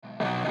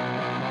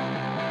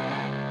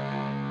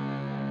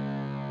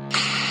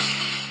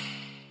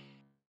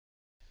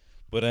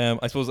But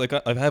I suppose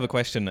I have a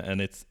question,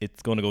 and it's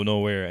going to go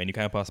nowhere, and you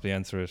can't possibly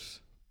answer it.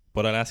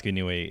 But I'll ask you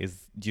anyway.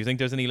 Do you think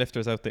there's any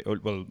lifters out there? Or,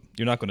 well,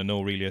 you're not going to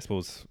know really, I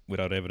suppose,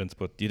 without evidence.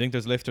 But do you think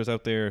there's lifters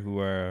out there who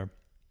are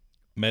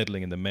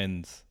meddling in the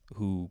men's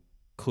who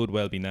could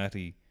well be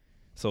natty?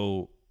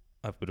 So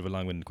I have a bit of a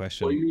long-winded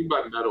question. What do you mean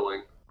by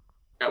meddling?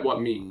 At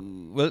what meet?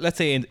 Well, let's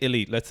say in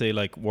elite. Let's say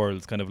like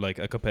worlds, kind of like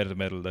a competitive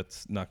medal.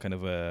 That's not kind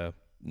of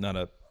not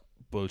a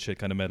bullshit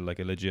kind of medal, like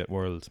a legit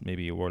world,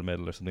 maybe a world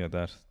medal or something like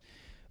that.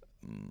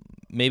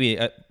 Maybe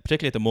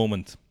particularly at the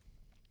moment,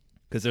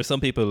 because there's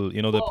some people,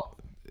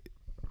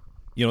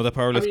 the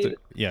powerlifter. I mean,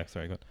 yeah,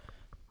 sorry, go on.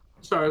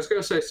 Sorry, I was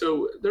gonna say.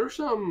 So there's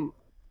some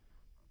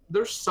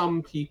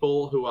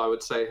people who I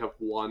would say have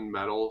won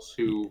medals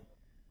who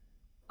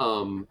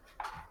are,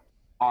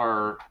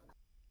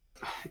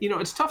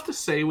 it's tough to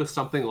say with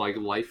something like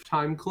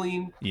Lifetime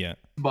Clean. Yeah.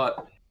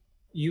 But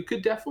you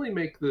could definitely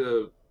make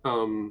the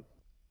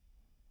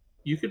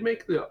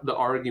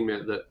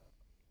argument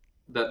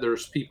that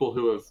there's people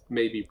who have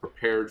maybe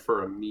prepared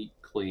for a meet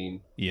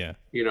clean. Yeah.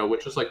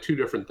 Which is like two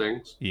different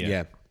things.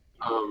 Yeah.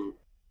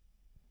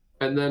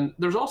 And then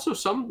there's also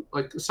some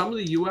of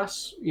the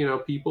US,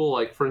 people,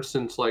 like for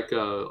instance, like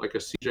a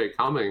CJ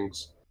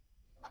Cummings.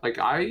 Like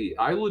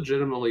I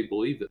legitimately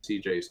believe that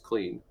CJ is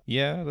clean.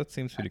 Yeah, that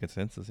seems pretty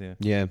consensus, yeah.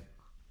 Yeah.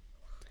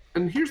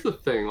 And here's the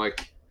thing,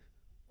 like,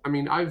 I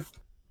mean, I've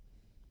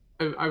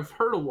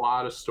heard a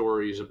lot of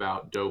stories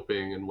about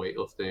doping and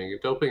weightlifting,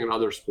 and doping in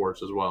other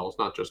sports as well. It's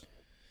not just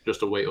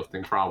a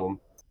weightlifting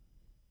problem.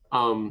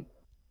 And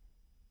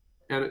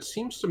it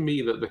seems to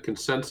me that the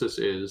consensus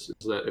is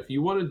that if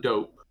you want to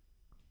dope,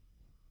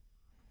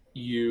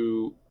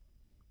 you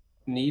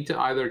need to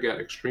either get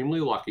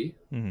extremely lucky,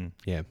 mm-hmm.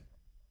 Yeah,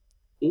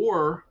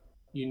 or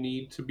you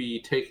need to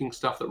be taking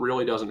stuff that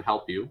really doesn't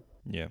help you,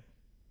 yeah,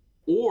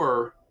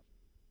 or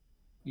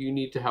you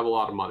need to have a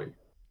lot of money.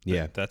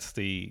 Yeah, that's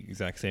the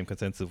exact same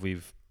consensus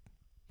we've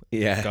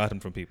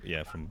gotten from people.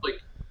 Yeah, from like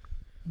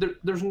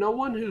there's no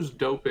one who's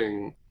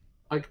doping.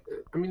 Like,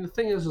 I mean, the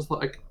thing is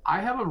like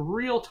I have a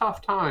real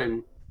tough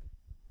time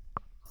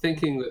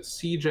thinking that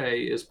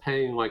CJ is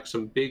paying like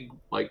some big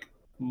like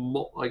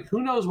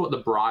who knows what the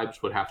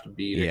bribes would have to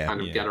be to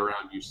kind of get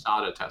around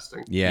USADA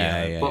testing.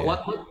 But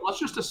let's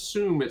just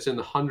assume it's in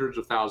the hundreds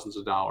of thousands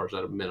of dollars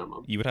at a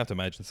minimum. You would have to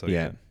imagine so.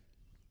 Yeah.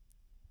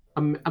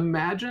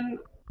 Imagine,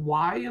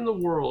 why in the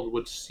world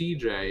would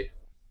CJ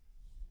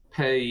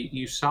pay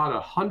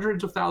USADA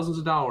hundreds of thousands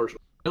of dollars,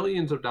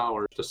 millions of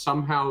dollars to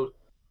somehow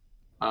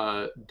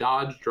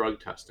dodge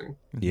drug testing?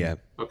 Yeah.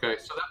 Okay,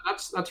 so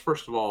that's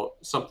first of all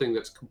something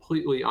that's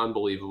completely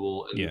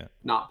unbelievable and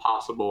not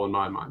possible in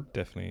my mind.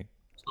 Definitely.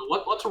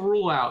 So let's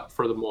rule out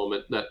for the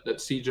moment that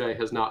CJ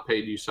has not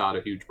paid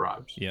USADA huge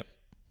bribes. Yep.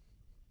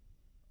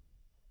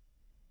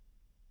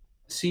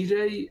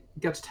 CJ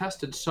gets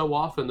tested so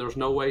often, there's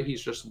no way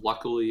he's just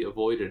luckily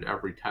avoided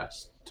every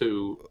test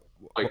to,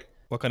 like...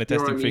 What kind of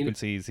testing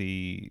frequency is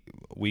he?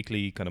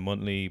 Weekly, kind of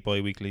monthly,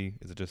 bi-weekly?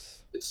 Is it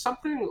just... It's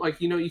something like,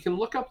 you can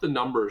look up the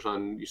numbers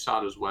on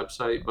USADA's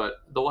website,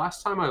 but the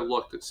last time I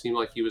looked, it seemed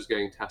like he was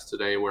getting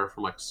tested anywhere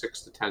from like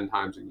 6 to 10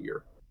 times a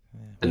year.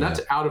 And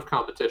that's out of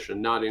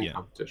competition, not in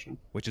competition.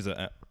 Which is,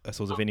 I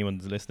suppose, if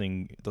anyone's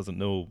listening doesn't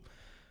know,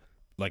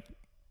 like,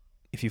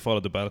 if you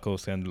followed the Balco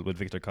scandal with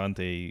Victor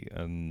Conte,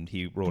 and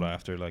he wrote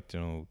after, like,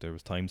 there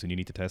was times when you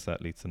need to test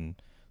athletes, and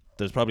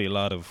there's probably a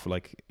lot of,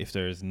 like, if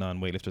there's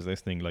non-weightlifters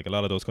listening, like, a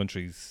lot of those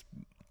countries,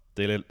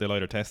 they'll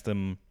either test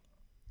them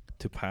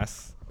to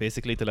pass,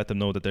 basically, to let them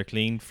know that they're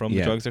clean from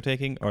the drugs they're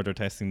taking, or they're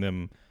testing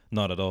them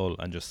not at all,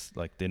 and just,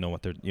 like, they know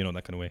what they're, that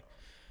kind of way.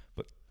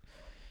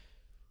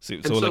 So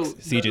like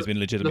CJ's been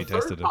legitimately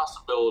tested. The third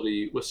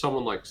possibility with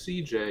someone like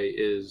CJ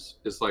is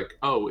like,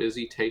 oh, is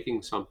he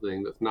taking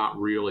something that's not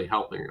really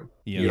helping him?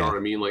 Yeah. You know what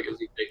I mean? Like, is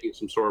he taking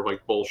some sort of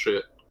like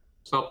bullshit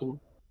supplement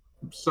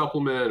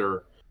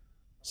or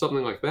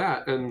something like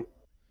that? And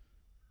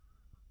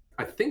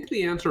I think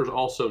the answer is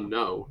also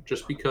no,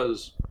 just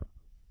because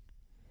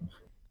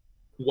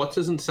what's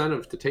his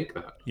incentive to take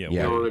that? Yeah. You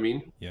know what I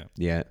mean? Yeah.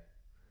 Yeah.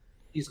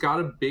 He's got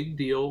a big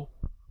deal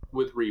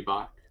with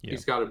Reebok. Yeah.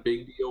 He's got a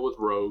big deal with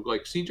Rogue.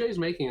 Like, CJ's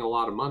making a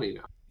lot of money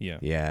now.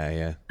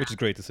 Yeah. Which is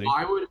great to see.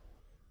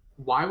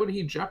 Why would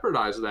he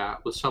jeopardize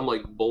that with some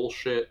like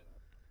bullshit,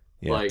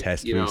 like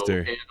test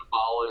booster,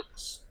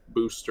 anabolics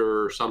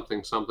booster or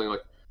something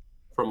like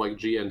from like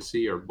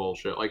GNC or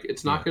bullshit? Like,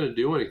 it's not going to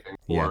do anything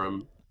for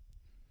him.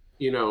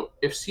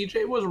 If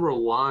CJ was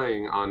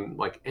relying on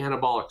like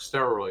anabolic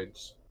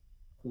steroids,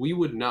 we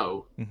would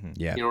know. Mm-hmm.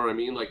 Yeah. You know what I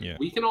mean? Like,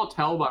 we can all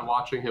tell by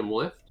watching him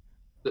lift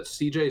that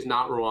CJ is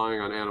not relying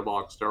on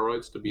anabolic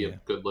steroids to be a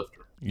good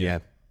lifter. Yeah.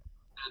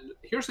 And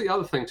here's the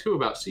other thing too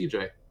about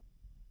CJ.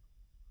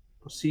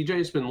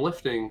 CJ's been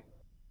lifting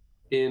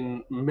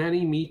in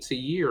many meets a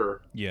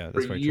year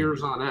for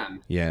years on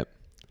end. Yeah.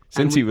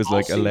 Since he was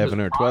like 11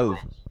 or 12.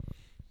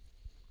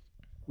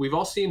 We've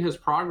all seen his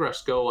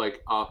progress go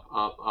like up.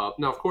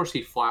 Now, of course,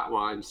 he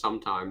flatlines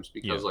sometimes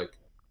because like,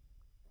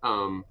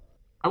 I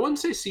wouldn't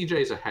say CJ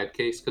is a head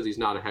case because he's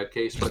not a head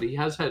case, but he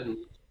has had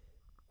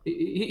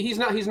he's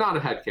not a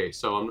head case,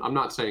 so I'm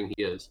not saying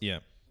he is. Yeah.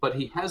 But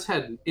he has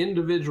had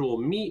individual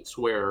meets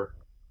where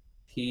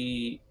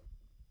I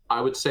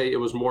would say it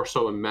was more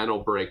so a mental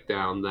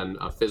breakdown than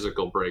a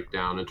physical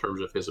breakdown in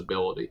terms of his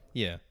ability.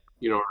 Yeah.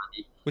 You know what I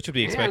mean? Which would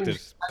be expected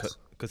And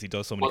because he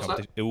does so many What's that?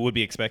 competitions. It would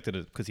be expected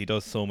because he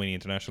does so many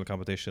international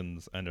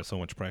competitions and there's so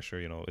much pressure.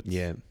 You know,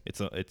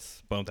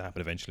 it's bound to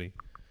happen eventually.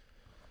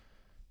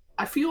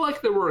 I feel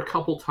like there were a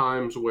couple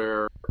times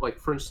where, like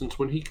for instance,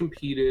 when he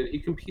competed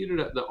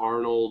at the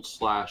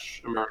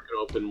Arnold/American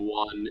Open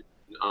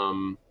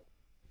 1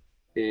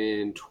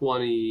 in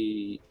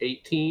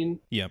 2018.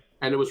 Yeah.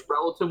 And it was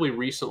relatively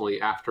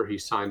recently after he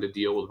signed a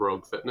deal with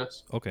Rogue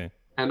Fitness. Okay.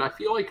 And I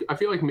feel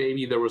like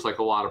maybe there was like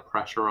a lot of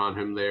pressure on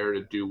him there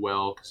to do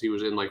well because he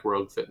was in like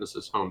Rogue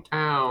Fitness's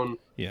hometown.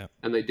 Yeah.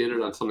 And they did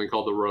it on something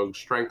called the Rogue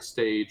Strength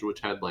Stage,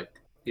 which had like,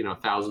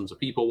 thousands of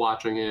people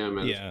watching him,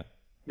 and Yeah.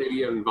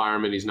 maybe an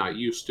environment he's not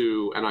used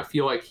to. And I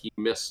feel like he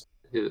missed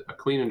a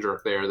clean and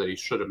jerk there that he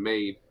should have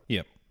made.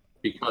 Yeah.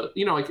 Because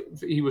like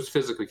he was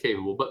physically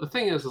capable. But the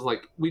thing is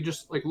like we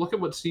just like look at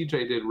what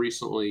CJ did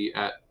recently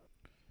at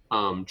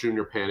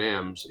Junior Pan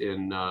Ams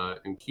in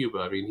Cuba.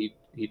 I mean,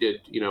 he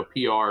did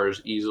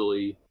PRs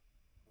easily,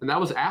 and that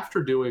was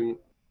after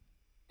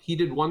he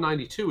did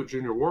 192 at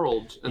Junior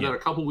Worlds, and then a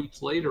couple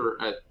weeks later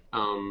at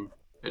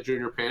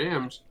Junior Pan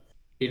Ams,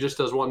 he just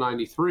does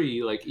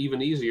 193, like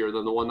even easier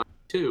than the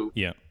 192.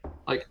 Yeah.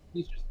 Like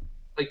he's just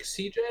like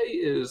CJ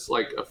is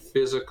like a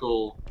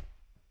physical,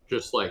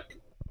 just like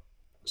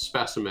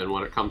specimen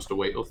when it comes to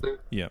weightlifting.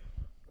 Yeah.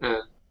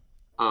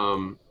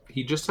 And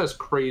he just has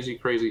crazy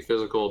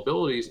physical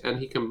abilities, and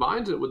he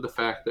combines it with the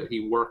fact that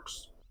he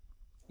works,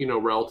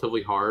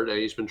 relatively hard, and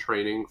he's been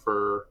training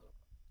for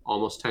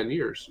almost 10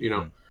 years,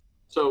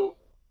 So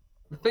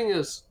the thing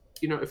is,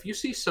 if you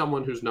see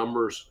someone whose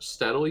numbers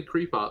steadily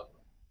creep up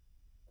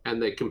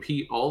and they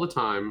compete all the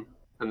time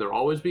and they're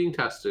always being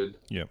tested,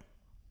 Yeah.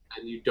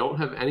 and you don't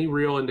have any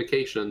real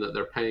indication that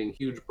they're paying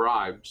huge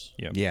bribes,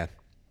 Yeah.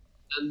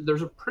 then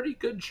there's a pretty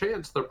good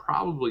chance they're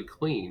probably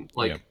clean.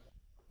 Like, Yeah.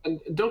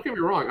 and don't get me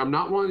wrong, I'm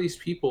not one of these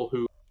people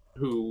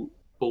who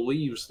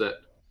believes that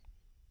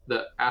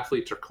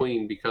athletes are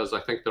clean because I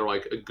think they're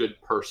like a good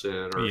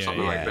person or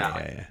something like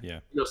that.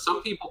 Yeah.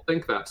 Some people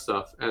think that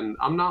stuff, and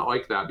I'm not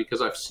like that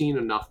because I've seen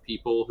enough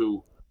people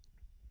who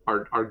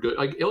are good.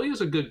 Like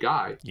Ilya's a good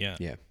guy. Yeah.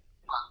 Yeah.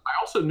 I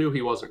also knew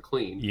he wasn't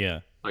clean.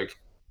 Yeah. Like,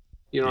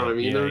 you know what I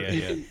mean? You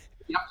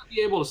have to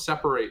be able to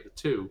separate the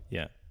two.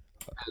 Yeah.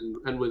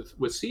 And with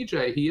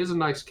CJ, he is a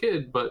nice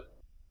kid, but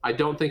I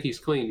don't think he's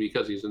clean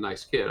because he's a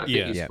nice kid. I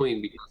think he's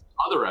clean because of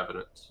other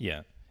evidence.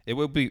 Yeah. It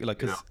would be like,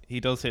 because he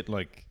does hit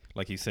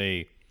like you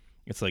say,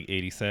 it's like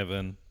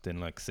 87, then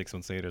like 6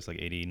 months later it's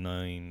like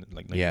 89,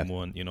 like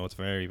 91. It's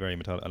very, very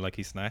methodical. And like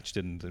he snatched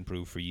and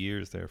improved for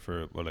years there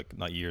like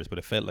not years, but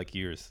it felt like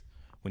years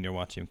when you're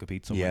watching him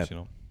compete so much,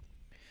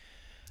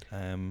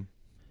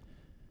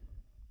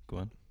 Go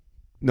on.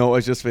 No, I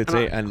was just going to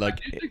say, and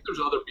like, I think there's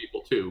other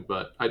people too,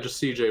 but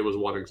CJ was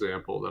one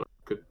example that I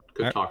could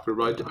talk through.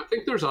 But I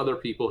think there's other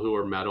people who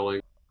are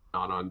meddling,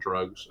 not on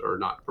drugs or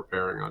not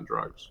preparing on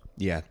drugs.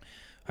 Yeah.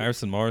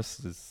 Harrison Morris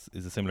is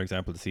a similar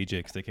example to CJ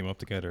because they came up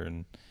together,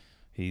 and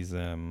his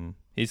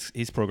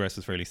progress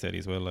is fairly steady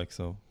as well. Like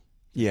so.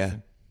 Yeah.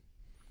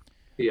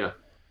 Yeah.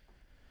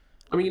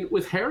 I mean,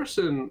 with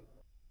Harrison,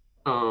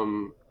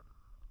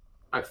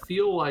 I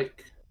feel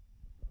like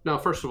now.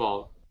 First of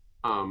all,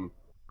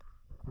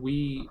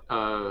 we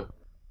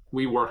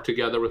work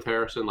together with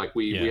Harrison. Like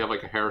we have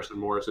like a Harrison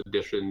Morris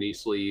edition knee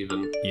sleeve,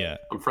 and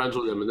I'm friends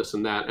with him and this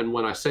and that. And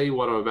when I say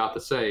what I'm about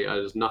to say,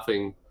 there's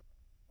nothing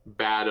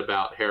bad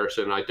about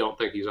Harrison. I don't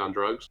think he's on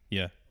drugs.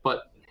 Yeah.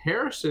 But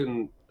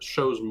Harrison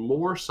shows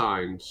more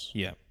signs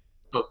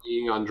of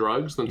being on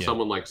drugs than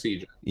someone like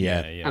CJ. Yeah.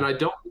 And I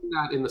don't mean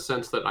that in the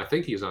sense that I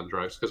think he's on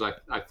drugs, because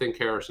I think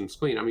Harrison's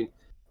clean. I mean,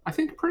 I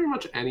think pretty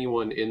much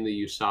anyone in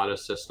the USADA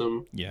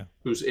system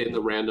who's in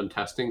the random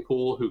testing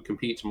pool, who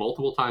competes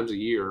multiple times a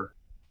year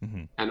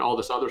and all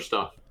this other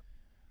stuff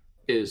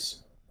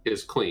is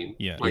clean.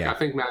 Yeah. Like I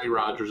think Matty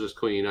Rogers is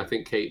clean. I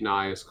think Kate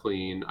Nye is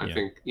clean. I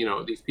think,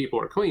 these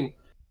people are clean.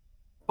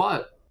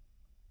 But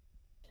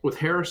with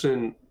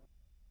Harrison,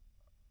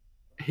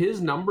 his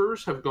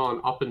numbers have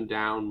gone up and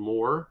down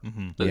more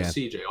than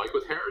CJ. Like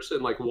with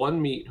Harrison, like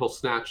one meet he'll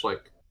snatch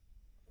like,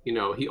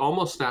 he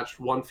almost snatched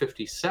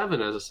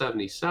 157 as a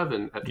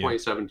 77 at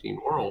 2017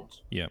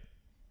 Worlds. Yeah.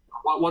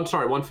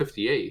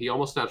 158. He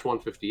almost snatched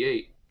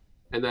 158.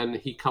 And then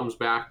he comes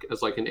back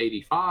as like an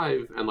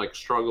 85 and like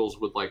struggles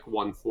with like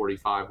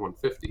 145,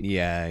 150.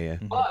 Yeah.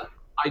 But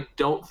I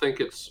don't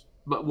think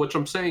but what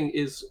I'm saying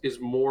is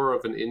more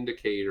of an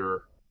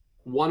indicator,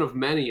 one of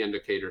many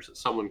indicators that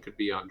someone could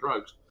be on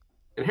drugs.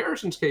 In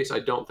Harrison's case, I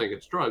don't think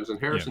it's drugs. In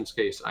Harrison's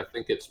case, I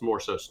think it's more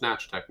so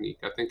snatch technique.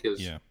 I think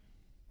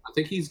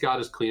he's got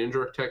his clean and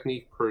jerk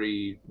technique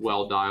pretty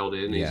well dialed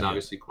in. He's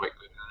obviously quite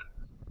good at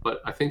it.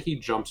 But I think he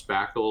jumps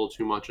back a little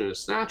too much in his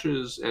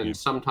snatches, and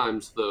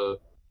sometimes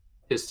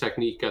his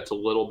technique gets a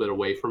little bit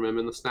away from him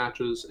in the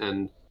snatches,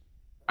 and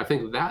I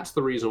think that's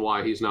the reason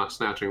why he's not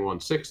snatching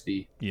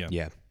 160.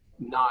 Yeah.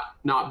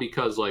 not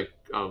because like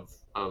of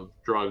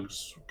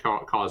drugs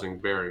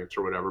causing variance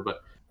or whatever,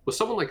 but with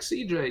someone like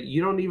CJ,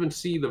 you don't even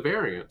see the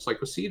variance.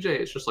 Like with CJ,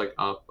 it's just like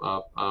up,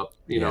 up, up.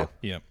 You Yeah. know,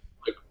 Yeah.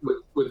 like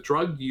with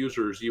drug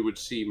users, you would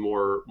see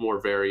more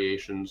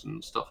variations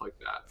and stuff like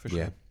that. For sure.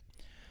 Yeah.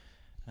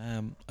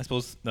 I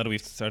suppose now that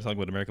we've started talking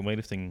about American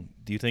weightlifting,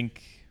 do you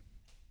think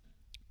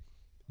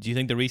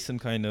the recent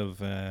kind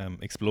of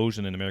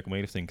explosion in American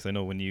weightlifting? Because I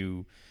know when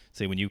you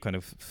kind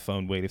of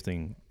found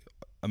weightlifting,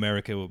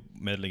 America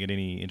meddling in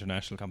any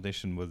international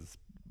competition was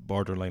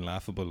borderline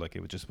laughable. Like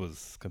it just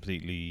was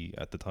completely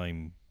at the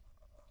time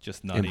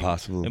just not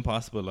Impossible. even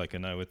impossible. Like,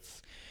 and now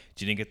it's.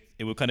 Do you think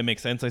it would kind of make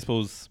sense? I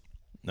suppose.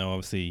 Now,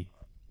 obviously,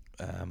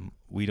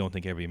 we don't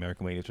think every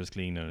American weightlifter is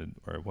clean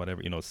or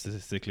whatever,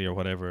 statistically or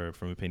whatever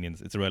from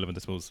opinions. It's irrelevant,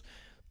 I suppose.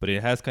 But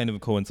it has kind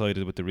of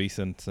coincided with the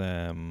recent,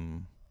 what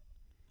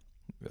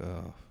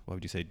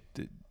would you say?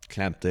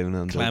 Clampdown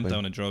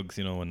on drugs,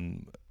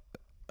 and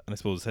I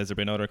suppose has there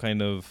been other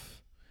kind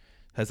of,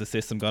 has the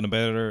system gotten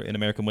better in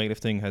American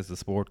weightlifting? Has the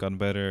sport gotten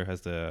better?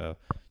 Has the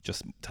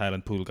just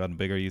talent pool gotten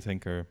bigger, you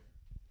think, or?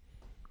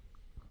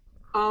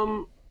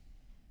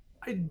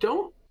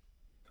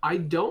 I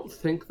don't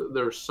think that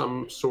there's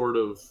some sort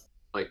of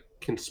like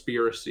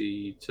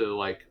conspiracy to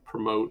like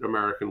promote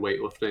American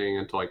weightlifting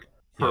and to like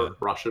hurt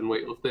Russian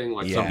weightlifting.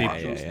 Like some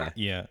people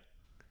yeah.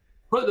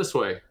 Put it this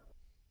way,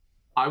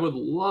 I would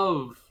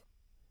love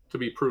to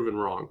be proven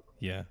wrong.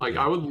 Yeah. Like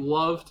I would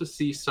love to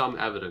see some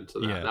evidence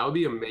of that. Yeah. That would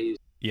be amazing.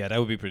 Yeah, that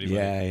would be pretty.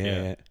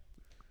 Yeah.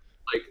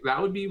 Like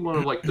that would be one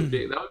of like that would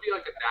be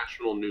like a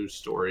national news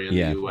story in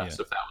the US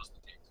if that was the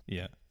case.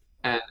 Yeah.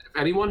 And if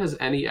anyone has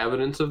any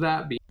evidence of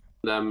that, be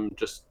them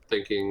just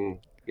thinking,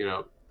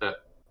 that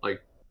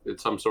like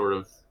it's some sort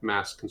of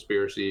mass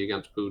conspiracy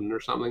against Putin or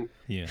something.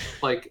 Yeah.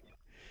 Like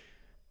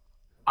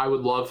I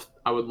would love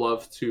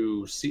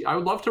to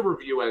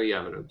review any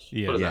evidence.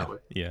 Yeah. Put it that way.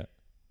 Yeah.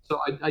 So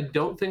I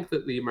don't think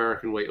that the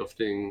American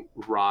weightlifting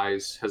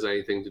rise has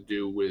anything to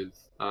do with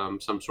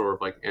some sort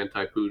of like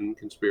anti-Putin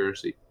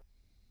conspiracy.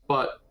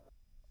 But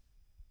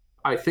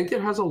I think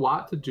it has a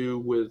lot to do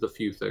with a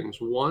few things.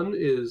 One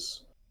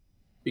is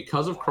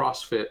because of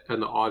CrossFit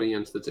and the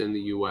audience that's in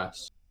the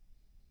US,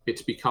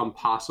 it's become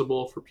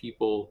possible for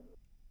people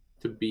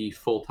to be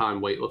full-time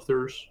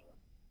weightlifters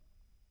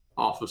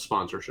off of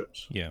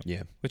sponsorships.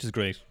 Yeah. Which is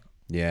great.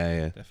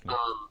 Yeah. Definitely.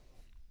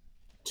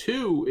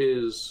 Two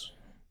is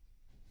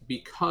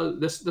because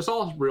this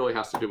all really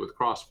has to do with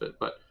CrossFit,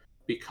 but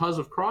because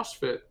of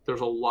CrossFit,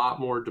 there's a lot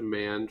more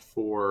demand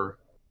for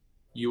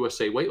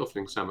USA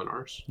weightlifting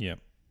seminars. Yeah.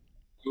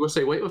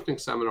 USA weightlifting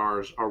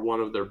seminars are one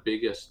of their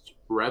biggest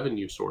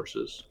revenue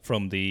sources.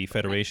 From the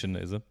federation,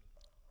 is it?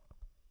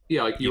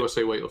 Yeah, like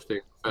USA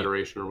Weightlifting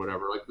Federation or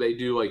whatever. Like they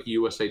do like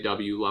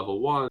USAW level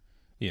 1,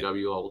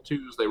 W level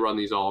 2s. They run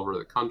these all over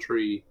the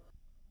country.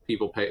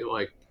 People pay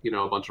like,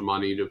 a bunch of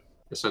money to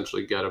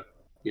essentially get a,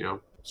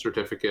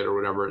 certificate or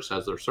whatever it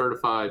says they're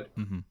certified.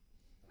 Mm-hmm.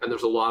 And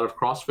there's a lot of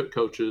CrossFit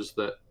coaches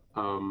that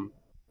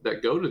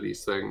that go to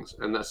these things,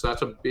 and that's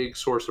a big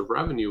source of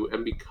revenue.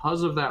 And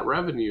because of that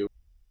revenue,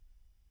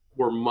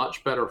 we're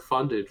much better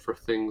funded for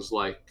things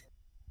like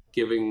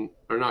paying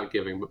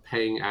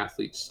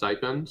athletes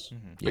stipends.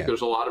 Mm-hmm. Like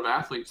there's a lot of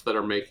athletes that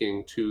are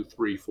making $2,000,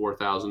 $3,000,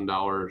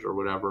 $4,000 or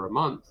whatever a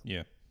month.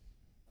 Yeah.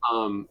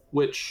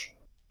 Which,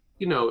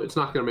 it's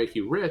not going to make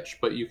you rich,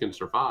 but you can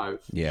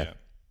survive. Yeah.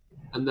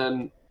 And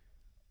then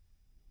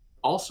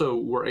also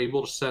we're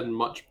able to send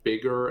much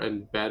bigger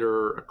and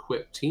better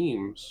equipped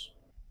teams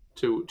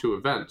to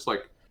events.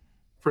 Like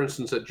for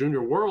instance, at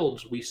Junior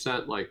Worlds, we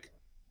sent like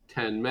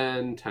 10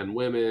 men, 10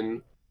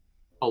 women.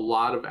 A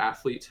lot of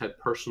athletes had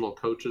personal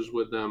coaches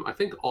with them. I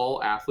think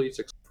all athletes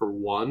except for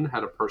one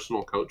had a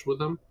personal coach with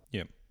them.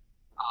 Yeah.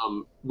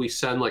 We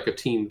send like a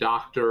team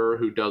doctor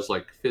who does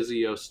like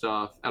physio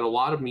stuff. At a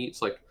lot of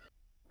meets, like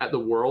at the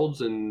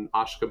Worlds in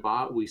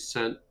Ashgabat, we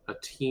sent a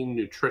team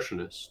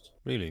nutritionist.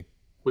 Really?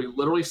 We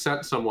literally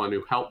sent someone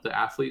who helped the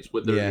athletes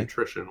with their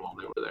nutrition while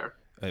they were there.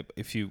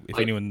 If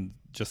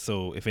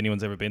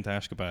anyone's ever been to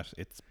Ashgabat,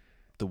 it's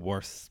the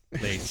worst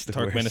place.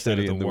 Turkmenistan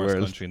is the worst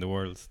country in the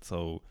world.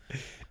 So,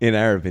 in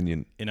our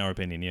opinion,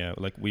 yeah.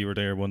 Like we were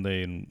there one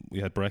day and we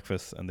had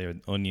breakfast and they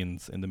had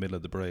onions in the middle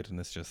of the bread, and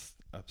it's just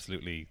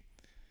absolutely.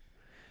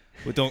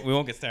 We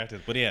won't get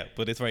started, but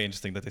it's very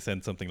interesting that they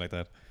send something like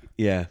that.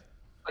 Yeah.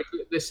 Like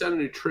they send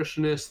a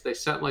nutritionist. They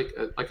sent like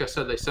I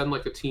said, they send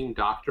like a team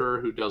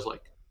doctor who does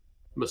like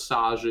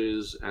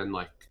massages and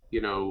like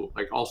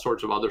like all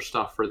sorts of other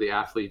stuff for the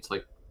athletes,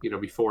 like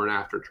before and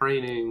after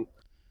training.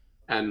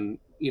 And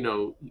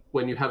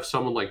when you have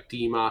someone like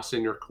Dimas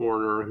in your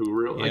corner who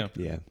really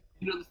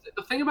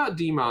the thing about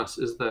Dimas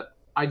is that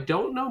I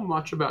don't know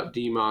much about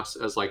Dimas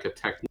as like a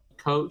technique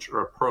coach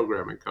or a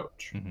programming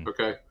coach. Mm-hmm.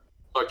 Okay,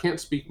 so I can't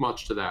speak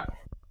much to that,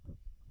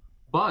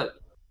 but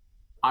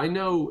I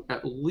know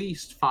at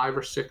least 5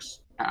 or 6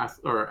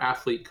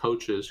 athlete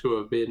coaches who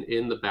have been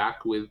in the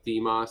back with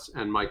Dimas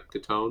and Mike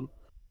Gatone,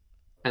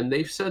 and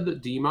they've said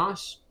that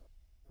Dimas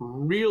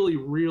really,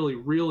 really,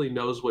 really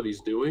knows what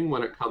he's doing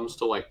when it comes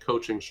to like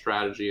coaching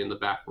strategy in the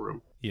back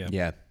room. Yeah.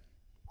 Yeah.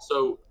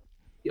 So,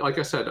 like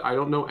I said, I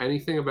don't know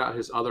anything about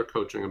his other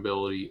coaching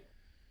ability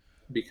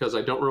because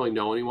I don't really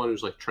know anyone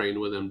who's like trained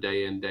with him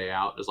day in, day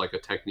out as like a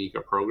technique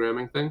or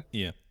programming thing.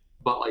 Yeah.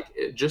 But like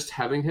just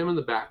having him in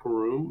the back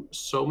room,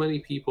 so many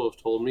people have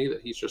told me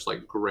that he's just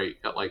like great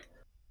at like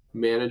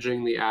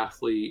managing the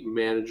athlete,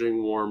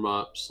 managing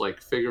warm-ups,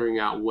 like figuring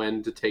out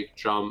when to take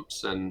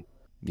jumps, and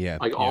Yeah.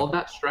 like all of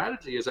that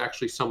strategy is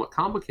actually somewhat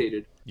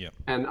complicated. Yeah.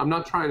 And I'm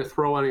not trying to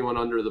throw anyone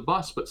under the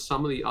bus, but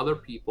some of the other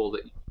people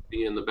that used to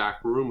be in the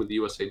back room with the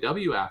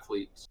USAW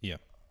athletes, Yeah.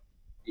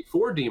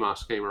 before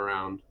Demas came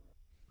around,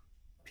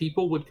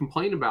 people would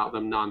complain about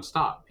them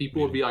nonstop.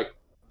 People would be like,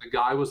 the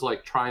guy was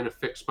like trying to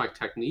fix my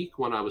technique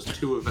when I was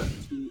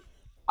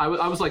I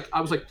was like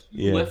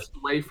Yeah. lifts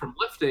away from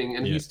lifting,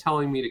 and Yeah. he's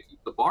telling me to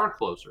keep the bar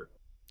closer.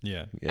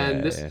 Yeah. Yeah.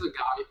 And this yeah. is a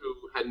guy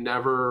who had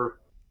never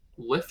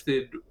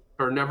lifted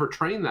or never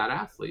trained that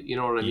athlete. You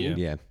know what I mean?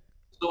 Yeah.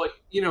 So like,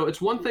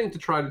 it's one thing to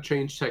try to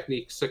change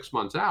technique 6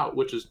 months out,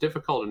 which is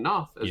difficult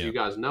enough, as Yeah. you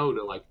guys know,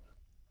 to like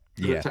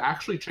Yeah. to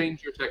actually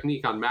change your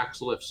technique on max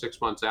lift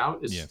 6 months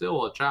out is Yeah.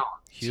 still a challenge.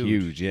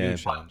 Huge, yeah.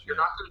 challenge, You're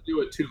not going to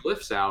do it 2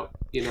 lifts out,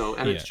 and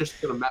it's Yeah.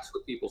 just going to mess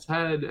with people's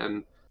head.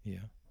 And Yeah.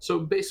 so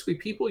basically,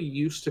 people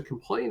used to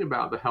complain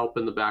about the help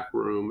in the back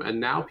room, and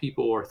now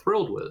people are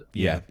thrilled with it.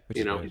 Yeah. Which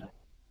You is know, great.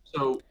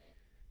 so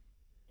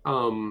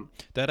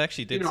That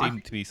actually did I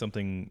seem to be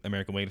something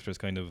American weightlifters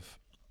kind of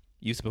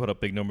used to put up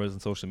big numbers on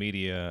social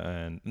media,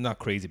 and not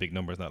crazy big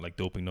numbers, not like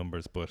doping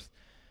numbers, but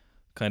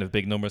kind of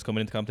big numbers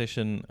coming into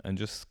competition, and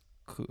just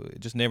it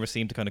just never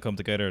seemed to kind of come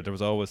together. There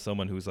was always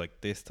someone who's like,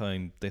 this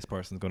time this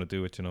person's going to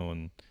do it,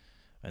 and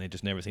it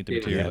just never seemed to Yeah.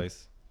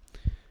 materialize.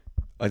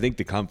 I think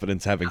the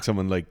confidence having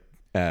someone like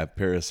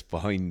Pyrrhus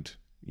behind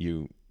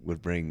you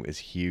would bring is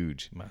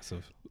huge.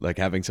 Massive. Like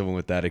having someone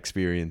with that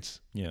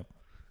experience. Yeah.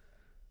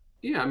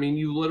 yeah, I mean,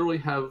 you literally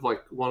have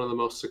like one of the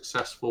most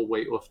successful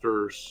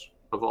weightlifters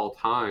of all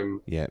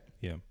time. Yeah.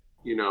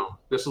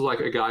 This is like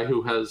a guy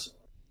who has,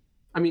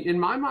 I mean, in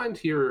my mind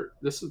here,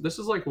 this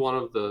is like one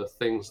of the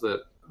things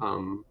that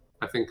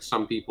I think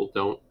some people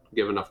don't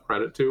give enough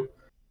credit to.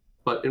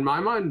 But in my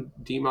mind,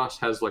 Demas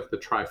has like the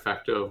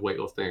trifecta of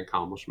weightlifting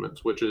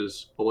accomplishments, which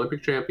is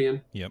Olympic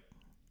champion, Yep.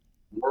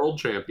 world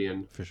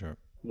champion, For sure.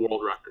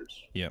 world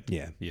records. Yep.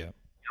 Yeah. Yeah. You know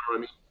what I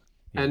mean?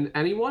 Yeah. And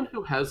anyone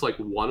who has like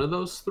one of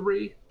those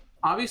three,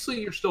 obviously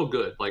you're still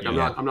good. Like I'm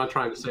Yeah. not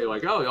trying to say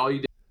like, oh, all you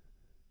did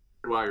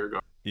while you're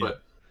going. Yeah.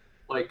 But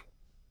like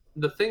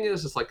the thing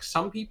is like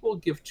some people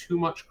give too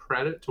much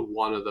credit to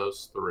one of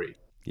those three.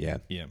 Yeah.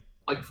 Yeah.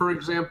 Like for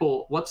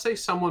example, let's say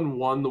someone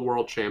won the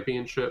world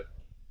championship.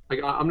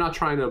 Like I'm not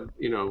trying to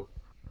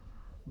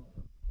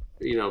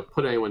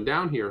put anyone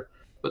down here,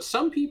 but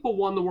some people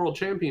won the world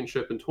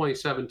championship in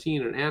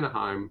 2017 in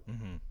Anaheim,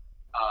 Mm-hmm.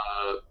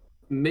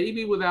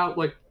 maybe without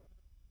like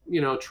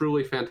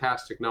truly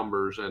fantastic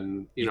numbers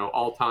and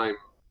all-time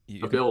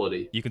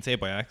ability. You can say it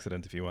by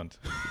accident if you want.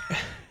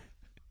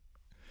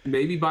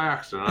 Maybe by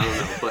accident, I don't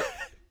know, but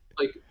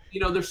like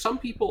there's some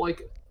people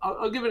like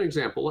I'll give an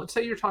example. Let's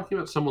say you're talking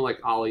about someone like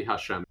Ali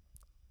Hashemi.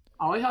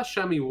 Ali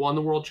Hashemi won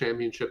the world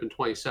championship in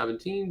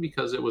 2017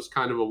 because it was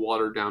kind of a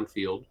watered down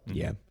field.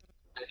 Yeah.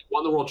 And he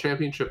won the world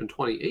championship in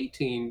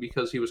 2018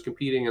 because he was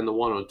competing in the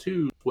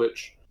 102,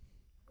 which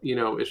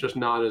it's just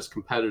not as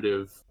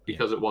competitive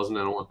because it wasn't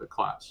an Olympic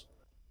class.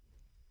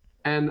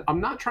 And I'm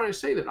not trying to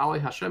say that Ali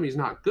Hashemi is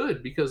not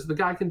good, because the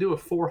guy can do a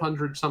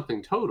 400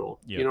 something total.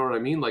 Yeah. You know what I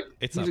mean? Like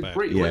It's he's not a bad.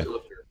 great Yeah.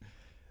 weightlifter.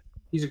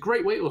 He's a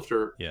great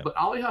weightlifter, Yeah. but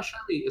Ali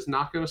Hashemi is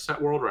not going to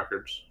set world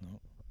records. No.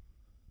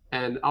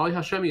 And Ali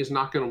Hashemi is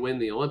not going to win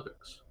the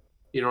Olympics.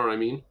 You know what I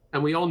mean?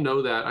 And we all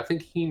know that. I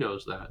think he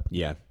knows that.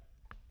 Yeah.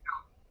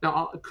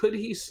 Now, could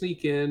he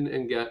sneak in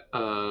and get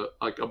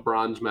like a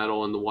bronze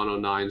medal in the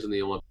 109s in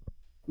the Olympics?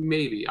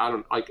 Maybe. I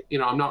don't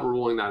I'm not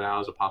ruling that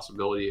out as a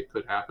possibility. It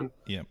could happen.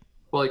 Yeah.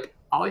 But like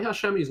Ali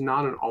Hashemi is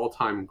not an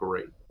all-time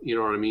great. You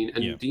know what I mean?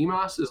 And Yeah.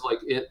 Demas is like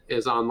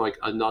on like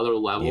another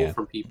level Yeah.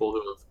 from people who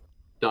have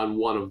done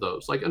one of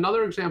those. Like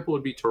another example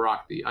would be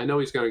Tarakti. I know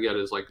he's going to get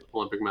his like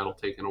Olympic medal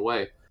taken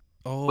away.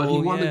 Oh, But he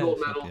won the yeah, gold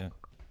fuck medal. yeah.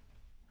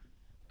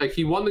 Like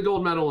he won the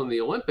gold medal in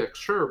the Olympics,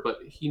 sure, but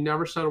he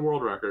never set a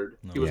world record.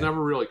 No. He was Yeah.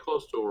 never really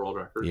close to a world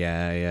record.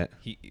 Yeah. Yeah.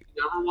 He, He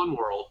never won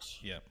worlds.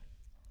 yeah.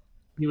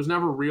 He was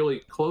never really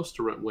close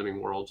to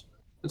winning worlds.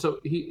 And so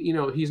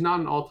he's not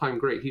an all-time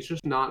great. He's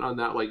just not on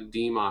that like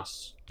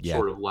Demas Yeah.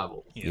 sort of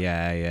level.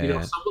 Yeah.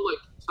 Yeah.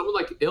 Someone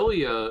like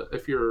Ilya,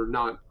 if you're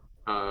not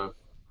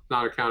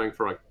accounting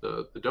for like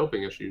the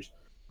doping issues,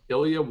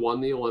 Ilya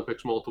won the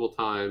Olympics multiple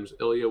times.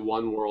 Ilya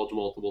won worlds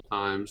multiple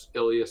times.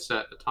 Ilya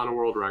set a ton of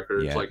world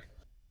records. Yeah. Like,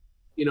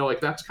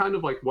 like that's kind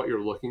of like what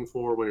you're looking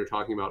for when you're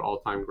talking about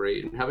all-time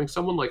great. And having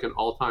someone like an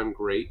all-time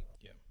great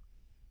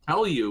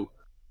tell you,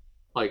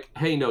 like,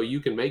 hey, no, you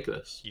can make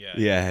this. Yeah.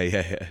 Yeah. Yeah.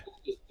 Yeah.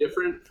 It's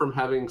different from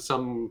having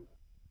someone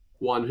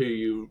who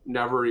you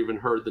never even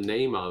heard the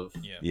name of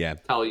Yeah. Yeah.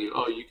 tell you,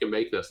 oh, you can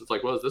make this. It's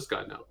like, what does this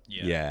guy know?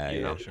 Yeah. Yeah, Yeah.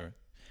 yeah. Sure.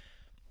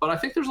 But I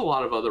think there's a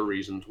lot of other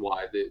reasons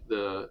why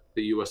the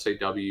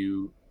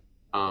USAW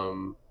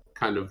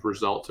kind of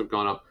results have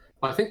gone up.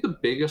 But I think the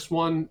biggest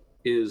one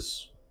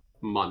is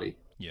money.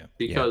 Yeah.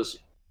 Because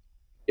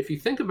if you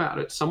think about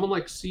it, someone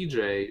like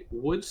CJ,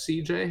 would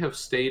CJ have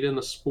stayed in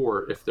the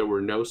sport if there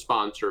were no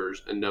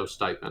sponsors and no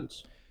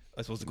stipends?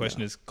 I suppose the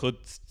question is, could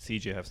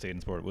CJ have stayed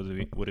in sport? Would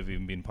it have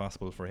even been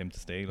possible for him to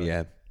stay? Like,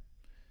 Yeah.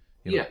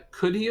 you know? Yeah.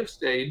 Could he have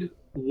stayed?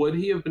 Would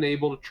he have been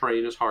able to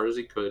train as hard as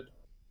he could,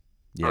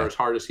 or Yeah. as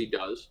hard as he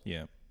does?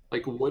 Yeah.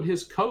 Like, would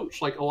his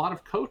coach, like a lot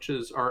of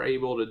coaches are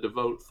able to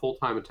devote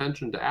full-time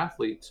attention to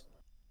athletes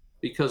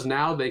because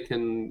now they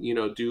can,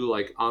 do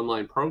like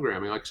online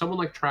programming. Like someone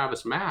like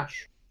Travis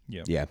Mash,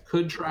 Yeah.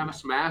 could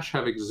Travis Mash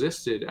have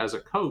existed as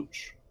a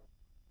coach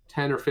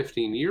 10 or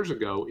 15 years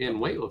ago in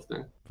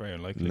weightlifting? Very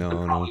unlikely. No.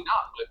 Probably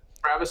not. But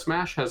Travis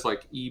Mash has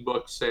like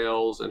ebook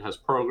sales and has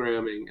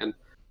programming, and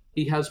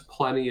he has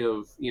plenty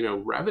of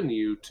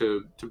revenue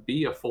to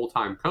be a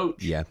full-time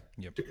coach. Yeah.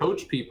 To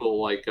coach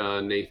people like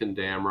Nathan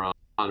Damrah,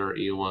 Connor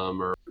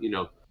Elam, or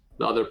the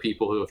other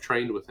people who have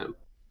trained with him.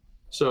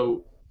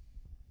 So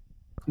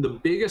the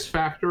biggest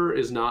factor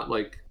is not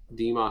like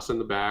Demos in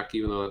the back,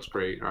 even though that's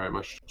great. All right,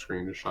 my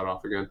screen just shut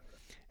off again.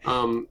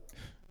 Someone's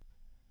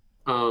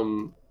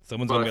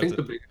But going I to be think able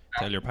the to big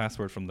tell your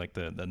password from like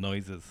the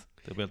noises.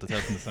 They'll be able to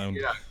tell from the sound.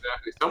 Yeah,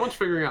 exactly. Someone's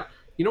figuring out.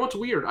 You know what's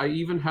weird? I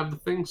even have the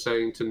thing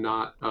saying to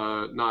not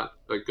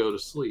go to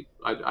sleep.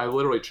 I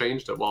literally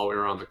changed it while we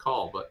were on the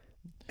call, but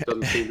it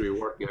doesn't seem to be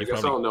working. I You guess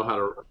I probably- don't know how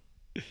to.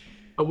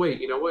 Oh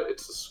wait, you know what?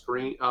 It's the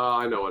screen.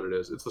 I know what it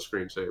is. It's the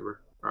screensaver.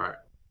 All right.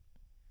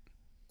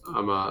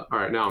 All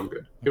right. Now I'm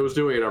good. It was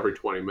doing it every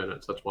 20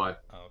 minutes. That's why.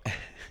 Oh, okay.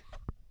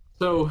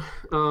 So,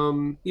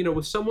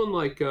 with someone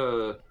like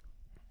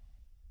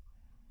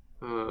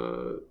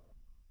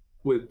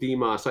with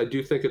Demos, I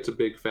do think it's a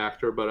big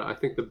factor, but I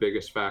think the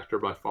biggest factor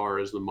by far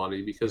is the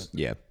money, because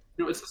Yeah.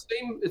 it's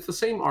the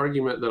same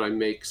argument that I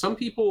make. Some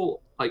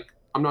people, like,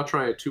 I'm not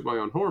trying to toot my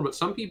own horn, but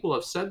some people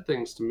have said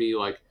things to me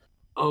like,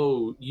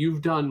 "Oh,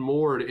 you've done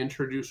more to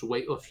introduce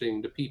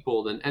weightlifting to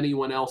people than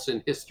anyone else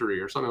in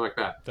history," or something like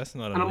that. That's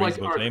not And a I'm like,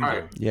 reasonable all right, claim, all though.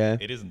 right. Yeah.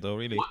 It isn't, though,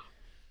 really.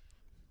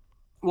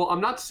 Well,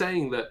 I'm not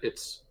saying that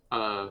it's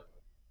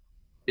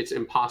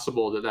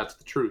impossible that that's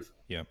the truth.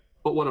 Yeah.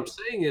 But what I'm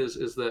saying is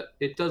that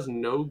it does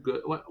no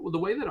good. The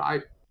way that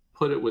I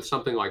put it with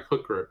something like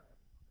hook grip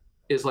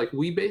is like,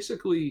 we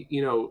basically,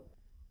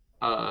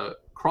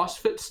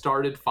 CrossFit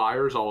started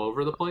fires all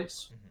over the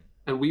place,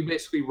 and we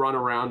basically run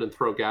around and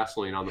throw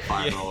gasoline on the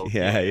fire all over.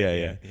 Yeah.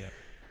 Yeah.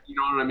 You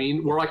know what I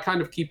mean? We're like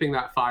kind of keeping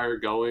that fire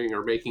going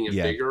or making it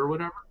Yeah. bigger or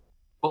whatever.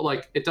 But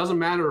like, it doesn't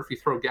matter if you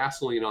throw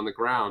gasoline on the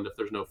ground if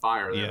there's no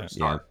fire there Yeah. to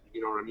start.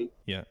 You know what I mean?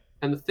 Yeah.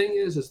 And the thing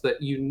is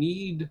that you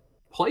need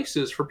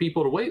places for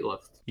people to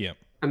weightlift. Yeah.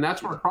 And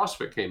that's where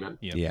CrossFit came in.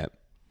 Yeah.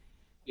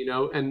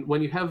 Yeah. And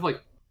when you have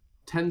like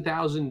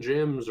 10,000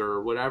 gyms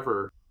or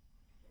whatever,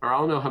 or I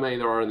don't know how many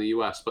there are in the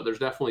US, but there's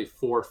definitely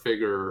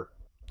 4-figure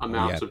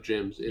amounts of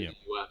gyms in the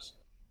US.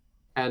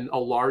 And a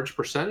large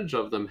percentage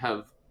of them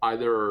have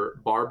either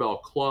barbell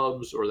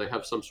clubs, or they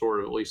have some sort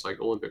of at least like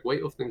Olympic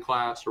weightlifting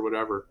class or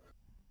whatever.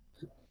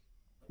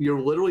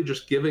 You're literally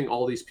just giving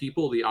all these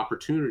people the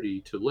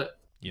opportunity to lift.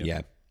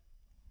 Yeah.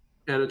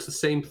 And it's the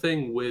same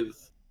thing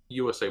with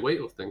USA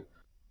Weightlifting. It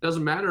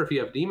doesn't matter if you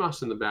have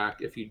Demos in the back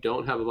if you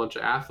don't have a bunch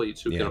of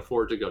athletes who can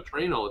afford to go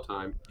train all the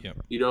time. Yeah.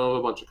 You don't have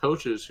a bunch of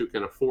coaches who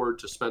can afford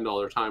to spend all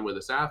their time with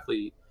this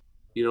athlete.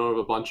 You don't have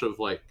a bunch of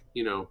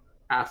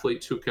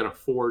athletes who can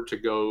afford to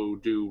go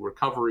do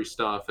recovery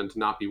stuff and to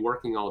not be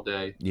working all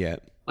day. Yeah.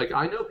 Like,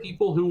 I know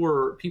people who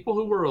were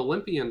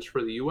Olympians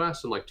for the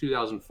US in like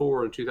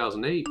 2004 and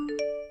 2008.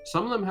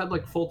 Some of them had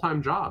like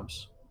full-time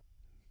jobs.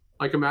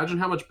 Like, imagine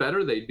how much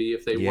better they'd be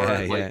if they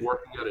weren't like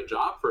working at a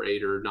job for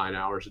 8 or 9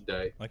 hours a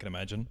day. I can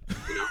imagine.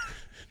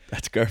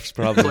 That's Garf's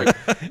problem.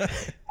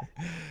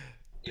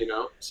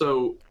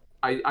 So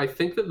I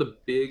think that the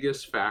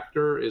biggest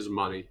factor is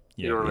money.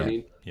 You know what I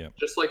mean? Yeah.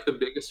 Just like the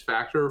biggest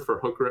factor for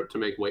hook grip to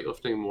make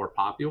weightlifting more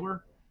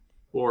popular,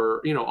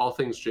 or all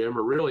things gym,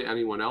 or really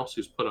anyone else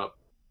who's put up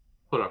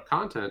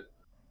content,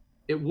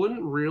 it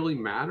wouldn't really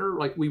matter.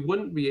 Like, we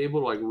wouldn't be able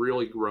to like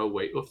really grow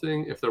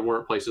weightlifting if there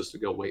weren't places to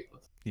go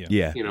weightlift. Yeah.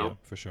 Yeah. Yeah,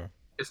 for sure.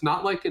 It's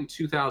not like in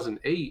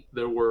 2008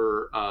 there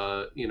were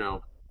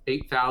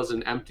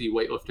 8,000 empty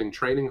weightlifting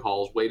training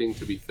halls waiting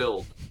to be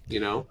filled.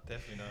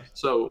 Definitely not.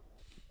 So,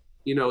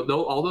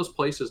 though all those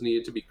places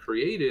needed to be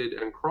created,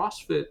 and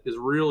CrossFit is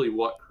really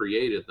what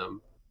created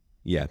them.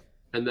 Yeah.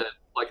 And then,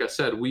 like I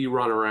said, we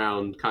run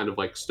around kind of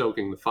like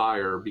stoking the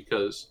fire,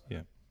 because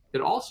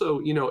it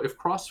also, if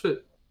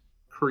CrossFit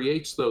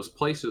creates those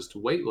places to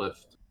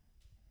weightlift,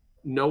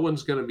 no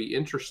one's going to be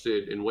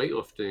interested in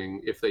weightlifting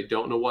if they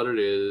don't know what it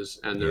is,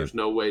 and there's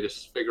no way to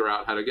figure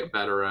out how to get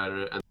better at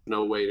it, and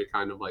no way to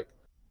kind of like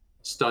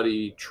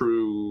study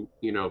true,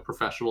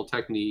 professional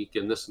technique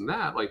and this and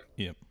that. Like,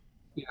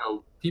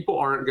 people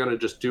aren't going to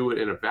just do it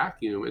in a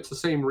vacuum. It's the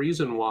same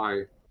reason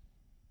why,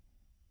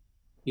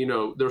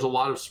 there's a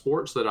lot of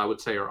sports that I would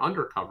say are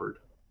undercovered.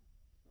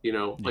 You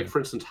know, like Yeah. for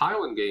instance,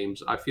 Highland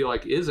Games, I feel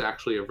like is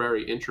actually a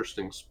very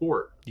interesting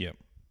sport. Yeah.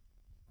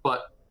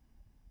 But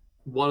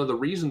one of the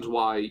reasons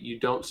why you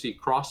don't see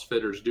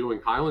CrossFitters doing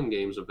Highland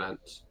Games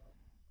events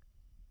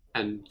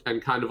and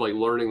kind of like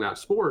learning that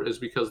sport is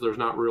because there's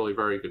not really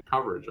very good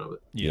coverage of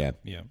it. Yeah.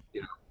 Yeah. Yeah.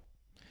 You know,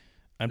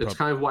 And it's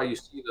kind of why you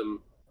see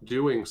them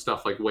doing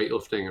stuff like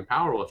weightlifting and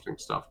powerlifting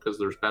stuff, because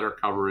there's better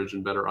coverage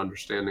and better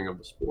understanding of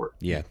the sport.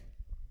 Yeah.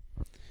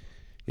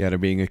 Yeah, they're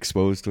being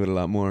exposed to it a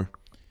lot more.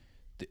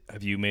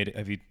 have you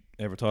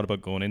ever thought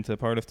about going into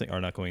powerlifting, or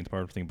not going into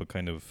powerlifting, but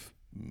kind of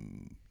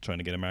trying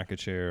to get a market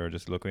share, or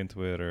just look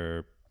into it,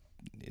 or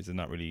is it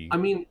not really? I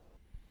mean,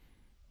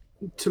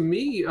 to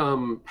me,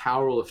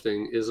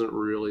 powerlifting isn't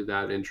really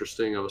that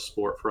interesting of a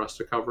sport for us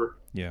to cover.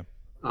 Yeah.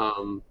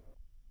 Um,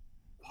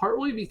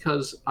 partly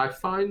because I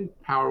find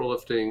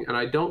powerlifting, and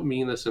I don't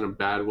mean this in a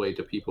bad way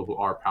to people who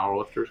are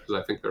powerlifters, because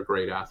I think they're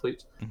great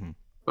athletes, Mhm.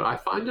 but I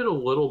find it a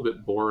little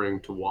bit boring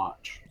to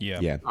watch. Yeah.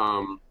 Yeah.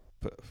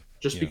 But,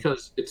 Just yeah.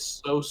 because it's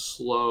so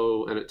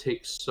slow and it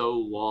takes so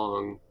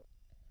long.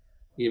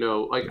 You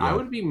know, like I Yeah.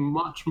 would be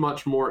much,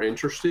 much more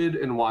interested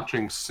in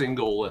watching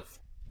single lift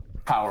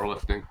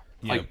powerlifting,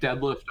 Yeah. like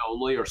deadlift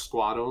only or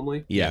squat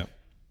only. Yeah.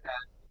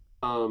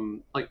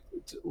 Like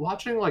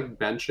watching like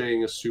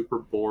benching is super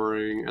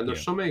boring, and there's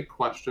Yeah. so many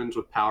questions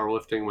with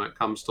powerlifting when it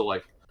comes to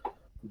like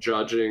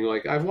judging.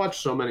 Like I've watched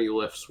so many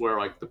lifts where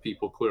like the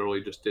people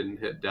clearly just didn't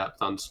hit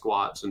depth on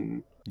squats,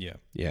 and Yeah.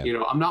 Yeah. you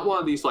know, I'm not one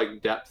of these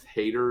like depth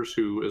haters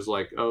who is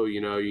like, oh, you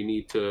know, you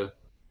need to,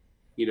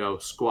 you know,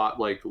 squat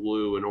like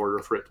Lou in order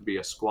for it to be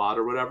a squat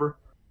or whatever.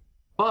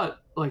 But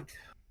like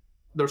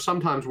there's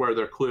sometimes where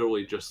they're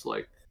clearly just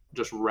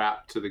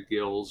wrapped to the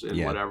gills in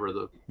Yeah. whatever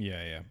the,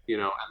 Yeah. Yeah. you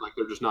know, and like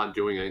they're just not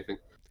doing anything.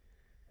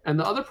 And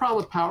the other problem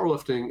with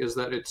powerlifting is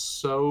that it's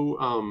so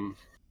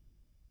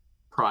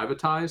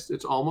privatized.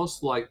 It's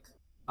almost like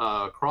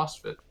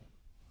CrossFit,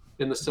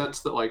 in the sense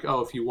that like,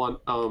 oh, if you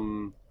want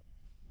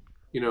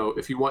you know,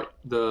 if you want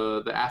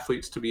the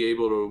athletes to be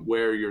able to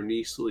wear your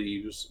knee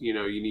sleeves, you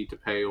know, you need to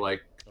pay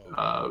like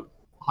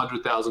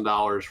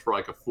 $100,000 for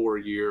like a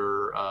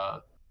 4-year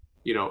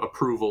you know,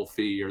 approval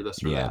fee or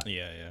this or Yeah. that.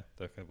 Yeah. Yeah.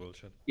 That kind of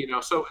bullshit. You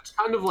know, so it's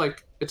kind of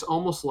like, it's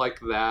almost like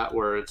that,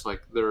 where it's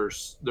like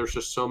there's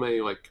just so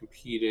many like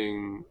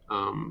competing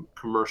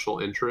commercial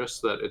interests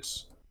that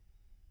it's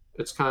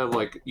kind of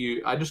like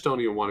I just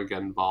don't even want to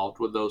get involved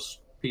with those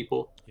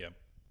people. Yeah.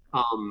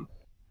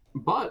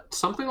 But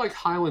something like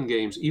Highland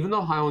Games, even though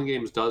Highland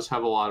Games does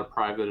have a lot of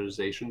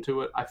privatization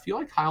to it, I feel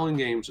like Highland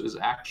Games is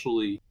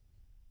actually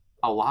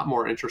a lot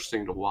more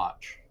interesting to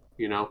watch.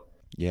 You know,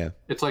 Yeah.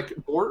 it's like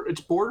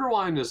it's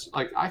borderline is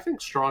like, I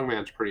think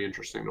strongman's pretty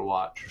interesting to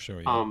watch. For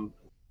sure. Yeah.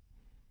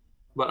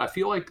 But I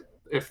feel like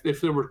if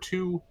there were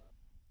two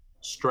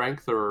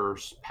strength or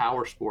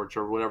power sports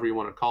or whatever you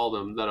want to call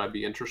them that I'd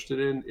be interested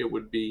in, it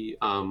would be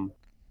Highland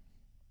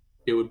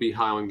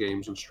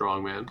Games and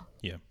strongman.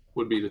 Yeah.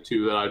 Would be the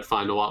two that I'd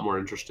find a lot more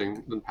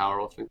interesting than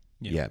powerlifting.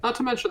 Yeah. Not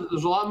to mention,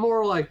 there's a lot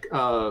more like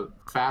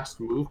fast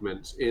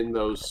movements in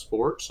those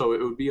sports, so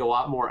it would be a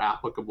lot more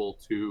applicable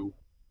to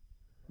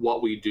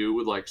what we do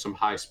with like some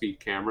high-speed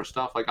camera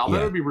stuff. Like, Yeah.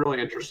 it would be really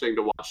interesting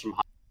to watch some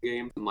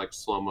games and like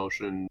slow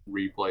motion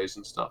replays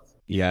and stuff.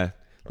 Yeah.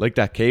 Like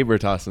that caber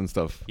toss and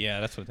stuff. Yeah.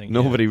 That's what I think.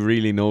 Nobody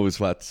really knows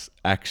what's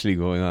actually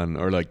going on,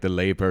 or like the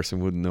layperson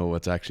wouldn't know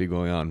what's actually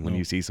going on when No.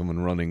 you see someone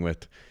running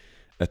with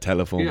a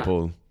telephone Yeah.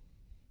 pole.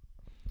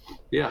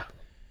 Yeah.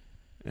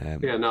 Um,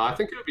 Yeah, no, I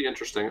think it would be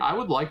interesting. I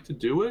would like to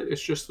do it.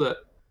 It's just that,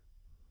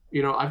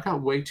 you know, I've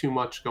got way too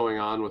much going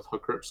on with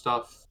hook grip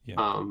stuff Yeah.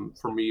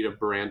 for me to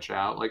branch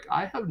out. Like,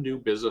 I have new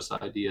business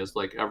ideas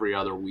like every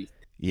other week,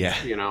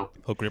 yeah. you know,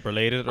 Hook grip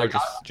related, or Like,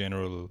 just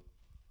general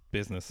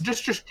business?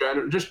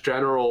 just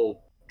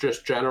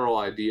general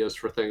ideas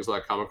for things that I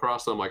come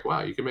across. And I'm like,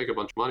 wow, you can make a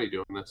bunch of money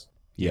doing this.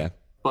 Yeah.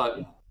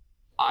 But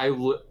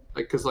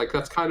because like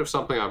that's kind of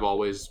something I've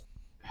always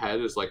had,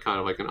 is like kind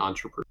of like an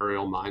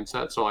entrepreneurial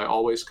mindset. So I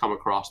always come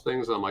across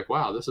things and I'm like,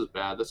 wow, this is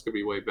bad. This could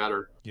be way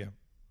better. Yeah.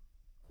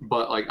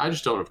 But like, I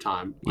just don't have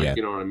time. Like, Yeah.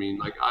 you know what I mean?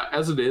 Like,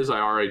 as it is, I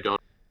already don't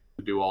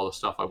do all the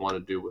stuff I want to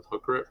do with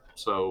hook grip.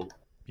 So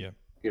Yeah.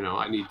 you know,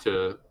 I need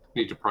to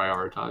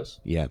prioritize.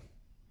 Yeah.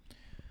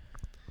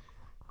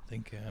 I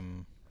think.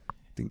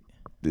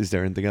 Is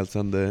there anything else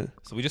on the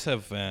So we just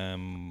have.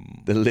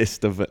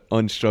 list of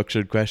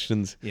unstructured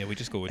questions? Yeah, we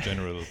just go with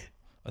general.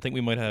 I think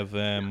we might have.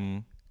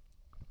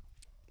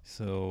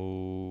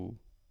 So,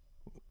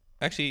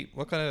 actually,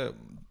 what kind of,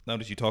 now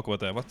that you talk about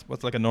that,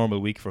 what's like a normal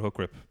week for hook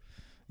grip?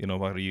 You know,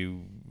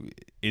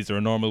 is there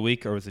a normal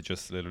week, or is it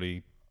just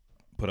literally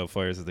put out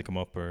fires as they come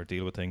up, or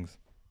deal with things?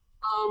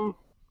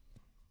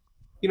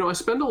 You know, I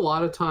spend a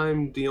lot of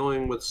time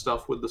dealing with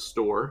stuff with the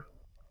store,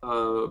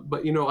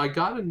 but you know, I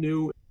got a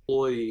new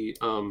employee.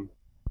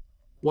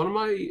 One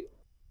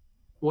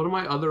of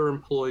my other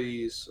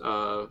employees,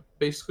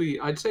 basically,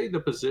 I'd say the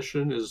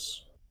position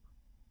is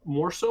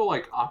more so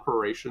like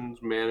operations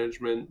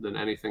management than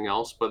anything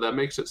else, but that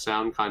makes it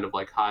sound kind of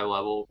like high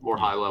level, more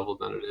Yeah. high level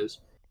than it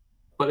is.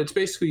 But it's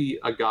basically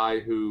a guy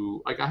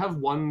who, like, I have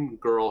one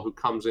girl who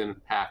comes in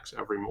and packs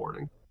every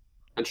morning,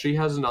 and she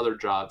has another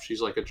job.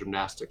 She's like a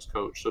gymnastics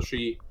coach, so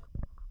she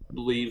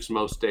leaves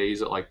most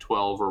days at like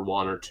 12 or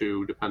 1 or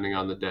 2, depending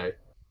on the day.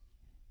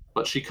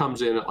 But she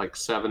comes in at like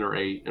 7 or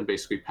 8 and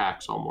basically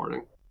packs all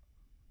morning.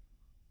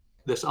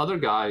 This other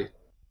guy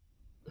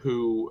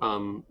who,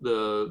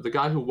 the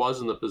guy who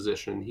was in the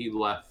position, he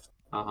left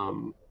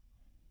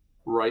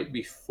right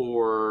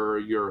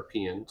before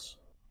Europeans.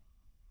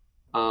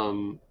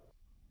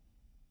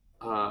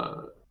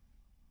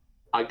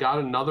 I got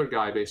another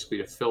guy basically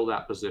to fill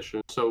that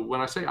position. So when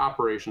I say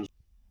operations,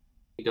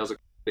 he does a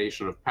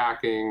combination of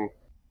packing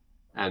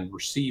and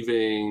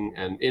receiving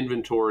and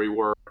inventory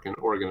work and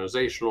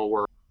organizational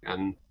work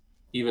and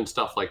even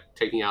stuff like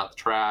taking out the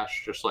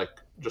trash,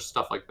 just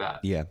stuff like that.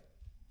 Yeah.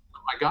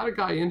 I got a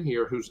guy in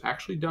here who's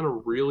actually done a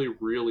really,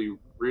 really,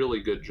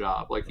 really good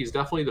job. Like, he's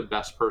definitely the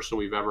best person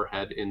we've ever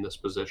had in this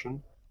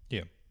position.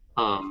 Yeah.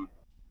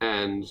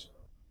 And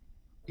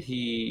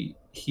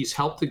he's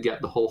helped to get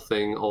the whole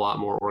thing a lot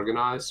more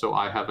organized, so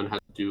I haven't had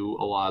to do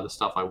a lot of the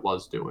stuff I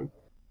was doing.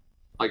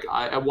 Like,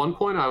 at one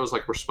point I was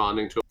like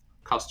responding to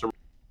customer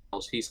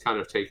emails. He's kind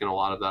of taken a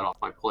lot of that off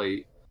my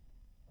plate.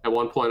 At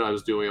one point I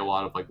was doing a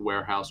lot of like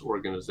warehouse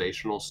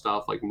organizational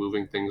stuff, like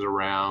moving things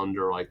around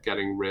or like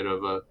getting rid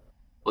of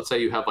let's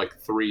say you have like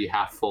 3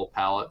 half full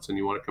pallets and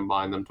you want to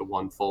combine them to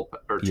 1 full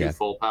or 2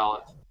 full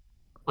pallets.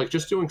 Like,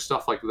 just doing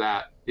stuff like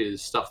that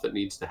is stuff that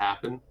needs to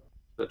happen.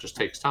 That just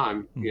takes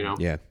time, you know?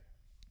 Yeah.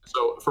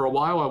 So for a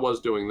while I was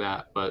doing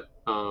that, but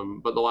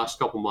the last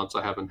couple months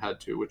I haven't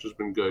had to, which has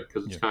been good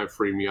because it's kind of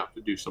freed me up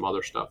to do some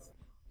other stuff.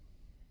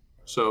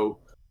 So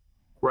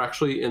we're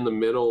actually in the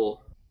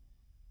middle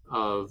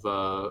of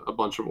a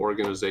bunch of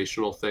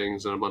organizational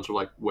things and a bunch of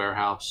like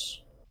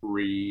warehouse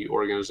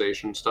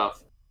reorganization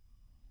stuff.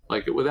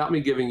 Like, without me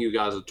giving you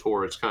guys a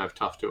tour, it's kind of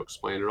tough to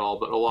explain it all,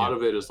 but a lot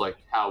of it is like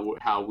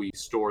how we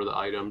store the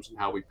items and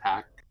how we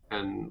pack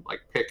and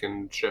like pick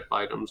and ship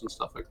items and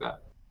stuff like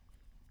that.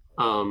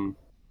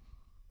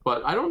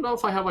 But I don't know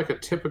if I have like a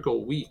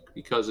typical week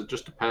because it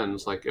just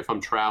depends. Like, if I'm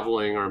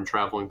traveling or I'm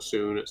traveling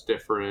soon, it's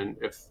different.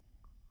 If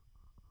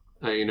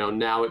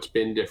now it's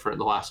been different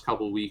the last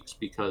couple of weeks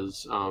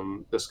because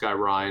this guy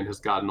Ryan has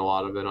gotten a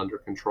lot of it under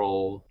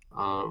control,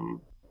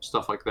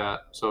 stuff like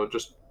that. So it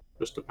just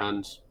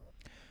depends.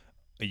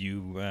 Are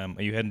you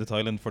heading to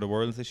Thailand for the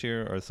Worlds this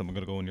year, or is someone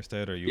going to go in your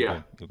stead, or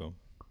you'll go?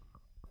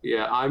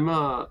 Yeah, I'm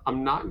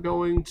not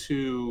going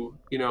to,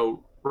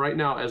 right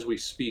now as we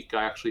speak,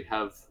 I actually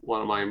have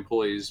one of my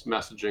employees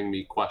messaging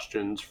me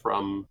questions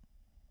from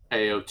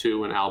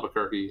AO2 in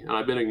Albuquerque, and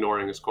I've been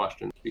ignoring his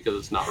questions because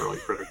it's not really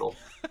critical.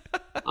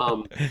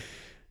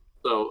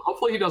 So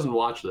hopefully he doesn't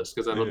watch this,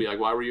 because then he'll be like,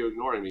 why were you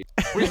ignoring me?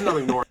 The reason I'm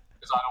ignoring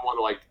is I don't want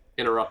to like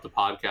interrupt the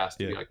podcast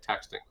and be like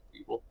texting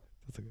people.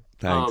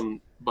 Thanks.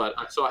 But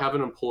so I have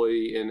an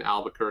employee in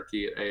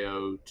Albuquerque at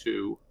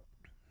AO2,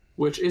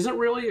 which isn't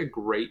really a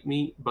great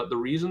meet, but the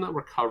reason that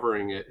we're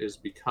covering it is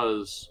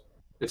because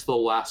it's the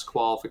last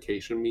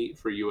qualification meet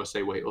for USA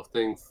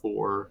weightlifting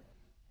for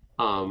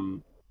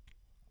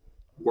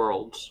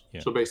Worlds.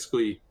 Yeah. So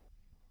basically,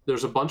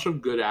 there's a bunch of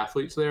good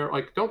athletes there.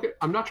 Like,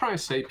 I'm not trying to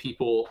say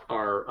people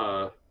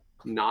are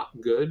not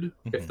good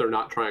if they're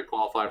not trying to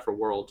qualify for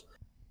Worlds.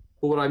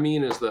 But what I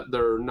mean is that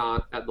they're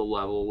not at the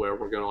level where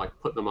we're going to like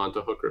put them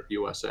onto Hook Grip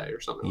USA or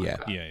something like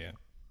that.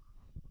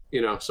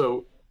 Yeah.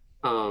 So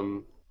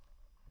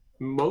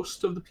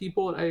most of the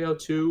people at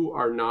AO2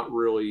 are not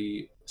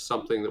really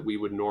something that we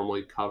would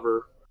normally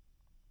cover,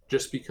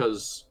 just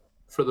because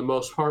for the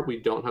most part we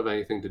don't have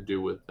anything to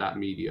do with that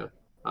media.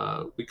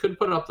 We could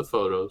put up the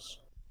photos,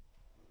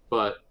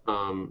 but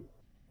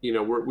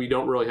we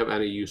don't really have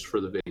any use for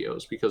the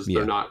videos because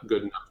they're not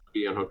good enough to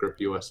be on Hook Grip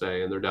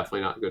USA, and they're definitely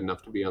not good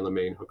enough to be on the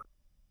main Hook.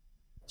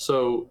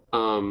 So,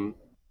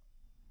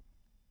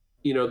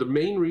 the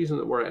main reason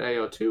that we're at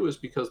AO2 is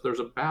because there's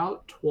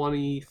about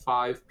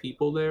 25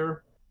 people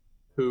there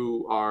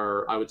who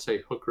are, I would say,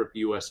 Hook Grip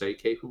USA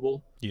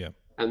capable. Yeah.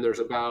 And there's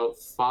about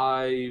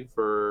 5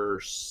 or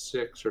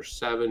 6 or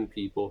 7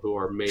 people who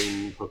are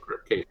main Hook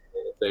Grip capable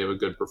if they have a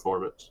good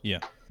performance. Yeah.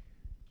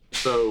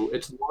 So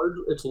it's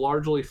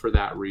largely for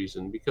that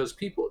reason, because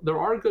there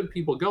are good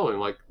people going,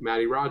 like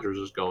Matty Rogers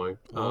is going.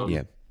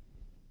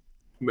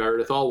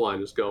 Meredith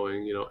Allwine is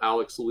going.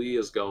 Alex Lee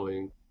is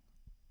going.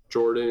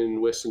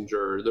 Jordan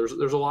Wissinger.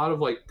 There's a lot of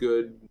like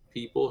good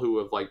people who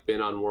have like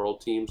been on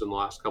world teams in the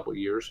last couple of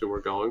years who are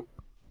going.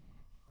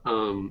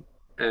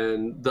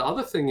 And the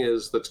other thing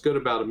that's good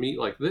about a meet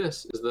like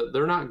this is that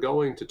they're not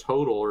going to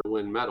total or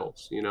win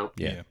medals.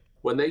 Yeah.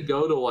 When they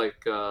go to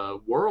like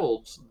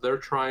Worlds, they're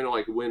trying to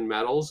like win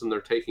medals and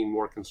they're taking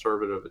more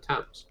conservative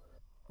attempts.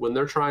 When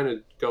they're trying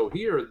to go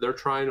here, they're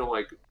trying to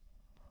like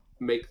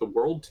make the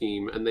world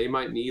team, and they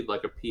might need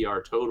like a PR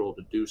total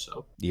to do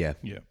so. Yeah.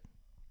 Yeah.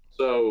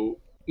 So,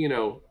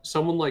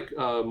 someone like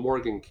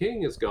Morgan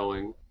King is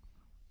going,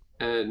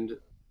 and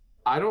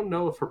I don't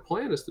know if her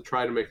plan is to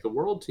try to make the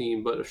world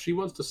team, but if she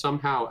wants to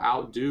somehow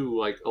outdo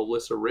like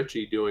Alyssa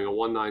Ritchie doing a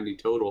 190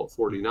 total at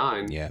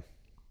 49,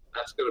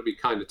 that's going to be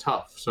kind of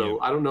tough. So Yeah.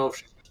 I don't know if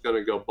she's going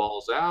to go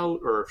balls out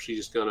or if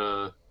she's going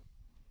to.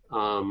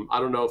 I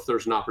don't know if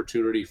there's an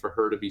opportunity for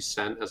her to be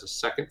sent as a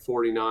second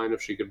 49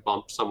 if she could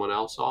bump someone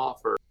else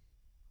off or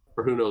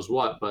who knows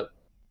what. But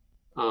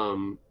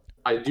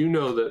I do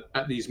know that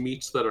at these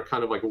meets that are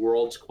kind of like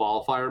world's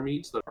qualifier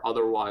meets that are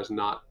otherwise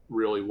not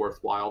really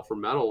worthwhile for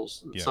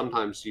medals, Yeah.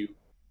 sometimes you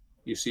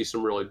see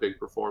some really big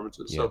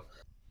performances. Yeah. So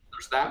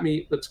there's that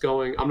meet that's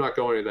going. I'm not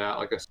going to that.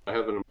 Like I said, I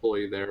have an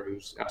employee there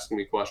who's asking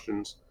me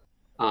questions.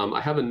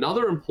 I have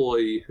another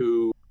employee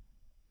who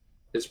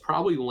is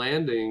probably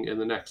landing in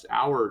the next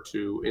hour or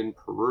two in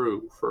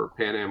Peru for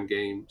Pan Am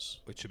Games.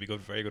 Which should be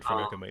good, very good for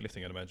American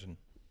weightlifting, I'd imagine.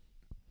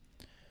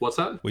 What's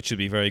that? Which should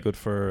be very good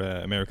for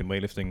American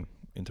weightlifting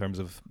in terms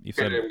of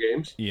Pan Am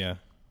Games? Yeah.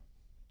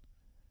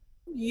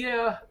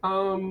 Yeah,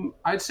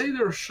 I'd say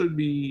there should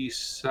be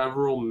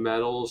several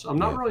medals. I'm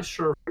not really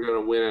sure if we're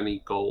going to win any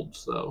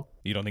golds, though.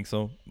 You don't think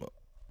so? What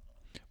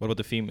about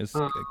the female? Is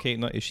Kate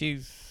Nye? Is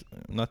she's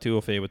not too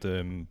au fait with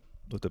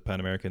the Pan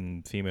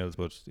American females,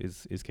 but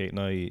is Kate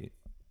Nye?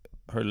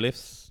 Her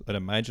lifts, I'd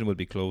imagine, would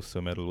be close to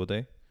a medal, would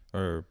they?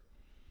 Or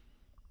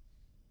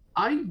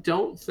I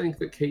don't think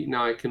that Kate and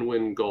I can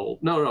win gold.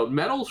 No,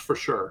 medals for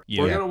sure.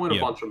 Yeah. We're going to win a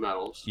Yeah. bunch of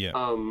medals. Yeah.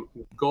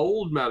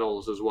 Gold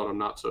medals is what I'm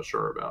not so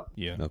sure about.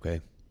 yeah,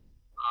 Okay.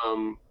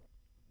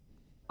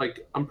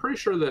 Like I'm pretty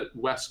sure that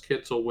Wes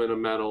Kitts will win a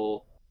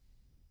medal.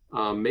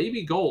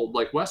 Maybe gold.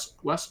 Like Wes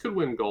could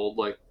win gold.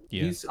 Like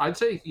Yeah. I'd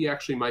say he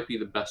actually might be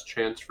the best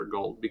chance for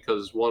gold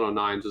because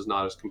 109s is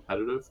not as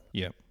competitive.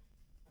 yeah,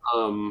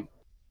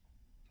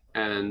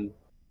 And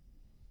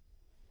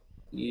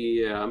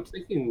yeah, I'm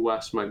thinking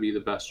Wes might be the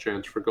best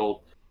chance for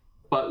gold.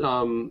 But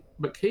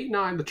Kate and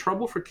I, the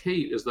trouble for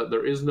Kate is that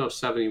there is no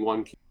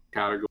 71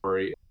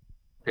 category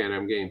Pan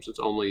Am Games. It's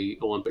only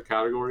Olympic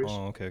categories.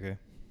 Oh, okay.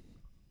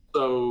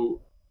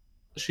 So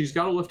she's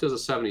got to lift as a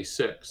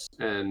 76,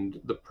 and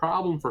the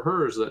problem for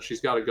her is that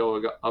she's got to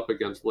go up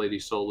against Lady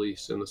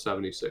Solis in the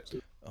 76.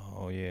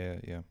 Oh, yeah.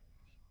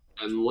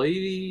 And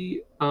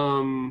Lady,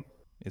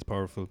 It's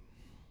powerful.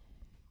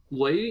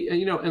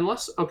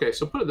 unless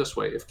so put it this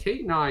way: if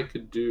Kate and I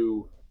could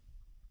do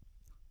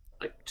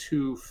like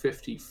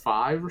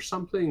 255 or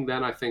something,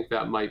 then I think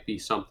that might be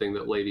something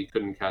that Lady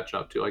couldn't catch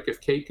up to. Like if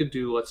Kate could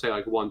do, let's say,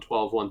 like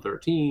 112,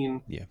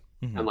 113, Yeah.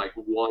 Mhm. and like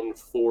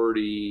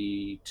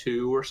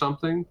 142 or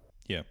something.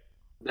 Yeah.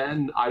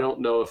 Then I don't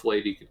know if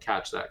Lady could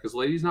catch that because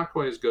Lady's not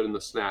quite as good in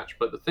the snatch.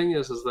 But the thing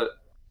is that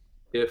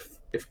if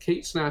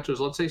Kate snatches,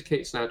 let's say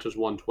Kate snatches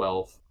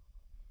 112,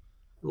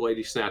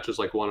 Lady snatches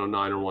like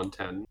 109 or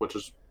 110, which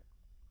is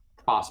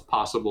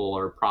possible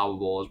or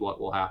probable is what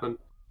will happen.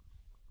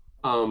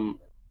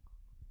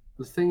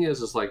 The thing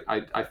is like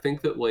I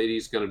think that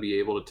Lady's going to be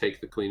able to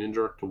take the clean and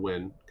jerk to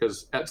win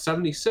because at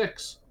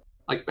 76,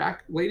 like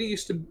back, Lady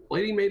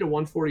made a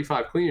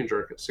 145 clean and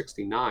jerk at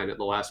 69 at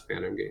the last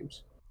Pan Am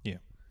Games. Yeah.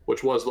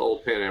 Which was the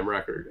old Pan Am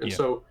record. And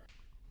so,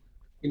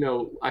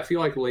 I feel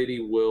like Lady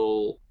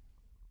will,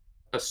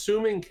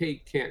 assuming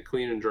Kate can't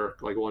clean and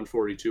jerk like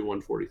 142,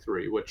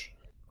 143, which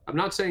I'm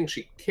not saying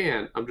she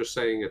can't, I'm just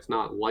saying it's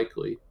not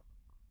likely,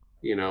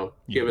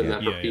 given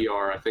that her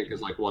PR, I think,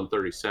 is like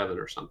 137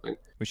 or something.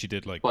 Which she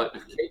did like But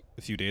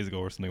a few days ago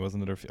or something,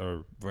 wasn't it?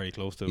 Or very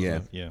close to it. Yeah.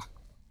 Wasn't it? Yeah.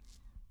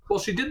 well,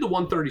 she did the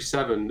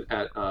 137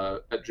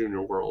 at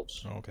Junior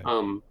Worlds. Oh, okay.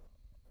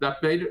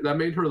 That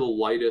made her the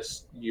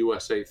lightest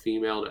USA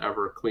female to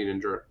ever clean and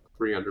jerk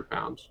 300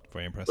 pounds.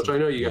 Very impressive. Which I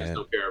know you guys Yeah.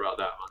 don't care about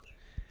that much.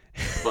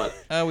 But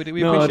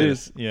we No, appreciate it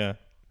is. Yeah.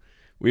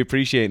 We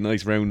appreciate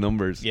nice round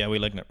numbers. Yeah, we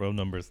like round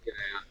numbers.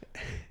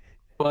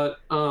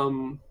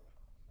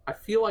 I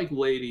feel like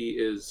Lady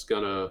is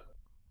gonna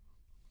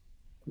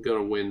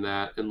win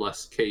that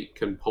unless Kate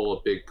can pull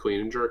a big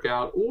clean and jerk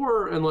out,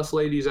 or unless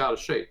Lady's out of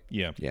shape.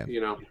 Yeah. Yeah.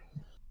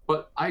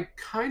 But I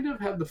kind of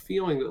have the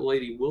feeling that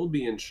Lady will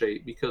be in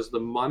shape because the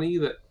money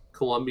that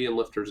Colombian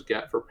lifters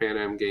get for Pan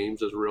Am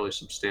Games is really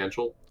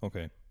substantial.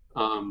 Okay.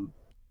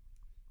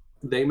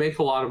 They make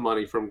a lot of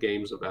money from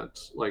games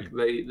events. Like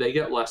they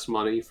get less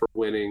money for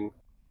winning,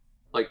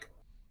 like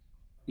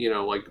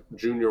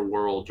Junior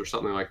Worlds or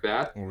something like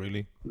that, Oh,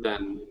 really?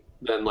 than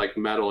like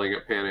medaling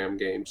at Pan Am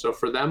Games. So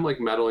for them, like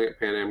medaling at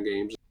Pan Am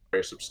Games is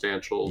very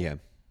substantial Yeah.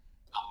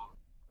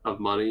 of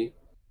money,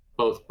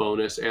 both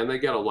bonus and they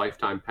get a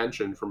lifetime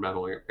pension for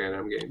medaling at Pan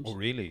Am Games. Oh,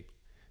 really?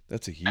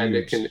 That's a huge. And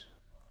it can.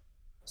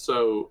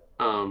 So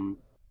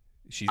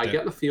She's I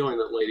get the feeling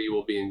that Lady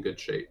will be in good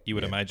shape. You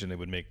would imagine it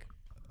would make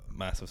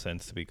massive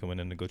sense to be coming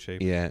in good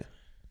shape. Yeah.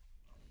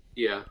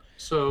 Yeah.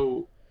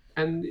 So,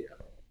 and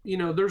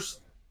here's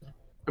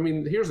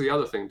the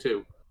other thing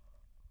too.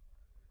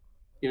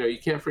 You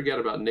can't forget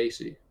about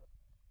Nacy.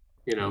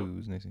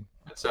 Who's Nacy?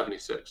 At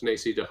 76,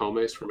 Nacy de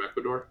Homes from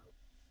Ecuador.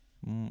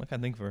 I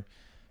can't think of her.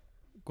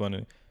 Go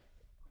on.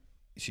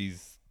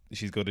 She's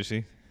good, is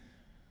she?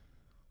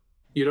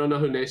 You don't know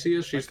who Nacy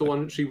is? She's the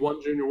one. She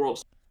won Junior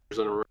World in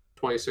a row,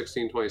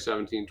 2016,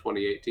 2017,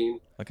 2018.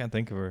 I can't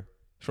think of her.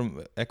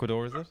 From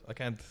Ecuador, is it? I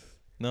can't.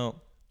 No.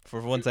 For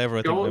once ever,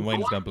 I think Go my on,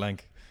 mind's go gone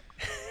blank.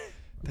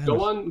 Damn Go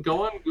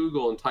it. on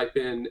Google and type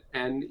in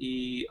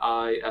Neisi.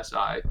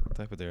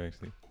 Type it there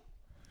actually.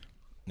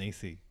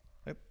 Nacy.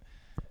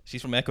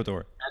 She's from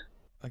Ecuador.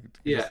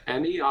 Yeah,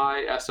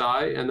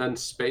 Neisi, and then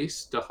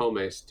space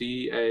Dajomes,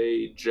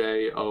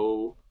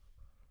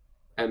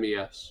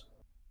 Dajomes.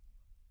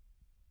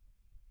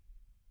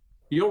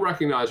 You'll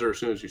recognize her as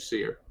soon as you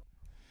see her.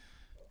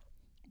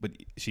 But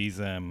she's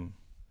Nacy.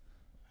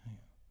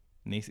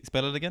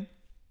 Spell it again.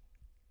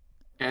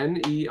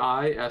 Neisi.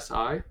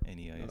 Neisi.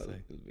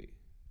 It'll be-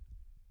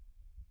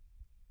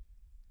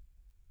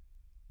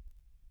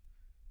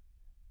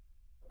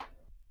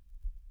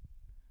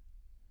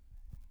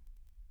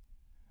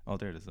 Oh,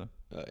 there it is. Though.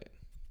 Oh, yeah.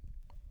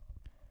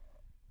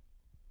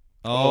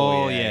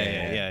 Oh, yeah, yeah, yeah,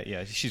 yeah, yeah.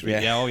 yeah. She's Yeah.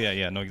 yeah. Oh, yeah,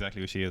 yeah. Know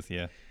exactly who she is.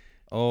 Yeah.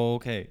 Oh,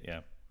 okay.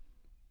 Yeah.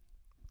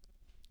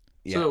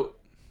 Yeah. So,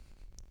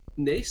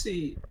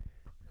 Nacy,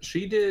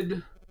 she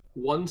did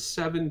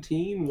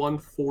 117,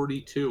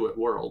 142 at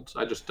Worlds.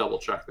 I just double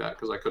checked that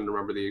because I couldn't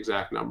remember the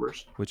exact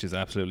numbers. Which is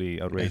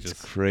absolutely outrageous.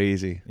 It's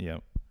crazy. Yeah.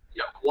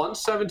 Yeah,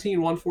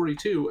 117,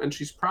 142, and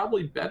she's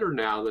probably better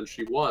now than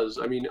she was.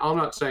 I mean, I'm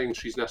not saying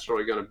she's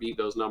necessarily going to beat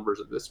those numbers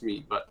at this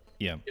meet, but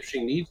Yeah. if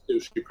she needs to,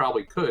 she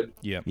probably could.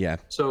 Yeah. Yeah.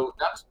 So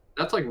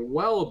that's like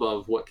well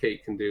above what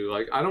Kate can do.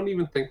 Like, I don't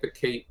even think that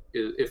Kate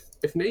is.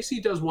 If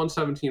Nacy does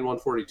 117,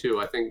 142,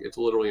 I think it's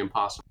literally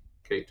impossible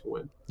for Kate to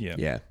win. Yeah.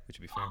 Yeah. Which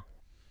would be fair.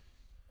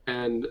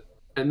 And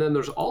then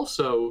there's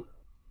also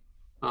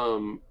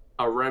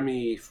a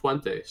Remy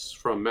Fuentes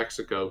from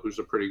Mexico, who's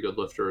a pretty good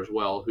lifter as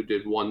well, who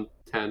did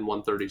 110,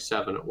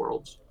 137 at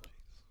Worlds.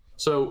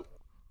 So,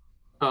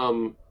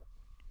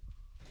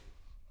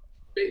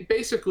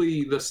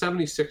 basically, the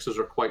 76s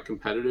are quite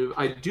competitive.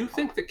 I do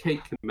think that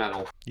Kate can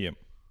medal. Yeah.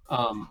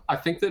 I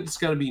think that it's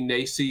going to be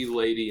Nacy,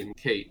 Lady, and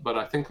Kate, but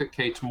I think that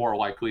Kate's more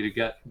likely to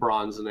get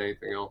bronze than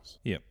anything else.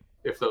 Yeah.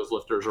 If those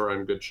lifters are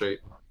in good shape.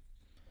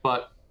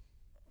 But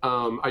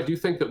I do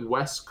think that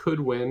Wes could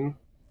win.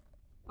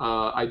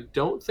 I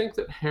don't think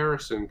that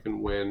Harrison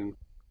can win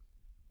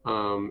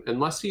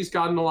unless he's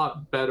gotten a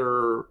lot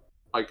better,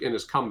 like in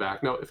his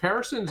comeback. Now, if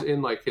Harrison's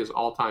in like his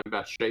all-time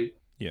best shape,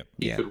 Yeah.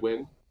 he Yeah. could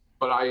win.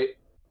 But I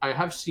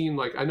have seen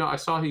like I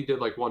saw he did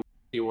like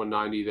 190,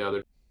 190 the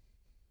other.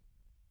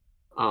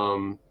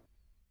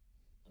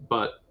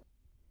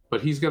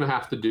 But he's going to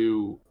have to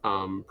do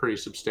pretty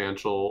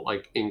substantial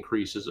like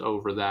increases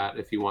over that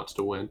if he wants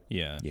to win.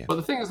 Yeah. Yeah. But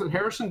the thing is that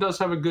Harrison does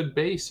have a good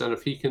base, and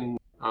if he can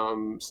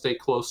stay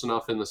close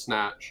enough in the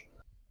snatch,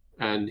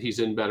 and he's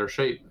in better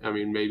shape, I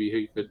mean, maybe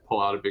he could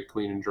pull out a big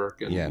clean and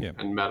jerk and, Yeah. Yeah.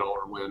 and medal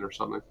or win or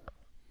something.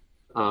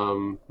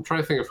 I'm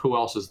trying to think of who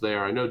else is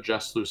there. I know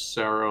Jess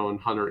Lucero and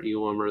Hunter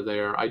Elam are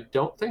there. I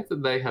don't think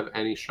that they have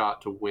any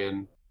shot to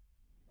win.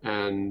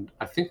 And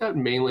I think that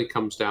mainly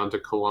comes down to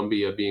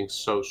Colombia being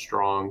so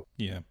strong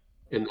Yeah.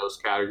 in those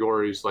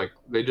categories. Like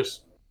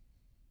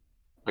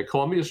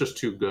Colombia's just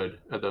too good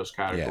at those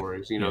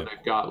categories. You know, Yeah.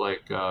 they've got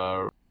like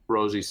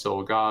Rosie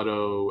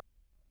Salgado,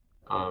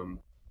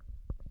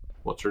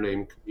 what's her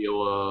name,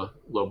 Camila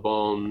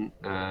Lobon,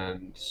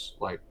 and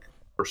like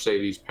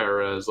Mercedes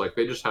Perez. Like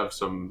they just have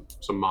some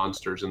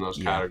monsters in those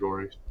Yeah.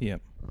 categories. Yeah.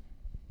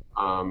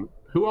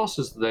 Who else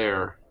is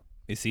there?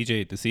 Is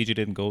CJ? The CJ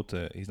didn't go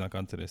to. He's not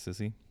gone to this, is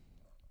he?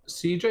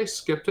 CJ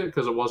skipped it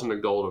because it wasn't a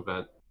gold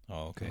event.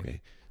 Oh, okay.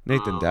 Okay.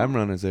 Nathan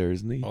Damron is there,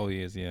 isn't he? Oh,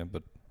 he is. Yeah,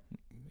 but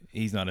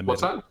he's not in.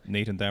 What's medal. that?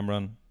 Nathan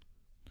Damron.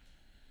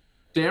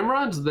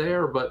 Damron's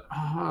there, but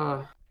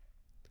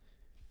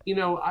you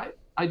know,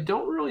 I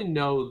don't really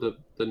know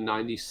the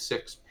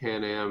 96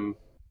 Pan Am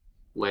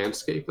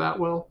landscape that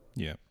well.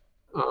 Yeah.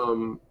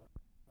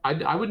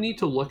 I would need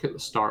to look at the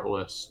start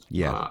list.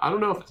 Yeah. I don't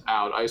know if it's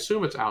out. I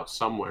assume it's out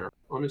somewhere.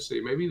 Let me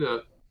see. Maybe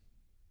the.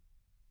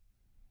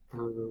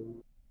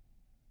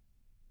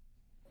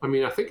 I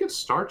mean, I think it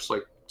starts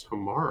like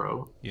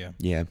tomorrow. Yeah.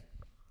 Yeah.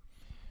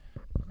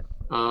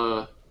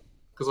 Because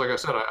like I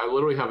said, I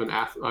literally have an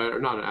or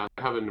not an I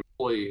have an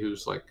employee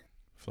who's like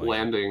Flying.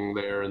 landing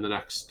there in the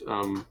next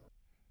hour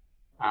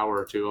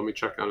or two. Let me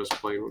check on his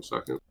plane 1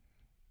 second.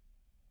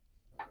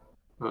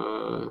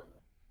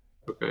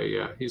 Okay,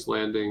 yeah, he's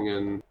landing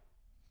in.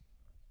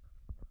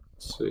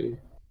 Let's see.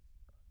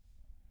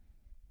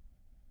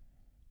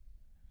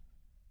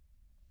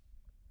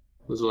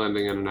 He's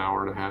landing in an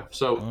hour and a half.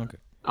 So, Oh, okay.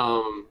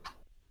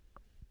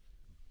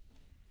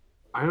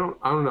 I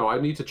don't know. I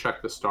need to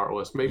check the start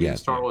list. Maybe Yeah, the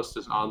start list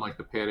is on like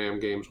the Pan Am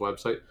Games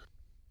website.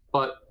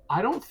 But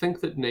I don't think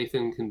that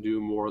Nathan can do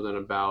more than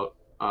about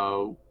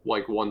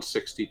like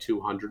 160,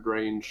 200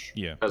 range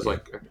Yeah. as Yeah.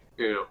 like,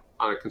 you know,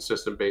 on a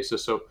consistent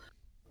basis. So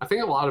I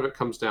think a lot of it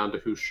comes down to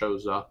who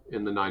shows up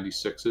in the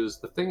 96s.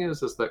 The thing is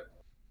that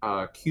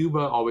Cuba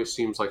always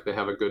seems like they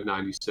have a good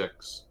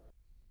 96.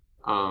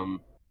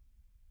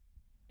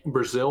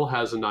 Brazil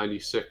has a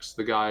 96.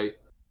 The guy,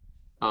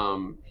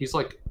 he's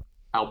like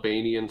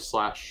Albanian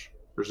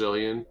 /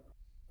 Brazilian,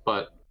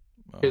 but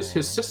his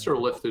sister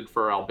lifted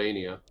for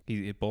Albania.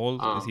 He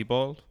bald. Is he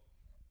bald?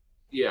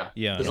 Yeah.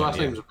 Yeah. His yeah, last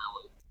yeah. name's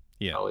Veli.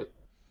 Yeah. Veli.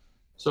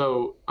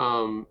 So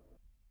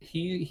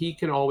he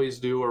can always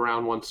do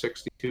around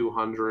 160,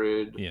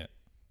 200. Yeah.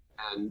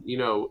 and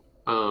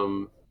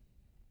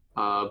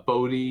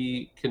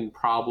Bodie can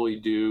probably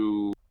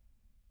do.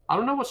 I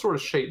don't know what sort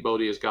of shape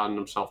Bodie has gotten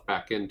himself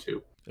back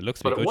into, It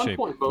looks to but be at good one shape.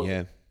 point,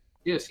 Bodie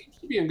Yeah. seems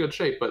to be in good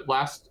shape. But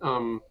last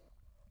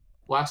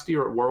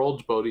year at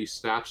Worlds, Bodie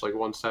snatched like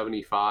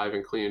 175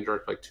 and clean and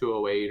jerked like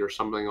 208 or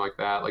something like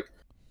that. Like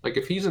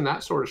if he's in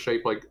that sort of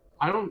shape, like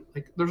I don't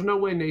like. There's no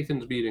way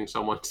Nathan's beating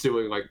someone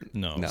doing like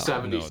No,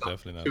 70 no,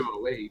 definitely not.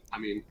 208. I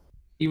mean,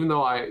 even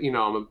though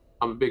I'm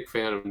a big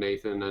fan of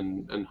Nathan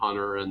and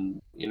Hunter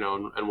and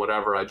and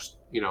whatever. I just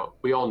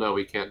we all know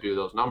he can't do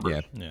those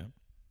numbers. Yeah.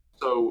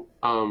 So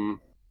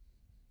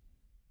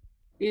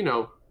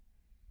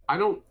I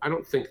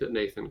don't think that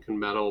Nathan can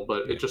medal,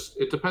 but it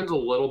depends a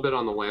little bit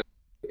on the land.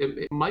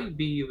 It might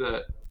be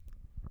that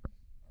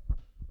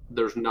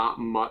there's not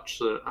much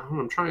that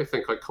I'm trying to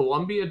think. Like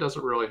Colombia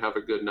doesn't really have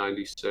a good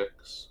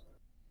 96.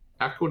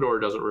 Ecuador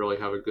doesn't really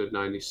have a good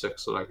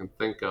 96 that I can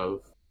think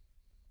of.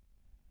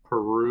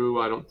 Peru,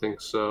 I don't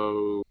think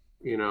so.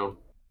 Who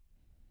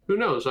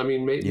knows? I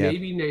mean,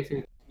 maybe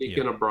Nathan can sneak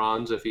in a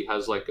bronze if he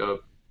has like a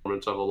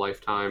performance of a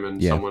lifetime,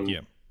 and some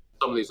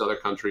of these other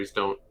countries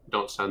don't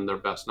send their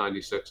best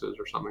 96s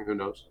or something. Who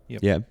knows?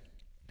 Yeah.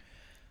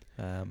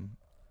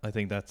 I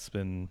think that's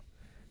been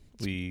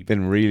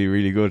been really,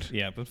 really good.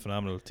 Yeah, been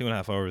phenomenal.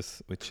 2.5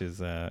 hours, which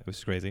is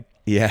crazy.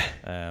 Yeah.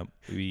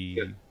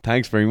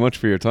 Thanks very much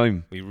for your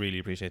time. We really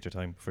appreciate your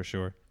time for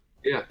sure.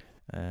 Yeah.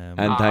 And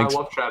thanks. I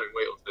love chatting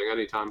weightlifting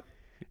anytime.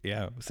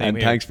 Yeah, same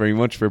here. Thanks very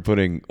much for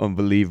putting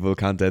unbelievable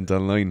content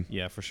online.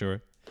 Yeah, for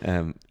sure.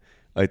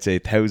 I'd say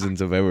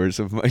thousands of hours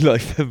of my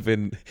life have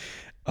been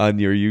on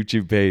your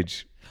YouTube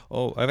page.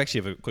 Oh, I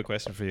actually have a quick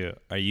question for you.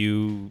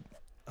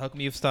 How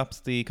come you've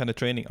stopped the kind of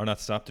training, or not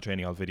stopped the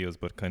training, all videos,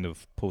 but kind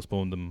of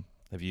postponed them?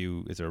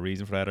 Is there a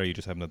reason for that, or you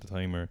just haven't had the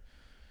time, or?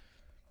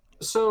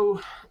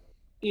 So,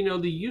 the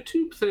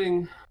YouTube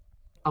thing,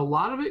 a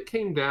lot of it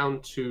came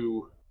down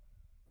to,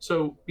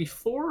 so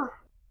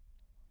before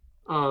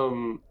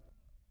the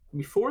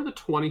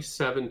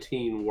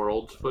 2017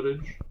 Worlds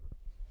footage,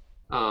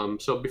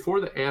 so before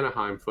the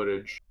Anaheim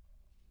footage,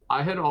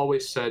 I had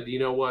always said, you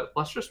know what,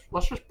 let's just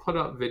put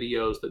up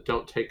videos that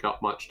don't take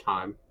up much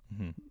time.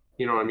 Mm-hmm.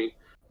 You know what I mean?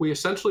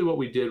 What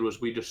we did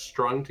was we just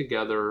strung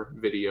together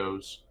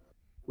videos.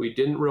 We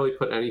didn't really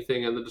put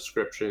anything in the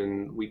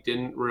description. We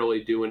didn't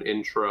really do an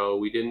intro.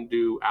 We didn't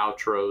do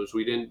outros.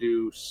 We didn't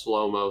do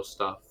slow-mo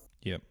stuff.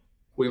 Yep.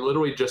 We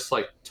literally just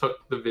like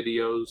took the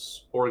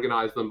videos,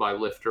 organized them by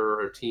lifter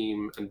or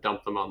team, and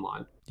dumped them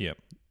online. Yep.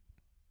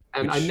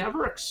 And I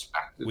never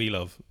expected.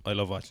 I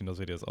love watching those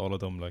videos. All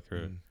of them,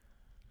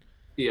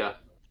 Yeah.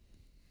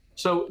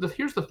 So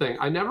here's the thing.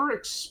 I never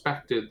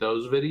expected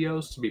those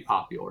videos to be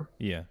popular.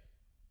 Yeah.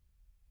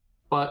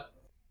 But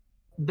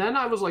then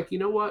I was like, you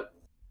know what?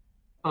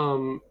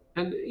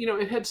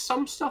 It had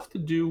some stuff to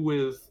do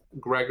with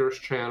Gregor's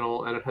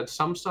channel, and it had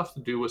some stuff to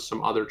do with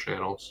some other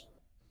channels.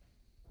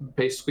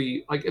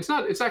 Basically, like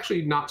it's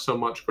actually not so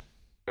much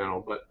Gregor's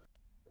channel, but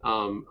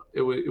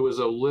it was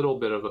a little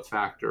bit of a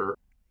factor.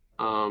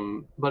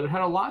 But it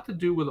had a lot to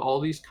do with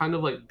all these kind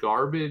of like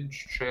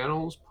garbage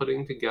channels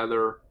putting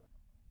together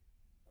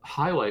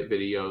highlight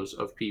videos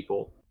of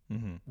people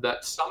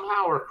that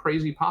somehow are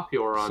crazy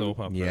popular on. So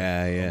popular.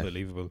 Yeah.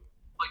 Unbelievable.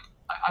 Like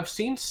I've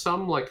seen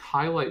some like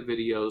highlight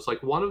videos.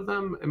 Like one of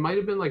them, it might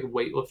have been like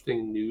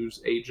weightlifting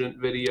news agent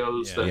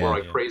videos that were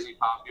like crazy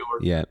popular.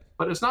 Yeah.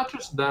 But it's not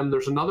just them.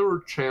 There's another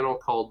channel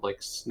called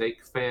like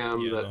Snake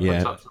Fam that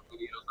puts up some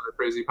videos that are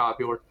crazy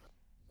popular.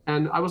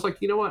 And I was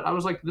like, you know what? I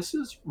was like, this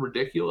is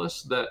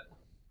ridiculous that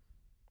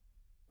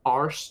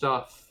our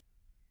stuff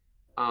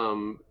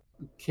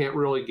can't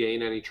really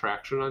gain any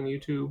traction on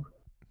YouTube.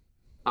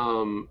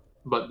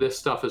 But this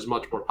stuff is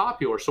much more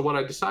popular. So what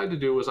I decided to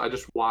do was I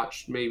just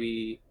watched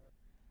maybe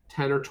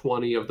 10 or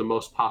 20 of the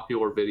most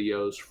popular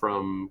videos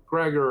from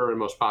Gregor and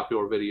most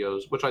popular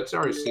videos, which I'd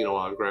already seen a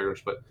lot of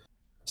Gregor's, but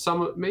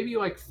some maybe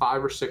like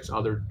 5 or 6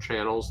 other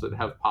channels that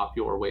have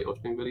popular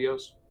weightlifting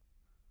videos.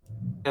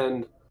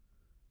 And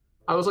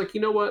I was like,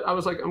 you know what? I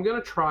was like, I'm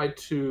going to try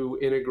to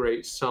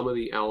integrate some of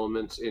the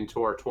elements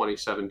into our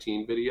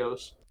 2017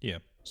 videos. Yeah.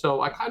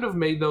 So I kind of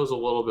made those a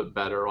little bit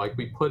better. Like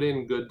we put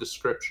in good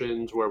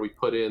descriptions where we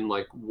put in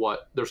like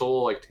there's a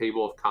little like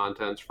table of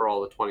contents for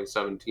all the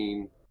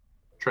 2017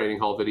 training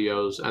hall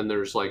videos. And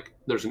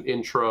there's an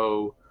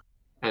intro.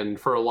 And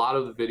for a lot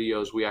of the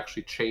videos, we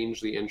actually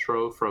changed the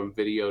intro from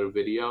video to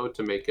video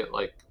to make it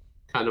like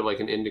kind of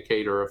like an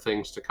indicator of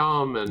things to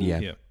come. And blah,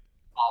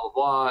 blah,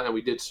 blah. And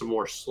we did some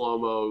more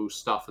slow-mo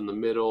stuff in the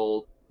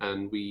middle.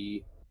 And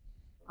we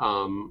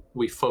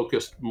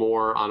focused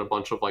more on a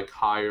bunch of like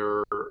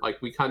higher,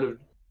 like we kind of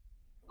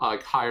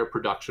like higher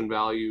production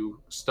value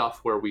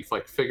stuff where we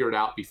like figured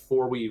out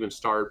before we even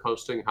started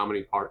posting how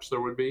many parts there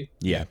would be.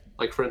 Yeah.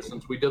 Like for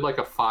instance, we did like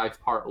a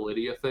 5-part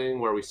Lydia thing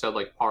where we said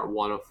like part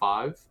 1 of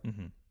 5.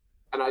 Mm-hmm.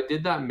 And I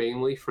did that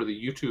mainly for the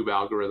YouTube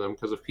algorithm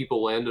because if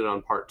people landed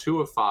on part 2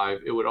 of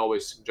 5, it would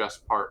always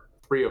suggest part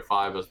 3 of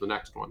 5 as the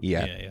next one.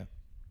 Yeah.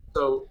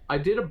 So I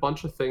did a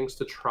bunch of things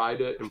to try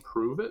to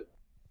improve it,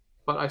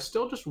 but I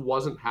still just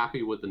wasn't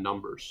happy with the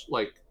numbers.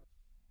 Like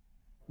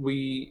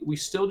we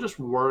still just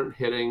weren't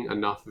hitting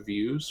enough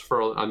views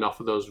for enough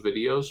of those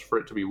videos for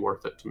it to be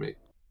worth it to me.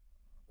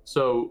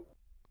 So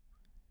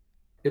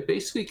it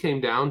basically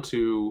came down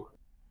to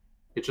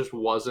it just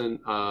wasn't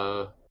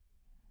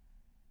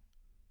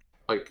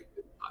like,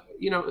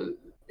 you know,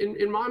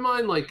 in my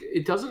mind, like,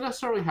 it doesn't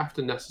necessarily have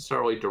to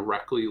necessarily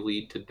directly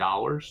lead to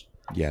dollars,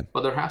 Yeah.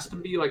 but there has to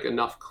be like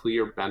enough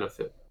clear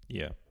benefit.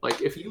 Yeah. Like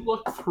if you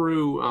look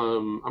through,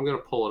 I'm gonna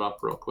pull it up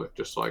real quick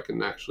just so I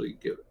can actually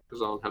get it,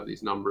 because I don't have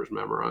these numbers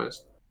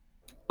memorized.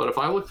 But if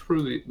I look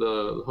through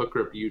the Hook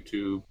Grip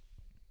YouTube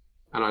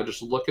and I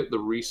just look at the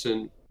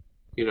recent,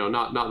 you know,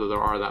 not that there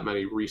are that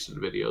many recent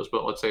videos,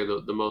 but let's say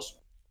the most,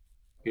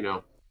 you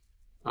know,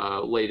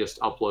 latest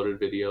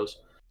uploaded videos.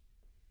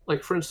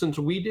 Like for instance,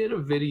 we did a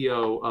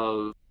video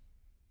of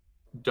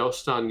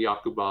Dostan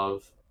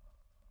Yakubov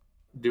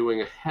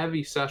doing a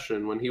heavy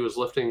session when he was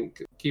lifting.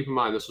 Keep in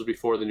mind, this was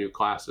before the new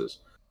classes.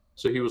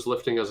 So he was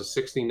lifting as a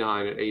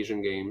 69 at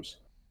Asian Games,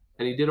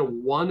 and he did a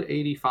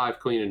 185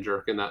 clean and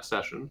jerk in that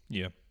session.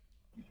 Yeah.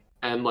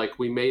 And like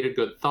we made a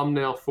good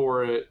thumbnail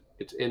for it.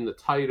 It's in the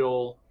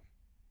title.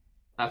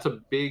 That's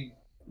a big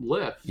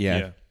lift.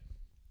 Yeah.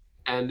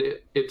 And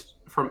it's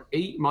from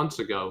 8 months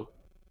ago,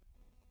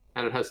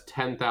 and it has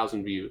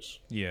 10,000 views.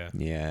 Yeah.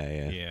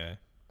 Yeah. Yeah.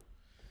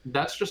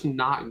 That's just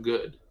not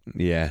good.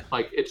 Yeah.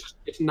 Like it's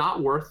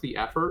not worth the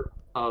effort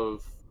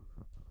of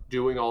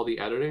doing all the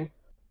editing.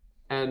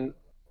 And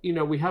you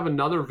know, we have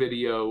another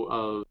video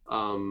of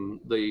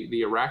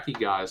the Iraqi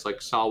guys like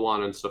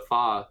Salwan and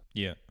Safa,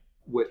 Yeah.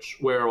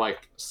 where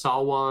like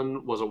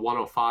Salwan was a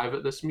 105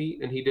 at this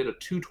meet and he did a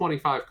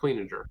 225 clean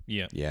and jerk.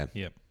 Yeah. Yeah.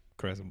 Yeah.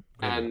 Crazy.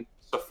 And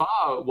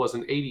Safa was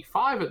an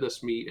 85 at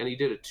this meet and he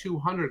did a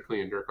 200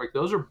 clean and jerk. Like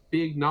those are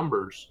big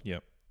numbers. Yeah.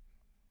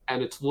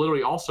 And it's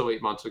literally also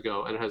 8 months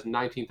ago and it has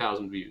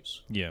 19,000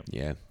 views. Yeah.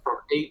 Yeah. From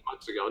 8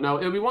 months ago. Now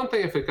it'd be one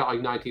thing if it got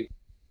like 19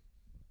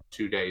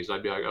 2 days.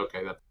 I'd be like,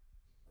 okay,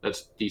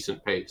 that's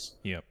decent pace.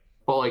 Yeah.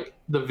 But like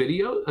the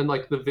video and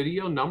like the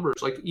video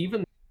numbers, like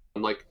even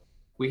like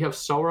we have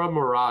Sora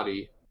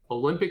Muradi,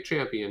 Olympic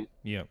champion,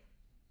 Yeah.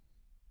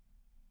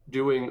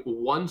 doing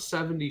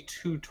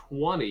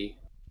 172.20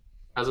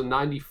 as a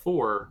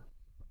 94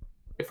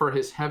 for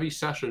his heavy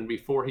session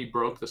before he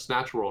broke the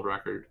snatch world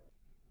record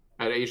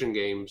at Asian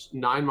Games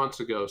 9 months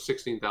ago,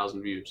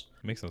 16,000 views.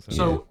 Makes no sense.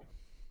 So,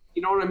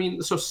 you know what I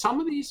mean? So some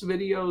of these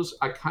videos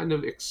I kind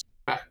of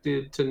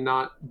expected to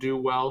not do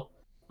well.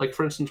 Like,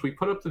 for instance, we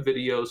put up the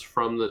videos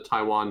from the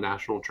Taiwan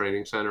National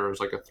Training Center. It was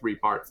like a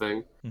 3-part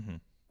thing. Mm-hmm.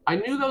 I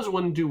knew those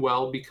wouldn't do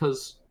well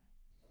because,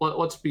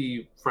 let's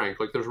be frank,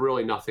 like there's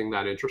really nothing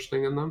that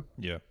interesting in them.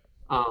 Yeah.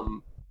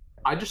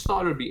 I just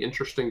thought it would be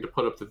interesting to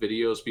put up the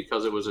videos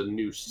because it was a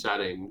new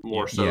setting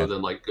more so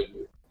than like good,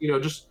 you know,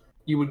 just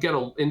you would get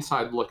an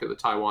inside look at the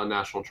Taiwan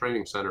National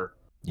Training Center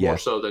more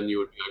so than you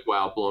would be like,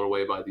 wow, blown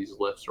away by these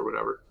lifts or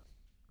whatever.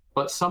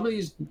 But some of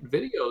these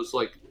videos,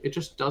 like it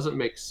just doesn't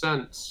make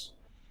sense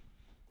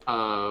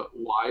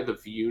why the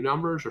view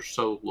numbers are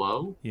so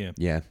low. Yeah.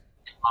 Yeah.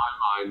 In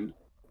my mind,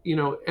 you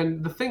know,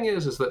 and the thing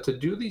is that to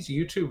do these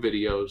YouTube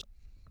videos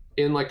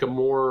in like a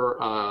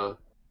more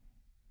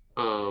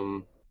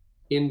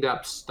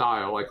in-depth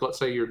style, like let's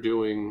say you're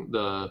doing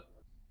the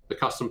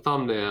custom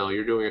thumbnail,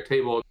 you're doing a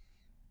table,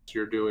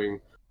 you're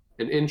doing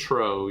an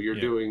intro, you're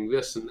doing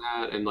this and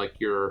that, and like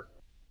you're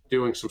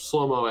doing some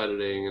slow-mo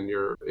editing and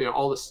you're, you know,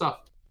 all this stuff.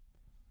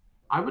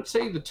 I would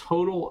say the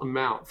total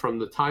amount from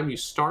the time you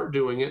start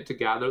doing it to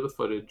gather the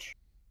footage,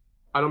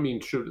 I don't mean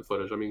shoot the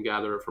footage, I mean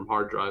gather it from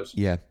hard drives.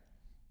 Yeah.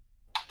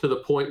 To the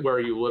point where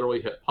you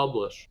literally hit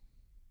publish.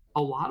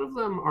 A lot of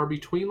them are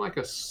between like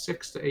a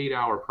 6 to 8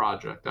 hour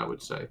project, I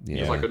would say.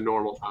 Yeah. It's like a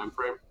normal time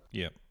frame.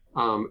 Yeah.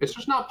 It's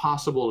just not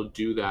possible to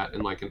do that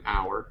in like an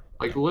hour.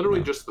 Like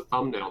literally just the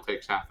thumbnail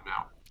takes half an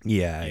hour.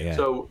 Yeah. Yeah.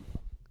 So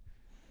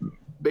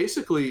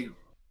basically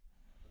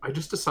I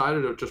just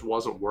decided it just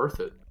wasn't worth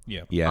it.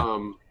 Yeah.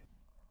 Yeah.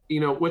 You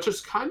know, which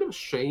is kind of a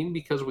shame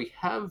because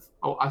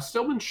I've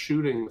still been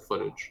shooting the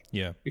footage.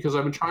 Yeah. Because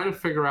I've been trying to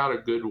figure out a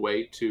good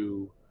way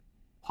to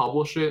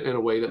publish it in a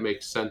way that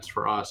makes sense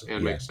for us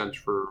and makes sense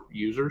for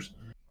users.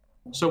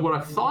 So what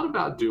I've thought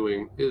about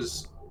doing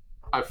is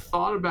I've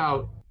thought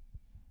about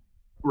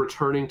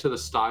returning to the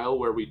style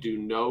where we do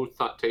no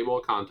table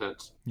of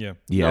contents, Yeah.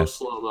 no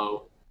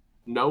slow-mo,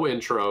 no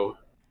intro,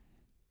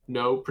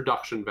 no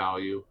production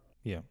value.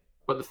 Yeah.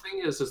 But the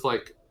thing is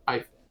like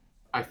I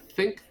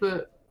think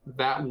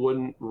that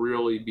wouldn't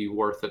really be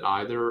worth it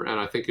either,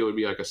 and I think it would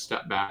be like a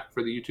step back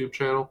for the YouTube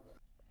channel.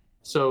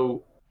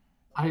 So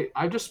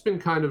I've just been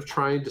kind of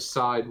trying to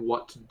decide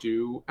what to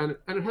do, and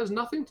it has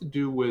nothing to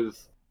do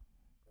with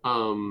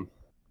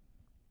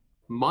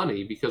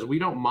money because we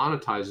don't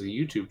monetize the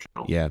YouTube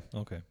channel. Yeah.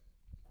 Okay.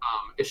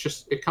 It's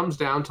just it comes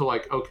down to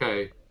like,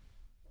 okay,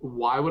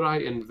 why would I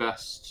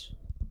invest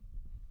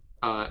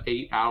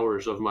 8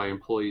 hours of my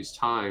employees'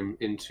 time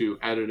into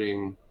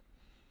editing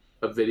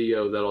a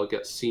video that'll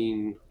get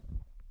seen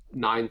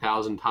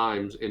 9,000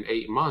 times in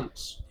 8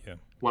 months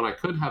when I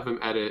could have him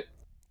edit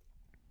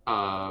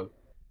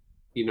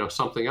you know,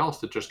 something else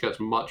that just gets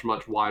much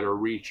wider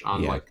reach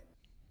on like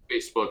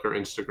Facebook or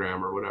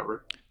Instagram or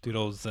whatever. Do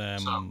those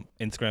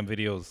Instagram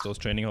videos, those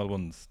training hall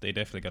ones, they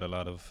definitely got a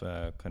lot of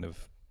kind of,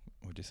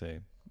 what do you say?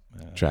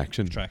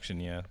 Traction. Traction,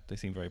 yeah. They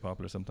seem very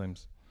popular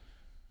sometimes.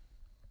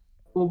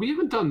 Well, we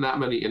haven't done that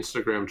many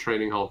Instagram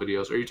training hall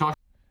videos. Are you talking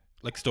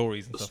like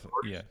stories and the stuff?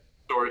 Stories? Yeah.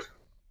 Stories.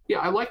 Yeah,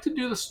 I like to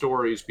do the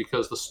stories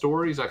because the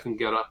stories I can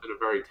get up in a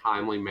very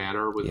timely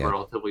manner with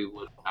relatively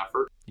little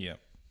effort. Yeah.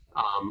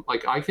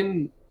 Like I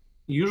can,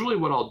 usually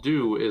what I'll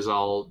do is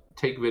I'll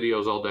take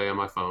videos all day on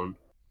my phone.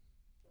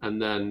 And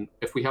then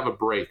if we have a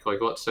break, like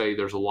let's say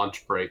there's a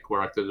lunch break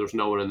where there's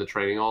no one in the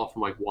training hall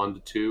from like 1 to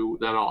 2,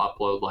 then I'll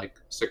upload like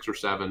 6 or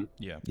 7.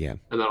 Yeah. Yeah.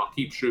 And then I'll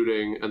keep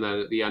shooting. And then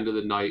at the end of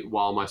the night,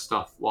 while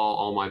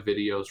all my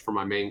videos from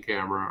my main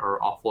camera are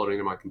offloading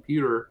to my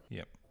computer,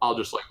 I'll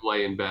just like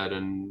lay in bed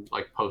and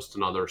like post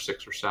another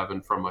 6 or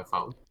 7 from my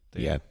phone.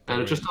 Yeah. And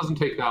it just doesn't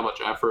take that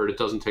much effort. It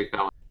doesn't take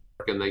that much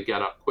work, and they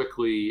get up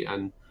quickly.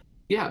 And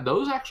yeah,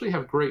 those actually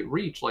have great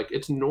reach. Like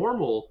it's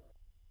normal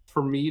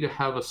for me to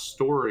have a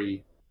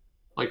story.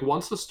 Like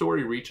once the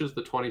story reaches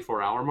the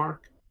 24-hour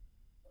mark,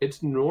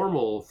 it's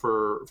normal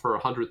for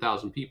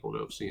 100,000 people to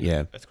have seen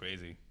it. That's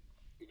crazy.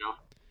 You know?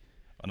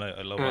 And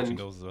I love watching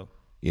those as well.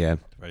 Yeah.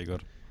 Very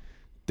good.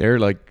 They're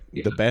like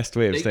the best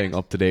way of staying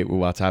up to date with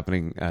what's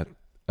happening at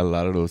a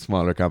lot of those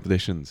smaller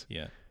competitions.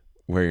 Yeah.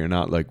 Where you're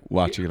not like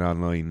watching it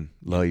online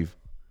live.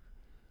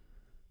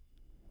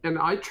 And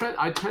I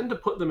tend to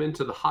put them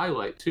into the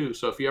highlight too.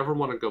 So if you ever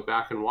want to go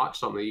back and watch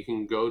something, you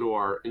can go to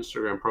our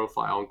Instagram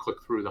profile and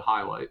click through the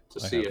highlight to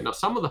see it. Now,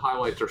 some of the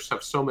highlights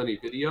have so many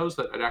videos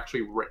that it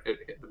actually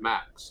hit the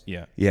max.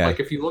 Yeah. Yeah.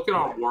 Like if you look at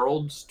our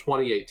Worlds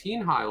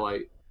 2018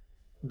 highlight,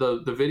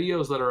 the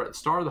videos that are at the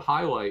start of the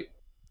highlight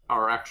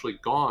are actually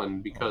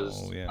gone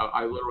because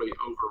I literally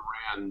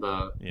overran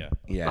the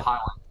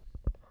highlight.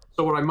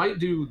 So what I might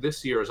do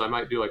this year is I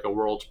might do like a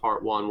Worlds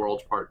Part 1,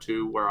 Worlds Part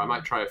 2, where I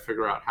might try to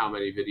figure out how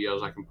many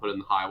videos I can put in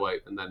the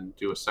highlight and then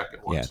do a second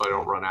one so I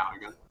don't run out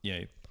again.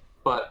 Yeah.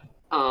 But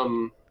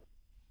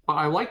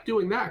I like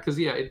doing that because,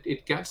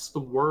 it gets the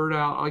word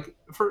out. Like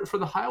for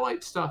the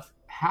highlight stuff,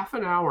 half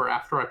an hour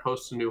after I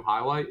post a new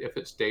highlight, if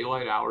it's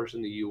daylight hours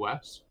in the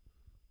US,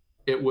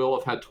 it will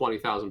have had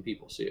 20,000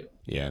 people see it.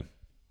 Yeah.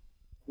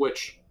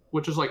 Which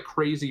is like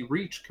crazy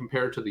reach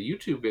compared to the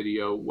YouTube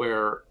video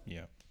where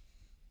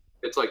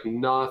it's like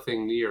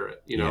nothing near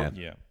it, you know?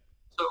 Yeah.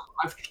 So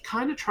I've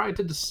kind of tried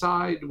to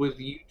decide with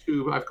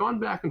YouTube. I've gone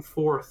back and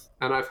forth,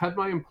 and I've had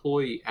my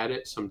employee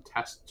edit some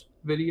test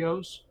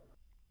videos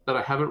that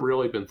I haven't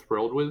really been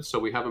thrilled with, so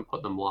we haven't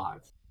put them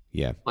live.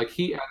 Yeah. Like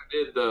he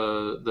edited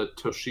the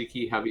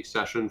Toshiki heavy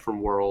session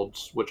from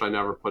Worlds, which I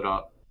never put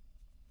up.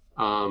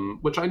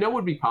 Which I know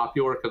would be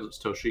popular because it's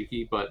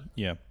Toshiki, but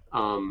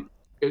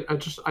I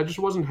just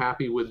wasn't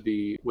happy with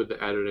the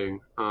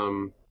editing.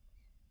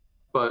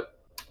 But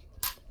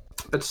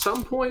at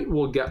some point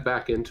we'll get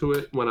back into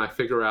it when I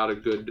figure out a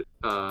good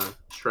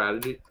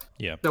strategy.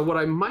 Yeah. Now what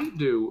I might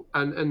do,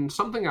 and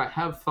something I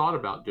have thought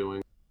about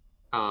doing,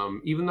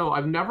 even though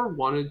I've never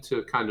wanted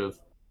to kind of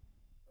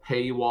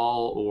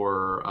paywall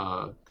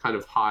or kind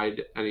of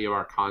hide any of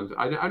our content.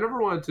 I never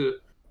wanted to.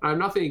 I have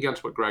nothing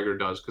against what Gregor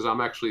does because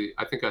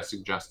I think I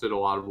suggested a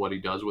lot of what he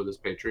does with his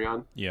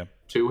Patreon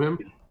to him.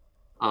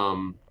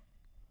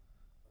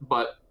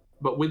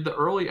 But with the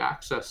early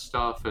access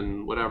stuff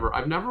and whatever,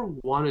 I've never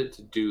wanted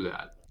to do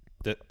that.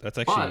 That's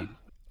actually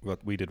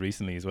what we did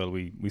recently as well.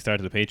 We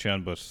started a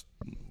Patreon, but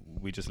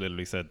we just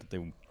literally said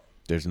that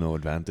there's no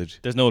advantage.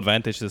 There's no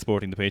advantage to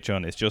supporting the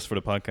Patreon. It's just for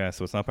the podcast,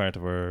 so it's not part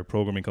of our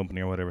programming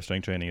company or whatever,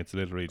 strength training. It's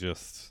literally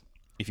just,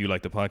 if you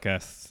like the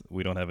podcast,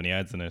 we don't have any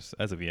ads in it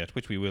as of yet,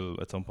 which we will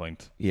at some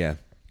point. Yeah.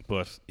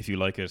 But if you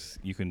like it,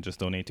 you can just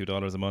donate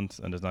 $2 a month,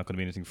 and there's not going to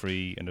be anything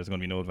free, and there's going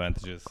to be no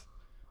advantages.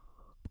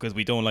 Because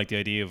we don't like the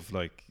idea of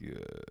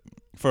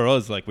for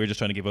us, we're just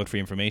trying to give out free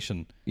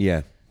information.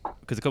 Yeah.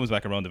 Because it comes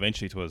back around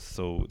eventually to us,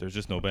 so there's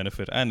just no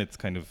benefit, and it's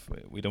kind of,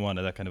 we don't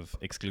want that kind of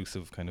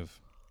exclusive kind of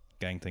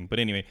gang thing. But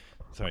anyway,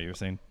 sorry, you were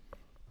saying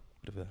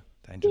a bit of a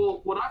tangent.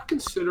 Well, what I've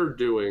considered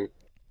doing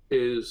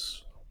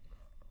is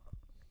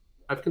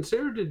I've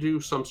considered to do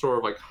some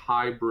sort of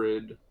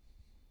hybrid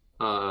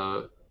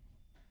Patreon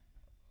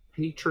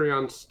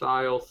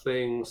style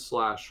thing /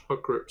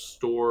 Hookrip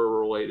store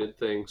related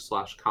thing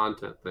 /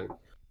 content thing.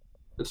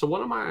 And so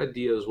one of my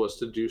ideas was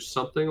to do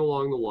something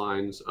along the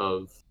lines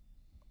of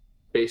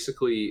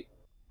basically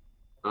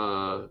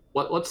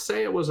let's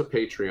say it was a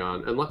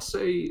Patreon, and let's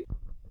say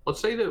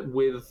that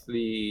with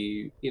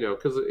the,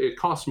 because it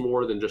costs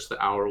more than just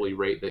the hourly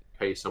rate that you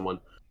pay someone,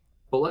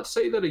 but let's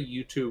say that a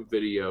YouTube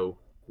video,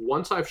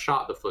 once I've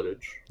shot the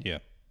footage,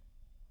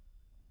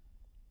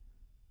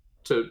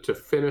 to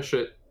finish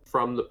it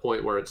from the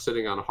point where it's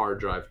sitting on a hard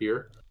drive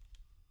here,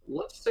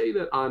 let's say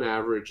that on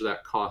average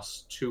that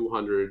costs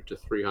 $200 to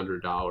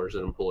 $300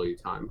 in employee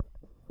time,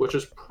 which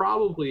is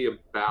probably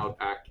about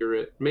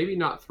accurate. Maybe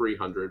not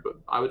 300, but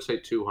I would say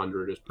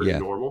 200 is pretty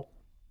normal.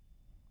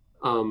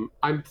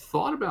 I've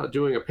thought about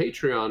doing a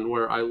Patreon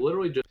where I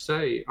literally just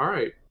say, all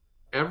right,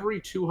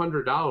 every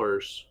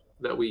 $200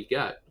 that we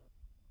get,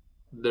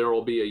 there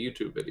will be a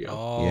YouTube video.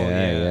 Oh,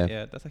 yeah.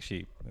 Yeah, that's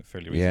actually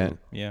fairly Yeah. reasonable.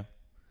 Yeah.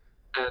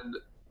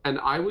 And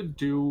I would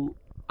do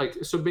like,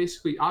 so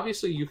basically,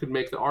 obviously you could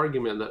make the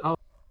argument that, oh,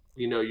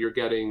 you're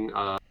getting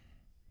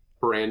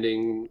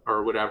branding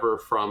or whatever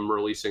from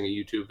releasing a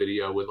YouTube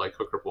video with like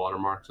hookup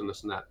watermarks and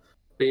this and that.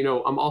 But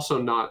I'm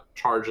also not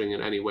charging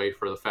in any way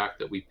for the fact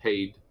that we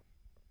paid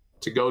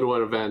to go to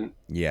an event.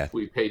 Yeah.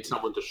 We paid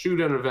someone to shoot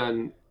an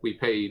event. We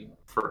paid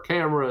for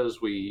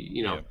cameras.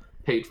 We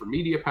paid for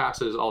media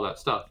passes, all that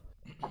stuff.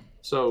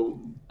 So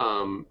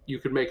you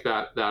could make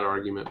that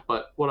argument.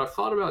 But what I've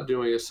thought about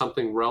doing is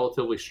something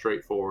relatively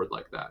straightforward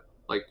like that.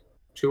 Like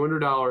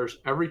 $200,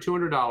 every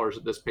 $200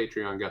 that this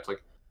Patreon gets,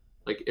 like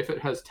if it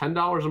has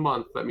 $10 a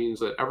month, that means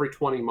that every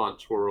 20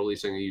 months we're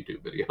releasing a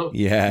YouTube video.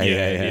 Yeah.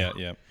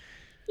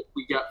 If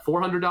we get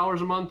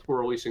 $400 a month, we're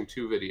releasing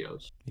 2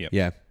 videos.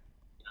 Yeah.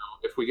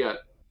 If we get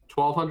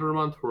 $1,200 a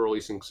month, we're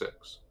releasing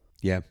 6.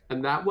 Yeah.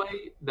 And that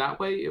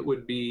way it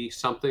would be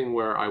something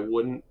where I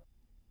wouldn't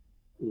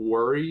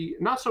worry,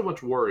 not so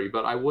much worry,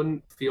 but I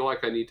wouldn't feel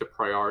like I need to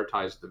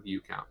prioritize the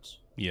view counts.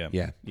 Yeah.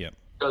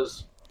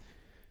 Because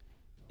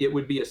it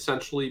would be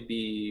essentially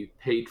be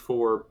paid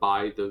for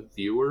by the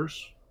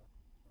viewers,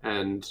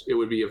 and it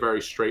would be a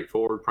very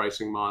straightforward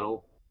pricing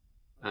model,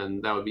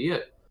 and that would be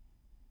it.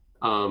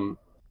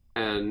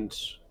 And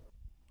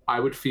I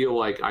would feel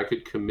like I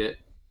could commit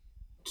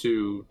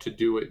to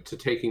do it, to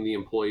taking the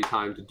employee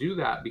time to do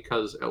that,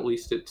 because at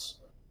least it's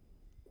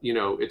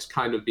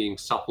kind of being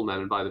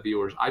supplemented by the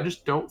viewers. I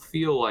just don't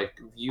feel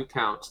like view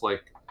counts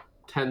like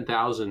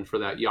 10,000 for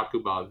that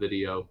Yakuba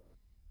video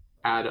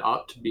add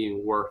up to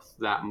being worth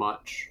that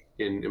much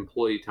in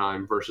employee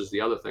time versus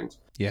the other things.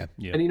 Yeah.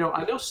 And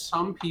I know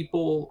some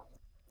people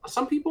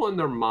in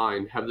their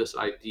mind have this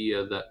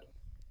idea that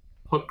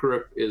Hook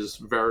Grip is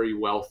very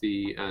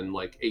wealthy and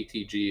like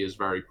ATG is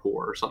very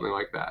poor or something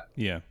like that.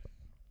 Yeah.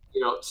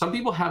 Some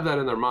people have that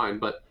in their mind,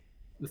 but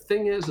the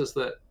thing is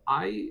that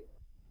I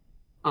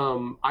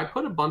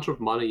put a bunch of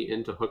money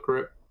into Hook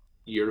Grip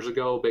years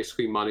ago,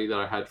 basically money that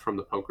I had from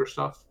the poker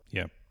stuff.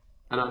 Yeah.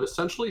 And I've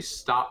essentially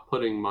stopped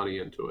putting money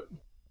into it.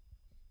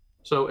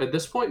 So at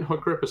this point,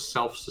 Hook Grip is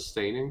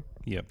self-sustaining.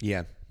 Yeah.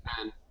 Yeah.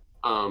 And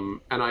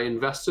I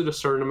invested a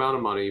certain amount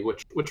of money,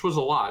 which was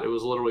a lot. It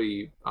was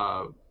literally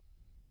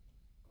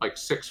like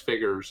 6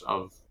 figures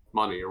of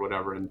money or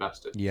whatever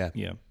invested. Yeah.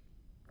 Yeah.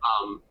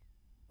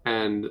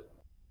 And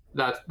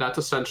that's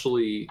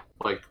essentially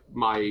like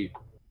my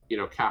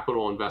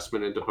capital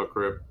investment into Hook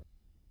Grip.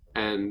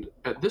 And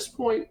at this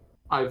point,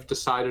 I've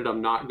decided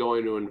I'm not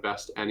going to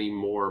invest any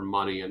more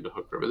money into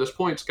Hook Grip. At this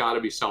point, it's got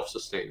to be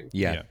self-sustaining.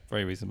 Yeah.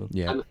 Very reasonable.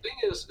 Yeah. And the thing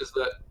is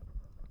that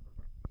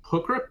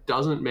Hook Grip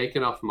doesn't make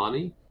enough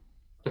money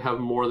to have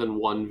more than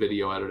one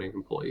video editing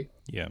employee.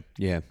 Yeah.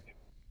 Yeah.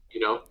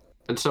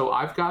 And so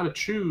I've got to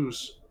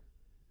choose.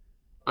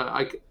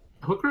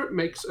 Hook Grip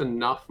makes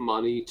enough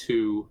money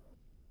to.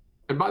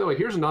 And by the way,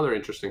 here's another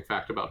interesting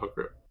fact about Hook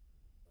Grip.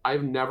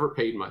 I've never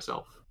paid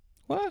myself.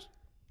 What?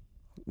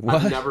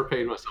 I've never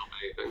paid myself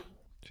anything.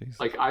 Jeez.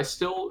 Like I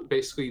still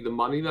basically, the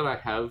money that I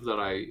have that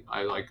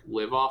I like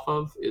live off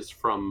of is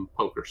from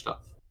poker stuff.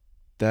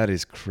 That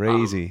is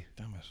crazy.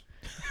 Damn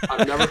it.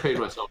 I've never paid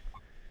myself.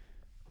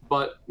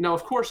 But now,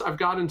 of course, I've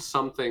gotten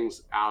some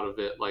things out of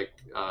it, like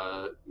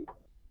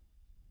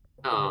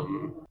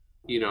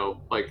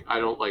like I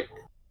don't like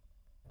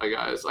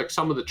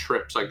some of the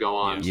trips I go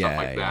on, stuff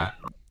like that.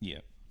 Yeah.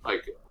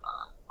 Like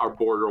are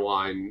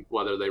borderline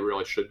whether they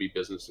really should be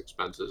business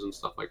expenses and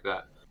stuff like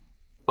that.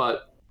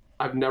 But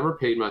I've never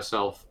paid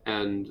myself,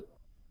 and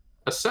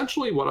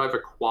essentially what I've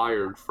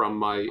acquired from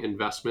my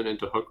investment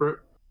into Hook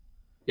Grip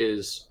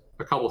is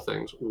a couple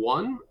things.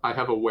 One, I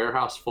have a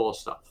warehouse full of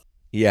stuff.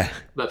 Yeah.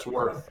 That's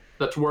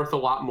worth a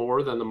lot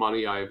more than the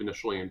money I have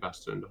initially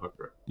invested into Hook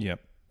Grip. Yeah.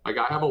 Like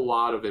I have a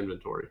lot of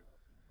inventory.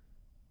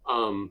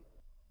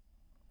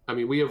 I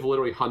mean, we have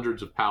literally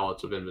hundreds of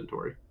pallets of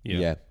inventory.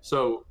 Yeah.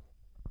 So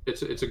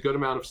it's a good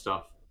amount of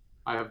stuff.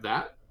 I have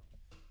that.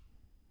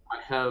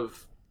 I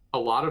have a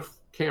lot of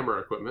camera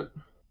equipment.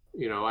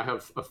 I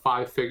have a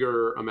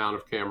 5-figure amount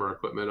of camera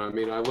equipment. I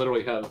mean, I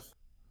literally have,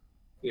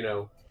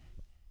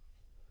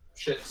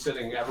 shit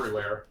sitting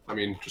everywhere. I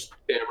mean, just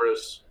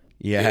cameras.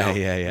 Yeah.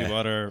 We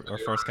bought our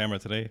first camera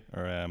today,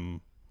 our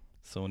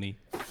Sony.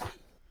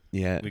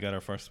 Yeah. We got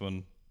our first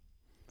one.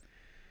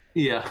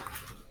 Yeah.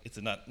 It's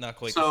not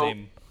quite the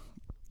same.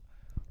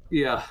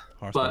 Yeah,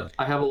 horsepower. But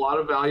I have a lot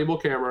of valuable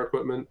camera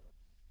equipment.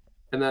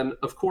 And then,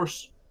 of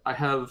course, I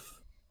have,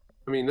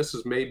 this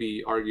is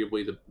maybe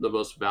arguably the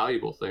most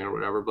valuable thing or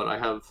whatever, but I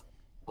have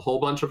a whole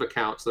bunch of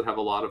accounts that have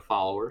a lot of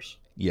followers.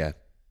 Yeah.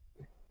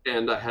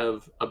 And I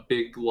have a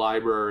big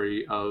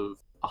library of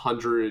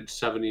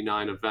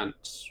 179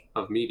 events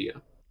of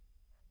media.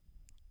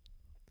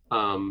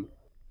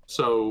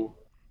 So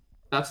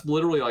that's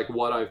literally like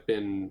what I've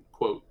been,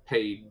 quote,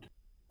 paid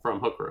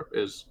from Hook Grip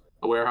is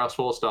a warehouse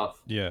full of stuff,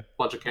 Yeah.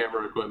 bunch of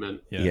camera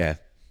equipment, Yeah.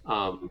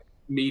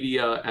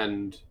 media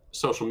and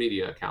social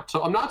media accounts.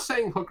 So I'm not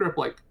saying Hook Grip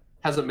like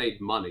hasn't made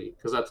money,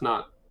 because that's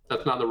not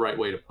the right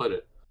way to put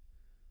it.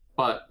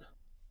 But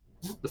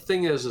the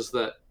thing is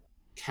that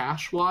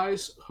cash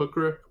wise, Hook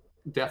Grip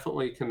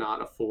definitely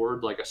cannot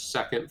afford like a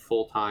second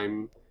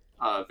full-time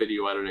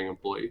video editing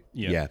employee.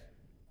 Yeah.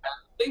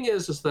 Thing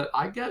is that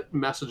I get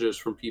messages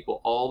from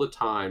people all the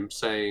time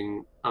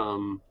saying,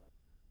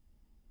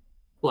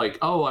 like,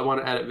 "Oh, I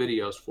want to edit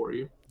videos for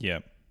you." Yeah.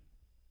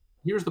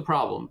 Here's the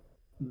problem: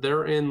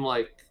 they're in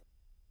like,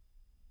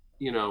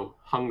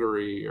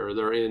 Hungary, or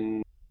they're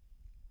in,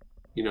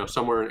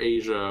 somewhere in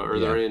Asia, or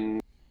they're in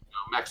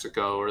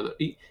Mexico, or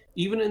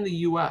even in the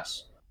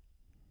U.S.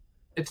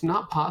 It's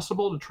not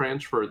possible to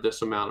transfer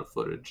this amount of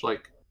footage.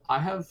 Like, I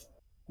have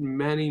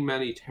many,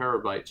 many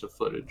terabytes of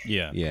footage.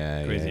 Yeah.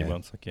 Yeah. Crazy yeah.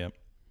 amounts. Like, yeah.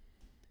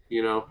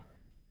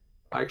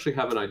 I actually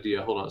have an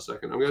idea. Hold on a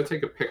second. I'm going to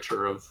take a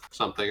picture of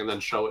something and then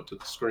show it to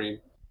the screen.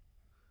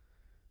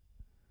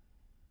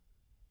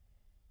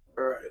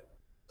 All right.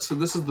 So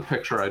this is the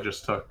picture I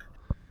just took.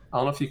 I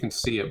don't know if you can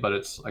see it, but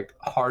it's like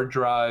hard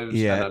drives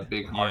and a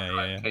big hard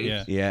drive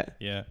case. Yeah.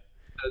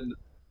 And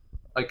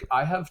like,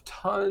 I have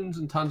tons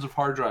and tons of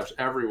hard drives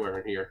everywhere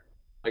in here.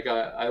 Like,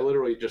 I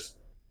literally just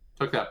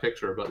took that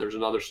picture, but there's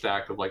another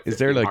stack of like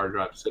 15 hard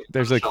drives.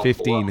 There's like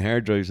 15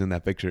 hard drives in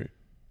that picture.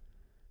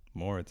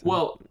 More. It's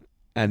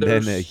and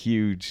then a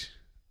huge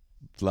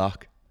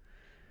block.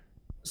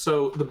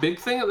 So the big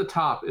thing at the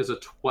top is a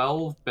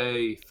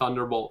 12-bay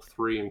Thunderbolt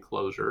 3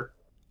 enclosure.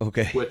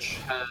 Okay. Which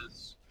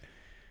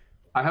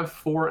I have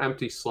 4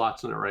 empty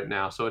slots in it right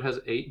now, so it has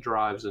 8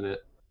 drives in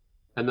it.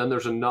 And then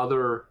there's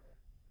another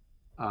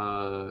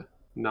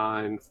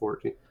 9,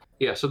 14.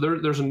 Yeah, so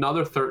there's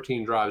another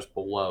 13 drives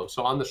below.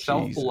 So on the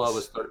shelf below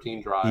is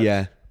 13 drives. Yeah.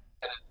 And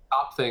the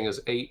top thing is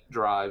 8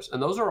 drives.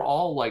 And those are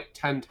all like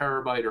 10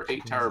 terabyte or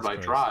 8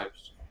 terabyte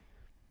drives.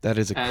 That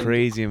is a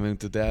crazy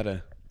amount of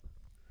data.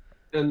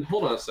 And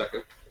hold on a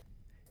second.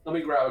 Let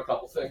me grab a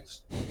couple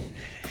things.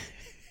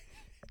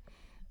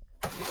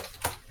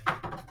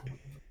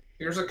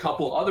 Here's a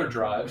couple other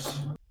drives.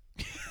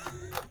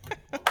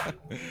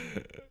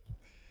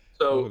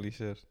 So, holy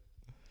shit.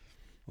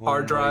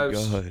 Hard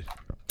drives. God.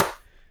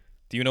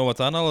 Do you know what's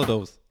on all of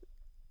those?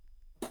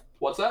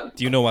 What's that?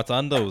 Do you know what's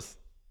on those?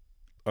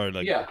 Or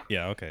like, yeah,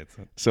 okay.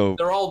 So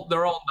they're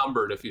all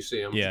numbered if you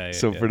see them. Yeah.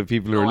 So for the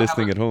people who are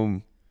listening at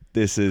home,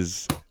 this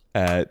is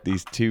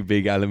these 2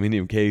 big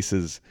aluminium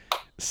cases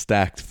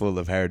stacked full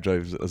of hard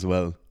drives as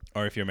well.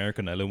 Or if you're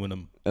American,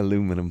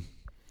 aluminum.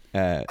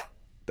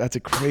 That's a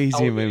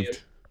crazy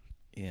amount.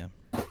 Yeah.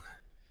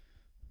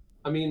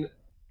 I mean,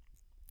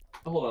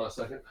 hold on a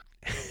second.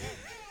 His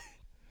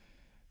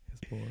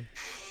boy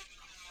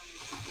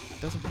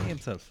doesn't pay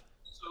himself.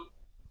 So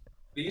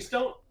these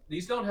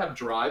don't have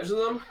drives in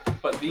them,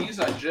 but these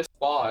I just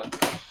bought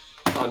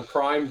on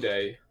Prime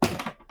Day.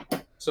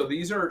 So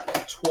these are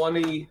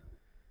 20.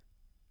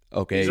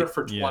 Okay. These are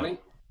for 20. Yeah.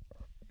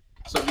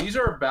 So these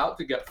are about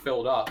to get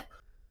filled up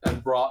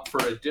and brought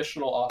for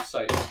additional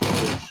offsite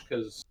storage.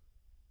 Because,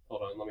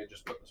 hold on, let me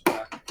just put this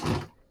back.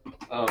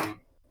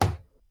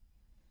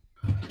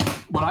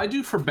 What I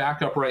do for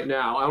backup right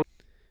now,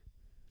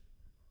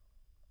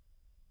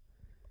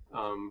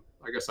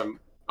 I guess I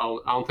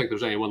don't think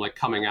there's anyone like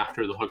coming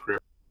after the Hook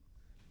Rip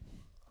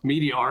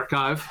Media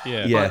Archive.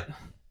 Yeah. But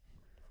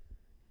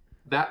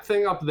that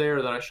thing up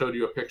there that I showed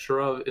you a picture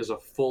of is a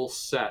full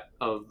set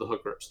of the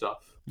Hook Rip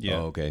stuff. Yeah.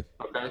 Oh, okay.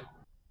 Okay.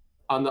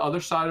 On the other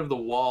side of the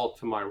wall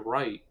to my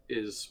right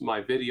is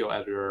my video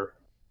editor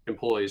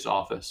employee's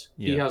office.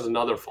 Yeah. He has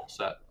another full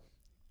set.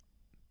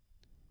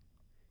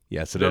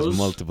 Yeah, so there's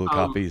multiple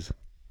copies.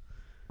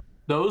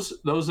 Those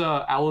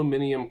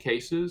aluminium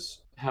cases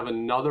have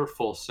another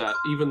full set,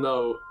 even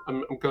though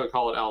I'm going to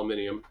call it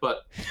aluminium,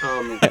 but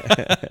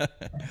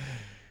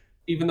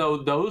even though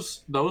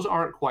those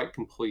aren't quite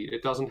complete.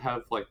 It doesn't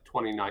have like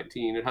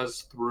 2019. It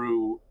has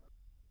through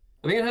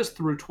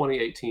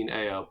 2018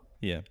 AO.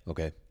 Yeah.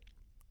 Okay.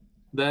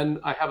 Then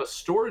I have a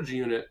storage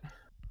unit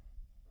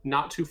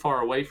not too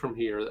far away from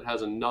here that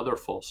has another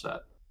full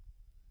set.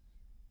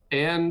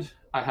 And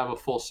I have a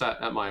full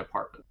set at my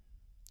apartment.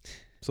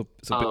 So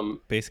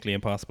basically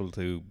impossible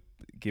to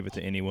give it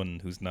to anyone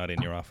who's not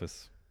in your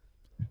office.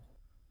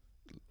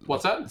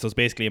 What's that? So it's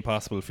basically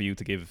impossible for you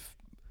to give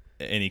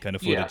any kind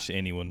of footage to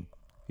anyone.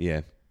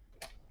 Yeah.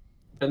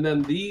 And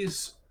then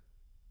these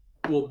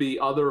will be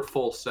other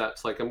full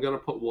sets. Like, I'm going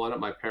to put one at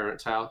my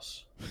parents'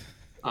 house.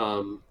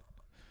 And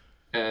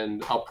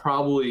I'm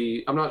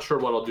not sure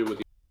what I'll do with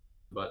these,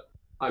 but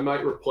I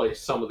might replace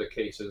some of the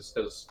cases,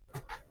 because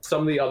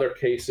some of the other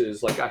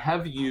cases, like I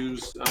have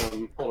used,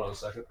 hold on a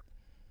second.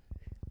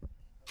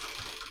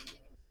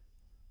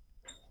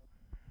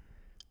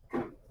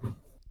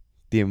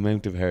 The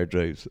amount of hard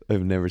drives,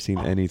 I've never seen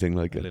anything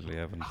like it. Literally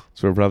haven't.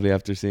 So we're probably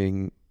after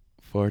seeing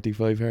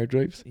 45 hard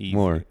drives?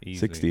 More.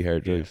 60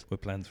 hard drives.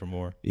 With plans for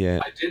more. Yeah.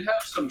 I did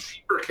have some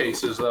cheaper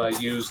cases that I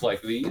use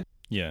like these.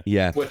 Yeah.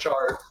 Yeah. Which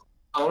are,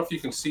 I don't know if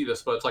you can see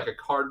this, but it's like a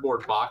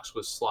cardboard box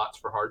with slots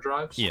for hard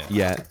drives. Yeah.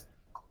 Yeah.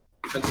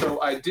 And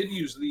so I did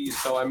use these,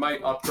 so I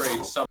might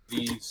upgrade some of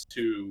these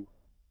to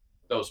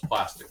those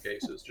plastic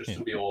cases just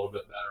to be a little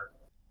bit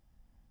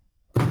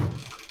better.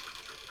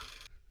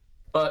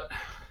 But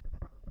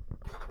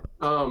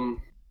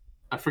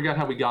I forgot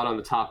how we got on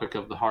the topic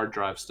of the hard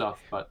drive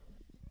stuff, but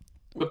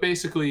But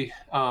basically,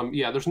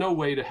 yeah, there's no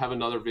way to have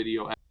another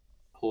video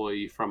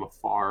employee from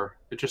afar.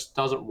 It just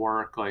doesn't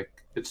work. Like,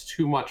 it's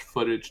too much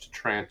footage to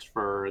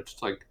transfer.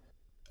 It's like,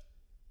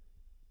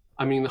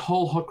 I mean, the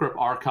whole Hookrip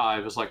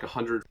archive is like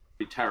 100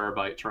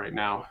 terabytes right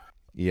now.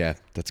 Yeah,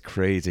 that's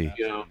crazy.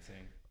 You know,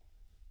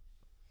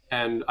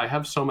 and I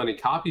have so many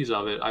copies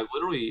of it.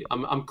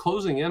 I'm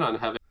closing in on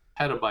having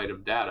a petabyte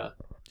of data.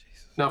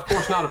 Now, of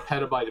course, not a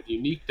petabyte of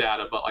unique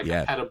data, but like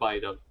Yeah. a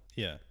petabyte of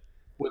Yeah.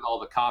 with all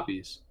the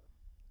copies.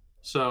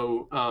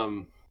 So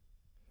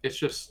it's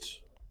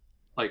just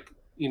like,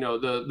 you know,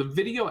 the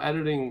video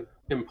editing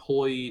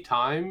employee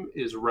time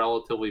is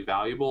relatively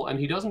valuable, and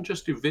he doesn't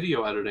just do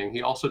video editing,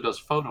 he also does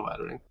photo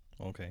editing.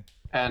 Okay.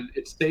 And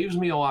it saves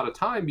me a lot of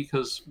time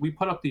because we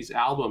put up these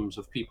albums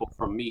of people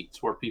from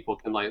meets where people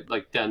can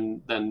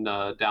then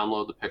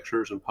download the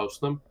pictures and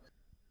post them.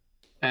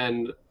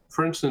 And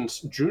for instance,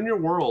 Junior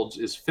Worlds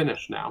is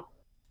finished now.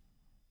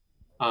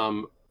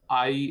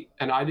 I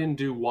didn't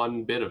do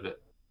one bit of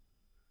it.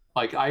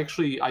 Like, I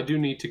do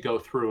need to go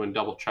through and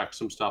double check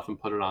some stuff and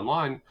put it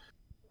online,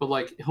 but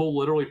like, he'll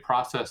literally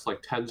process like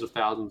tens of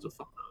thousands of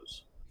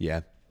photos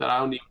Yeah. that I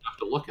don't even have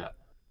to look at.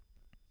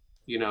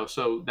 You know,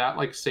 so that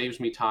like saves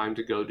me time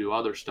to go do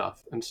other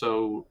stuff. And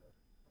so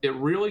it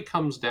really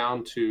comes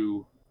down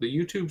to the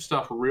YouTube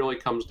stuff really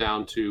comes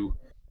down to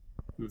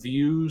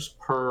views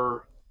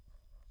per,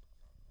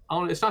 I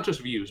don't know, it's not just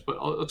views, but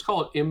let's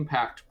call it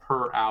impact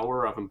per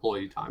hour of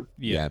employee time.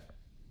 Yeah.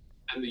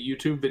 And the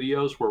YouTube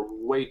videos were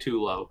way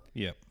too low.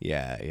 Yeah.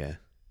 Yeah.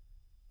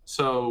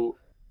 So,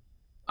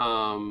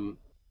 and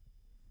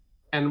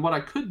what I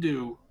could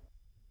do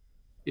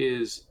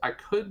is I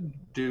could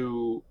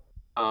do,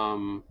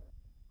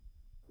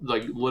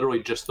 like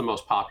literally just the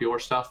most popular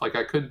stuff. Like,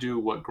 I could do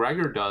what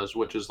Gregor does,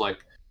 which is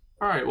like,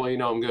 all right, well, you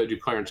know, I'm going to do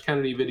Clarence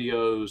Kennedy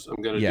videos.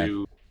 I'm going to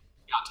do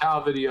Yan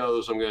Tao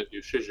videos. I'm going to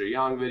do Shi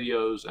Yang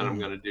videos. And I'm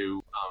going to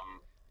do,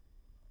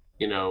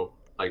 you know,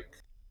 like,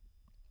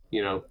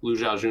 you know, Lu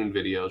Xiaojun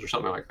videos or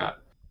something like that.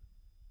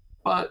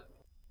 But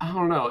I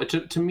don't know.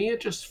 To me, it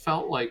just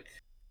felt like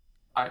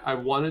I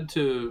wanted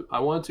to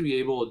be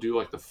able to do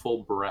like the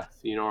full breadth.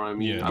 You know what I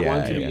mean? Yeah. I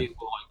wanted to be able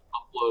to like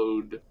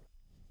upload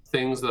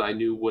things that I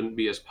knew wouldn't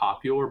be as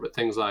popular, but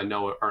things that I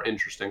know are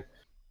interesting.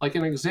 Like,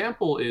 an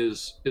example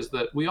is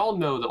that we all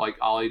know that like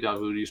Ali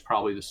Davoudi is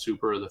probably the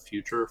super of the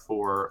future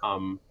for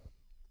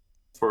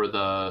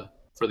the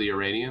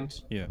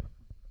Iranians. Yeah.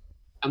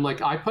 And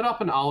like, I put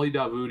up an Ali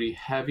Davoudi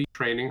heavy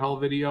training hall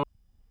video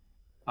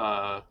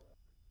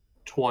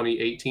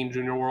 2018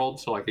 Junior World,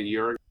 so like a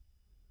year ago.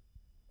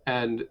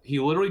 And he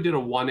literally did a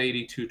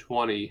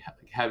 180-220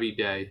 heavy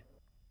day.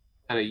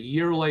 And a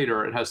year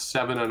later, it has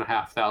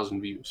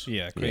 7,500 views.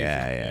 Yeah. Crazy.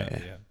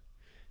 Yeah.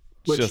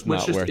 Which just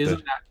not worth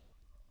it.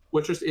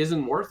 Which just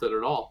isn't worth it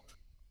at all.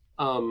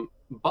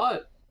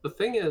 But the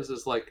thing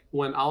is like,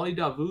 when Ali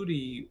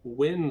Davoudi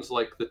wins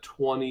like the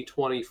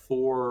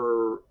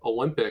 2024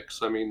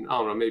 Olympics, I mean, I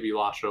don't know, maybe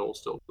Lasha will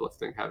still be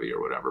lifting heavy or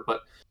whatever,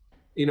 but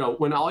you know,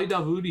 when Ali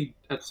Davoudi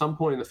at some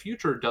point in the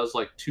future does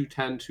like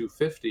 210,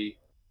 250,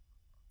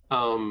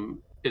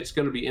 it's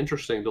going to be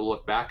interesting to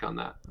look back on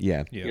that.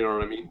 Yeah. You know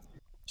what I mean?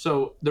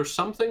 So there's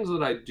some things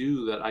that I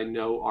do that I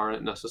know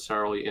aren't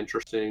necessarily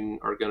interesting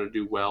or going to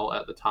do well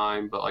at the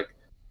time, but like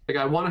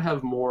I want to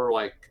have more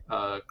like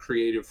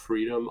creative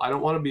freedom. I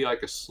don't want to be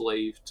like a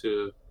slave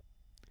to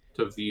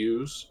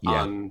views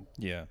on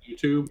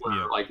YouTube,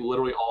 where like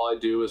literally all I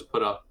do is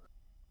put up,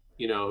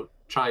 you know,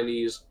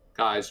 Chinese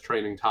guys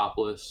training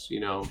topless, you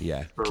know,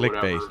 or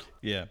clickbait. whatever.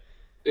 Yeah.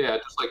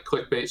 Just like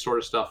clickbait sort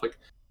of stuff. Like,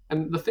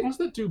 and the things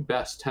that do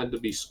best tend to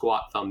be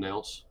squat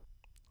thumbnails.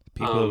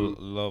 People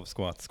love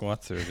squats.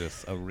 Squats are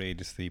just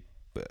outrageously,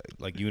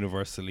 like,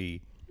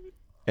 universally.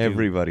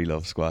 Everybody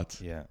loves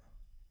squats. Yeah.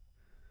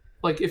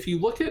 Like, if you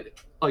look at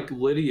like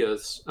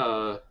Lydia's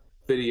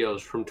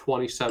videos from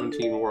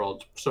 2017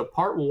 Worlds, so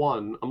part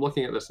 1, I'm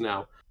looking at this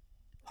now.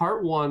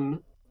 Part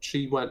 1,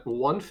 she went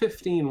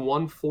 115,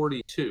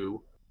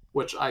 142,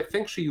 which I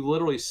think she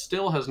literally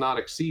still has not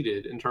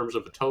exceeded in terms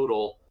of a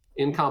total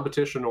in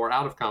competition or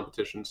out of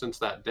competition since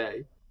that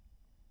day.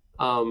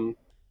 And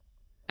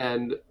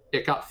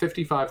it got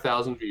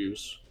 55,000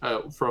 views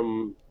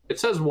from, it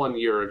says 1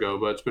 year ago,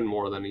 but it's been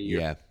more than a year.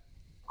 Yeah.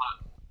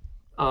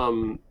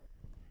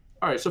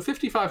 All right, so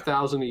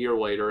 55,000 a year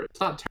later, it's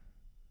not terrible.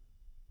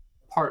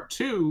 Part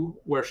 2,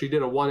 where she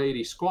did a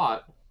 180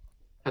 squat,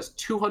 has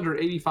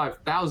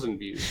 285,000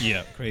 views.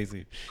 Yeah,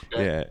 crazy.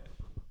 Okay? Yeah.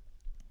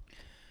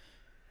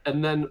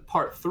 And then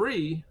part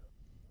 3,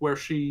 where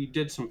she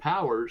did some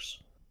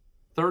powers,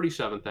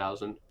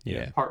 37,000.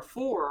 Yeah. Part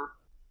 4,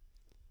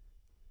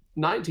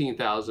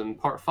 19,000.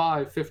 Part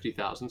 5,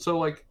 50,000. So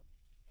like,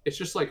 it's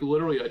just like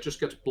literally it just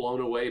gets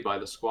blown away by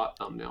the squat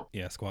thumbnail.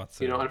 Yeah,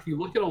 squats. You know, and if you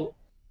look at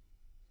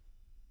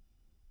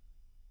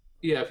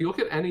if you look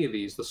at any of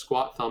these, the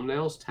squat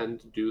thumbnails tend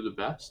to do the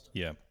best.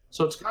 Yeah.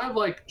 So it's kind of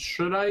like,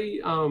 should I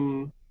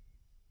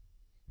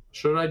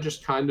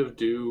just kind of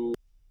do,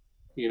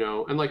 you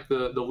know, and like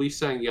the Lee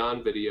Sang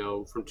Yan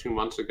video from 2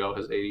 months ago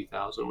has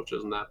 80,000, which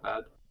isn't that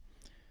bad.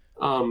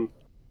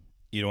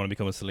 you don't want to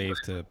become a slave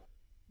to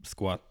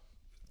squat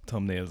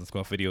thumbnails and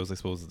squat videos, I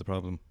suppose, is the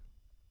problem.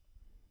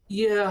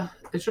 Yeah,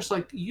 it's just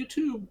like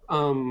YouTube.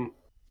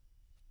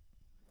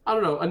 I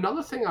don't know.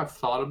 Another thing I've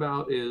thought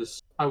about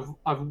is I've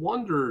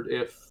wondered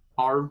if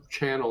our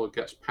channel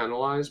gets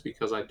penalized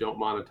because I don't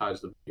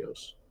monetize the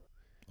videos.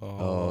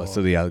 Oh,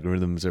 so the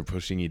algorithms are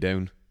pushing you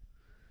down.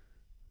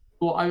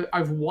 Well,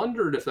 I've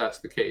wondered if that's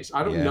the case.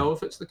 I don't Yeah. know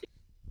if it's the case,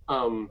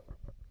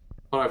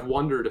 but I've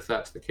wondered if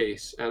that's the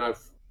case, and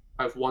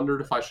I've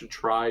wondered if I should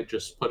try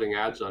just putting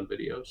ads on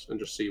videos and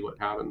just see what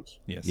happens.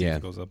 Yeah, Yeah.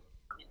 it goes up.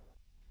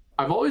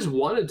 I've always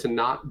wanted to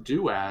not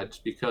do ads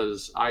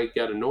because I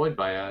get annoyed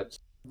by ads,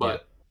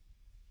 but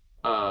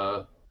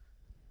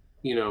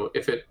you know,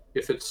 if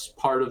it's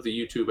part of the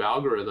YouTube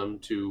algorithm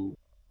to,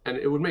 and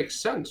it would make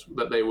sense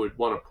that they would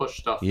want to push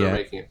stuff they're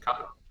making it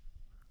cut.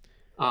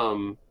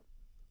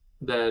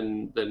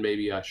 Then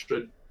maybe I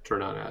should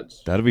turn on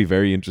ads. That'll be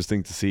very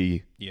interesting to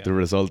see Yeah. the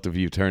result of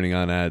you turning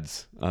on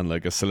ads on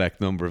like a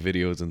select number of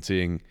videos and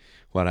seeing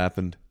what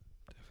happened.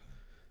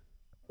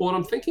 What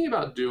I'm thinking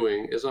about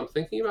doing is I'm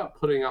thinking about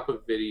putting up a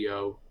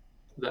video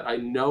that I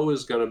know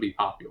is going to be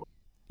popular.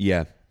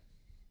 Yeah.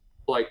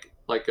 Like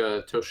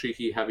a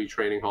Toshiki heavy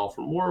training haul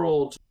from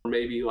Worlds, or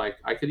maybe like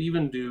I could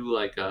even do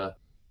like a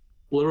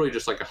literally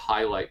just like a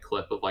highlight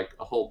clip of like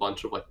a whole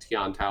bunch of like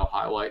Tian Tao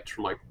highlights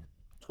from like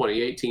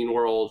 2018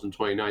 Worlds and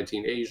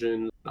 2019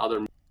 Asian and other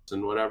meets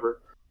and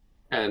whatever.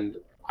 And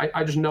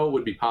I just know it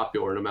would be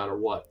popular no matter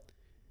what.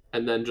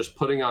 And then just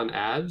putting on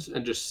ads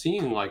and just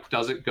seeing like,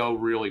 does it go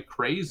really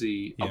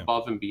crazy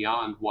above and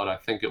beyond what I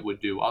think it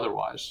would do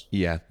otherwise?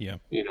 Yeah. Yeah.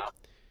 You know,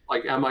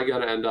 like, am I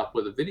going to end up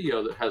with a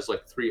video that has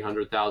like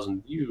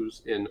 300,000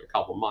 views in a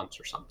couple months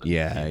or something?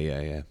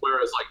 Yeah.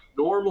 Whereas like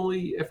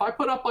normally, if I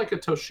put up like a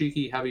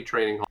Toshiki heavy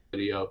training haul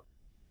video,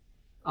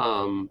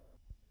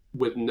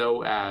 with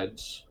no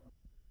ads,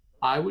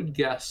 I would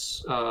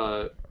guess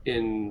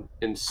in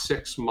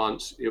 6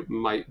 months it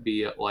might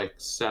be at like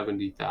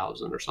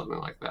 70,000 or something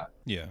like that.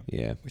 Yeah.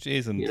 Yeah. Which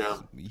isn't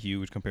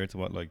huge compared to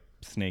what like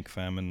Snake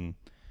Fam and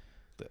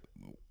the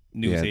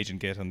news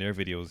agent get on their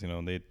videos. You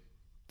know,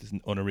 there's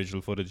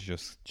unoriginal footage,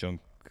 just junk,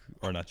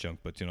 or not junk,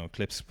 but you know,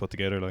 clips put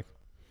together. Like,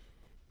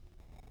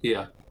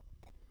 yeah.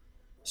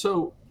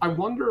 So I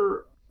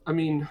wonder. I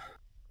mean,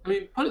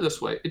 put it this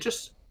way: it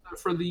just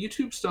for the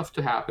YouTube stuff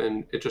to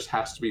happen, it just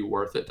has to be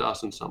worth it to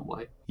us in some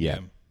way. Yeah.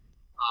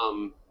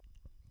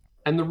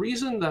 And the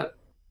reason that,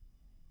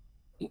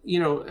 you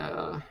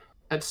know,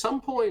 at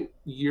some point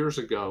years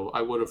ago,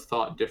 I would have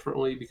thought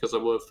differently because I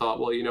would have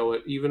thought, well, you know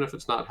what, even if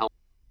it's not helping,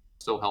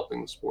 it's still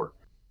helping the sport.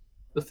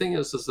 The thing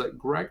is that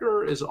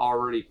Gregor is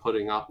already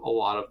putting up a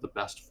lot of the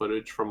best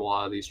footage from a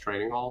lot of these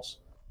training halls.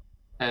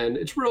 And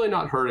it's really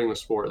not hurting the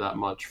sport that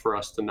much for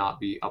us to not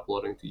be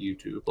uploading to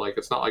YouTube. Like,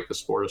 it's not like the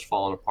sport has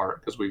fallen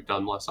apart because we've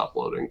done less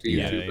uploading to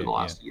YouTube in the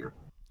last year.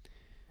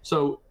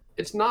 So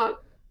it's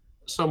not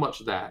so much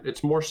that.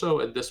 It's more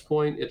so at this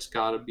point, it's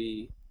got to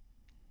be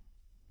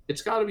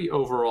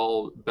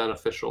overall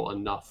beneficial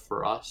enough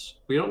for us.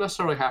 We don't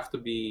necessarily have to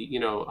be, you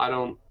know, I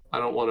don't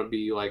want to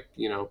be like,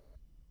 you know,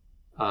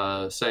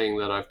 saying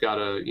that I've got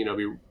to, you know,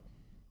 be,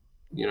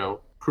 you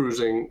know,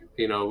 cruising,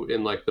 you know,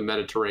 in like the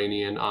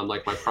Mediterranean on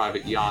like my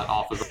private yacht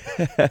off of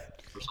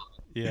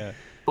yeah.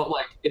 But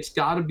like it's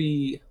got to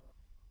be,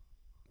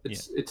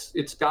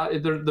 it's got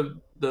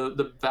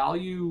the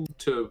value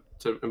to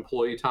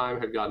employee time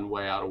had gotten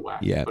way out of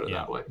whack. Put it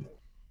that way.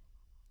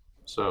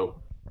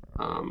 So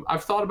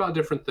I've thought about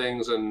different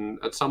things, and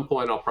at some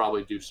point I'll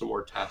probably do some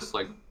more tests.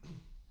 Like,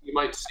 you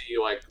might see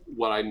like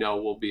what I know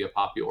will be a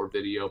popular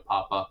video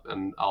pop up,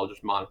 and I'll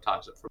just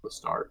monetize it from the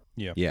start.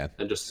 Yeah.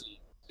 And just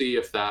see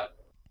if that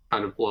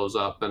kind of blows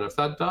up. And if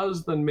that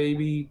does, then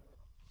maybe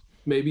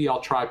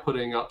I'll try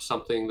putting up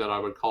something that I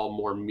would call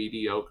more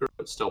mediocre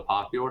but still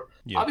popular.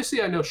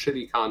 Obviously, I know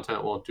shitty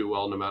content won't do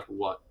well no matter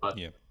what, but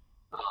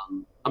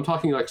I'm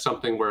talking like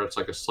something where it's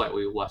like a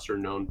slightly lesser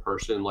known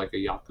person, like a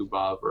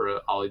Yakubov or a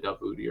Ali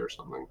Davudi or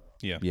something.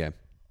 Yeah.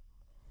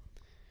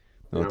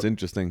 No, it's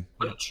interesting.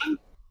 But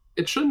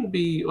it shouldn't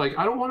be like,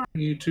 I don't want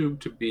YouTube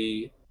to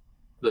be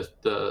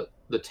the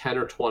 10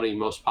 or 20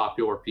 most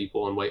popular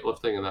people in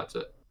weightlifting and that's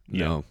it.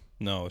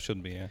 No, it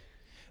shouldn't be.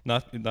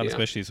 Not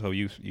especially as how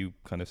you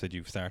kind of said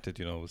you've started.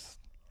 You know,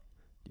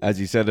 as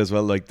you said as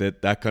well, like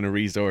that kind of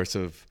resource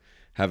of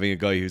having a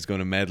guy who's going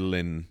to medal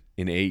in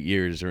 8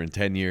 years or in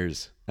 10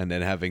 years, and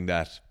then having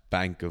that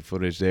bank of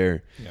footage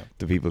there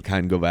that people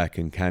can go back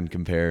and can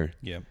compare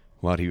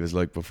what he was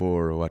like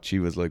before or what she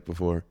was like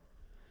before.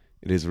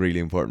 It is a really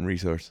important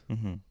resource.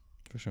 Mm-hmm.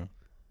 For sure.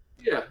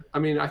 Yeah, I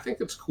mean, I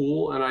think it's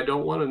cool, and I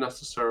don't want to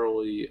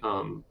necessarily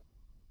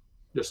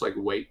just like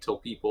wait till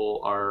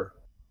people are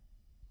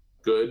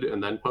good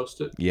and then post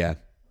it. Yeah.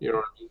 You know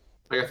what I mean?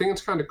 Like, I think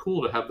it's kind of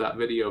cool to have that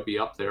video be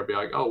up there, be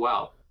like, oh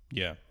wow.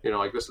 Yeah. You know,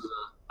 like this is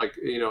like,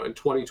 you know, in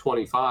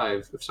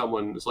 2025, if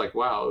someone is like,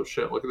 wow,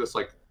 shit, look at this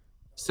like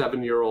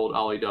 7-year-old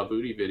Ali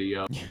Davudi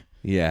video.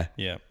 Yeah.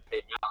 Yeah.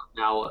 Hey,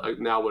 now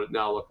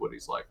look what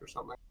he's like or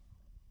something.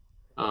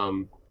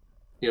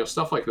 You know,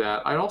 stuff like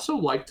that. I'd also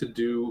like to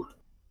do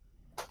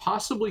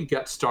possibly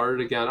get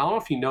started again. I don't know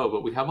if you know,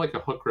 but we have like a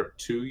Hook Rip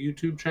 2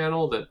 YouTube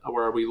channel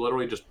where we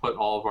literally just put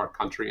all of our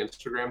country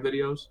Instagram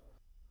videos.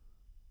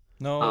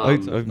 No,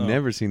 I've no.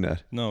 never seen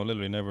that. No,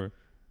 literally never.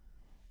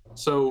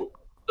 So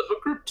the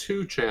Hook Rip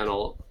 2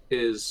 channel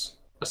is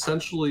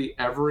essentially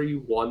every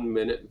 1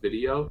 minute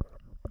video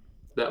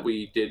that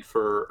we did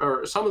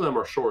or some of them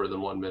are shorter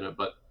than 1 minute,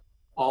 but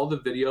all the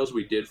videos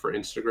we did for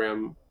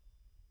Instagram,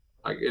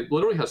 like it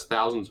literally has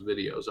thousands of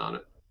videos on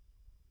it.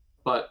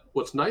 But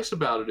what's nice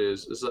about it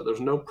is that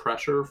there's no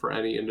pressure for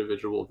any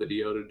individual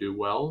video to do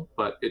well,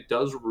 but it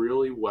does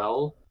really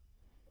well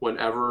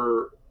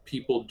whenever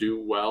people do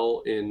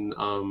well in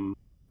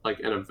like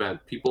an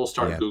event. People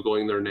start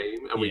Googling their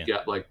name, and we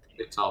get like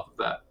hits off of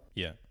that.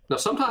 Yeah. Now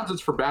sometimes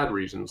it's for bad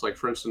reasons. Like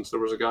for instance, there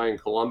was a guy in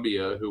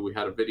Colombia who we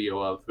had a video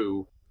of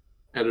who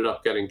ended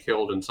up getting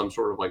killed in some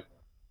sort of like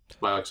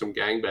by like some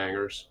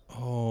gangbangers.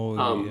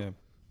 Oh, yeah.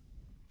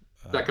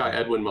 That guy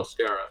Edwin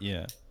Mosquera.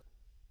 Yeah.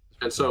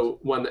 And so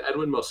when the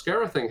Edwin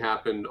Mosquera thing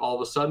happened, all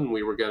of a sudden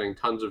we were getting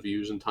tons of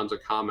views and tons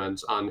of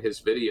comments on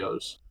his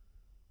videos,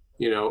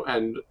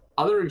 and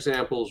other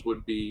examples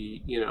would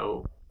be,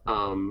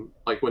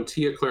 like when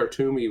Tia Claire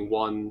Toomey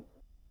won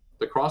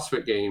the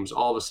CrossFit Games,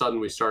 all of a sudden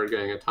we started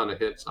getting a ton of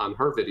hits on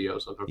her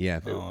videos on Hook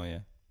Rip 2. Oh, yeah.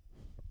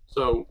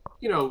 So,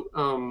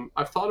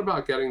 I've thought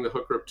about getting the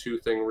Hook Rip 2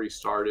 thing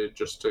restarted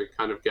just to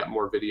kind of get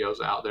more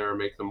videos out there and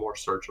make them more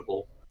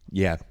searchable.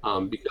 Yeah.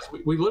 Because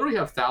we literally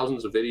have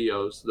thousands of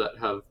videos that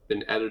have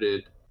been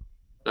edited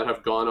that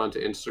have gone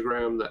onto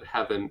Instagram that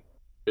haven't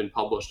been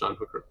published on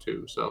Hook Rip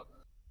 2. So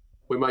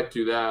we might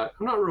do that.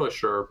 I'm not really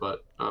sure,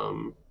 but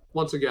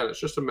once again, it's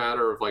just a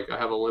matter of like I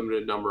have a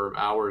limited number of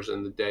hours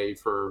in the day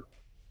for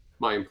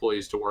my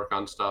employees to work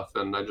on stuff,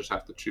 and I just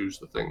have to choose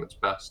the thing that's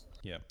best.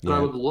 Yeah. But I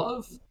would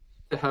love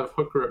to have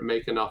Hook Rip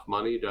make enough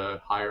money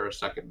to hire a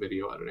second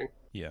video editing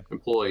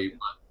employee,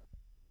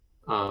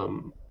 but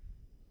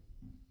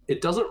it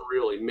doesn't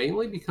really,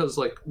 mainly because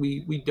like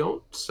we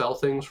don't sell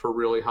things for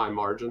really high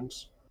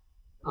margins.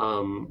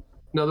 Now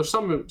there's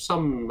some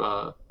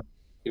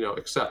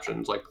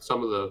exceptions, like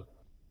some of the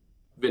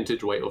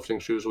vintage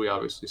weightlifting shoes we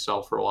obviously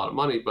sell for a lot of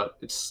money, but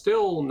it's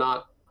still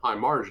not high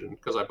margin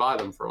because I buy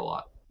them for a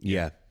lot.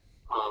 Yeah.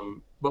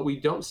 But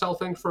we don't sell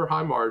things for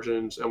high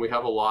margins, and we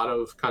have a lot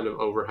of kind of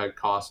overhead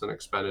costs and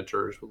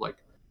expenditures with like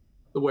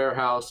the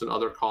warehouse and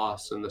other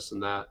costs and this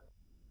and that.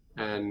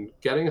 And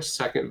getting a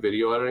second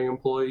video editing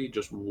employee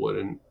just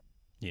wouldn't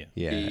be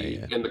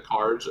in the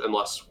cards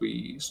unless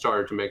we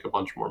started to make a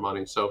bunch more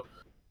money. So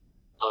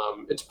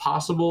it's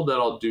possible that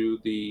I'll do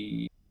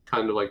the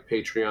kind of like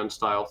Patreon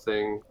style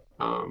thing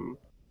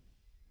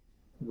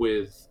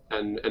with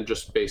and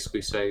just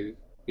basically say,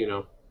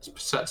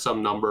 set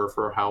some number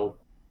for how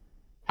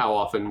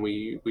often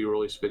we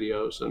release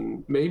videos,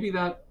 and maybe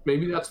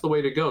that's the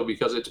way to go,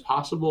 because it's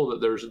possible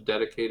that there's a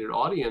dedicated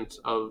audience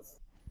of,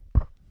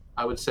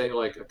 I would say,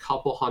 like a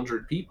couple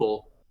hundred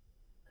people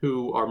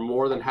who are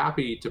more than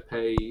happy to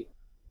pay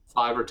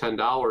 $5 or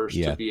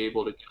 $10 to be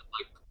able to get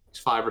like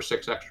 5 or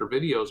 6 extra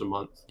videos a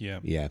month.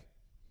 Yeah.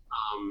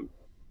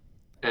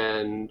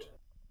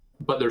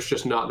 But there's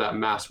just not that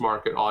mass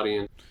market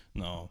audience.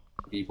 No.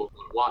 People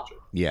who watch it.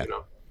 Yeah.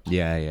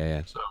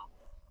 Yeah. So,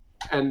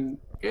 and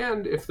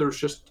if there's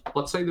just,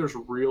 let's say there's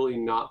really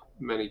not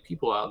many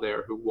people out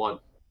there who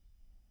want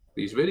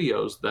these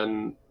videos,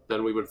 then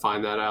we would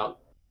find that out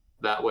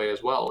that way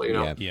as well.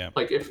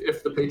 Like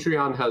if the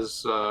Patreon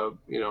has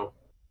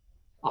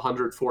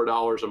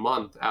 $104 a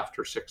month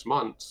after 6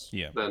 months,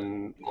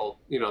 then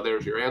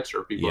there's your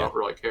answer. People don't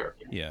really care.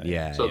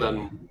 So then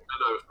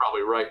I was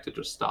probably right to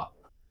just stop.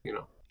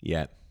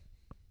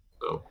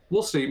 So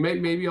we'll see.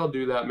 Maybe I'll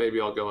do that. Maybe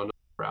I'll go another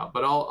route.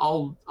 But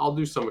I'll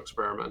do some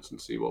experiments and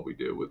see what we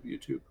do with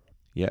YouTube.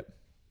 Yep.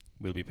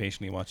 We'll be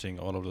patiently watching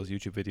all of those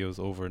YouTube videos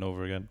over and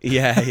over again.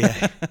 Yeah.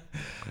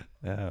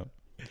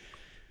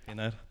 Hey,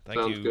 Nat, thank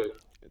Sounds you good.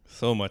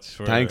 so much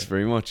for. Thanks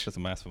very much. Just a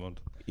massive amount.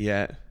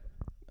 Yeah.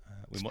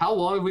 How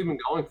long have we been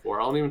going for?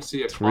 I don't even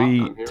see a clock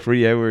on here.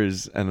 3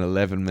 hours and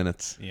 11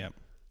 minutes. Yeah.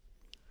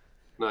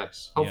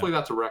 Nice. Hopefully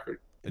that's a record.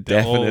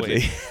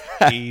 Definitely.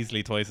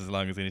 Easily twice as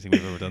long as anything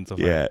we've ever done so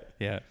far.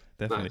 Yeah,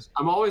 definitely. Nice.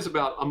 I'm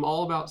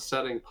all about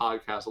setting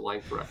podcast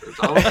length records.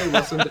 I don't know if you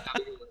listen to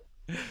any.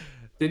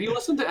 Did you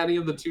listen to any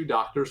of the 2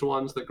 doctors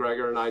ones that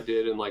Gregor and I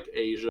did in like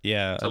Asia?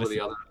 Yeah. Some of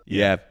the other.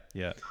 Yeah.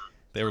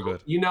 They were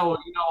good. You know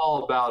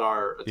all about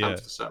our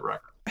attempts to set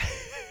records.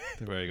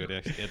 They're very good,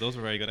 actually. Yeah, those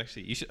were very good,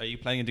 actually. Are you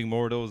planning on doing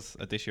more of those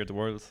at this year at the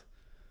Worlds?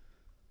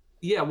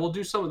 Yeah, we'll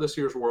do some of this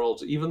year's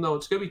Worlds, even though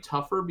it's going to be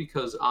tougher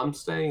because I'm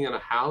staying in a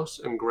house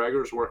and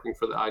Gregor's working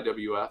for the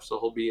IWF, so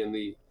he'll be in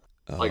the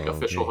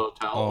official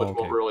hotel, which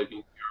won't really be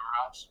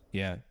our house.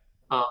 Yeah.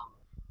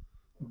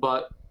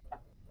 But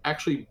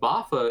actually,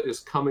 Bafa is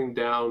coming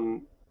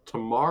down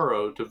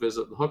tomorrow to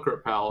visit the Hook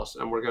Rip Palace,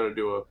 and we're going to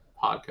do a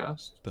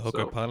podcast. The Hook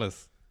Rip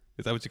Palace?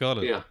 Is that what you call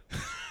it? Yeah.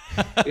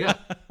 Yeah.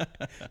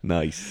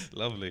 Nice.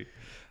 Lovely.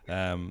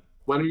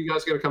 When are you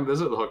guys going to come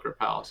visit the Hook Rip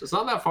Palace? It's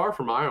not that far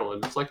from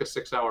Ireland. It's like a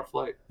 6-hour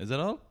flight. Is it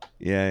all?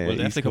 Yeah. We'll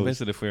definitely come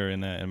visit if we're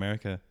in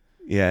America.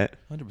 Yeah.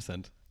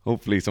 100%.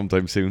 Hopefully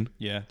sometime soon.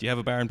 Yeah. Do you have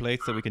a bar and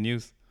plates that we can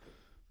use?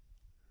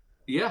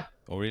 Yeah.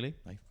 Oh, really?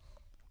 Nice.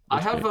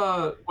 I have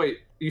wait,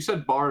 you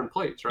said bar and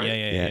plates, right?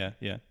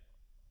 Yeah.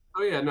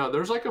 Oh yeah, no,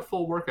 there's like a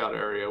full workout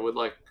area with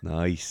like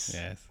Nice.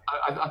 Yes.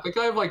 I think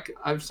I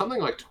have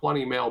something like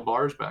 20 male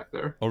bars back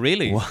there. Oh,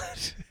 really?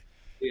 What?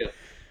 Yeah.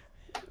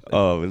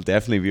 Oh, we'll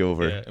definitely be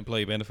over. Yeah,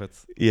 employee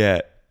benefits.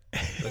 Yeah.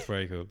 That's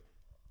very cool.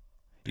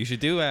 You should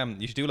do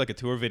like a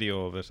tour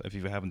video of it if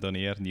you haven't done it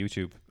yet on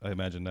YouTube. I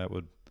imagine that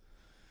would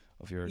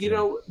of your You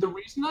know, the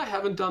reason I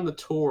haven't done the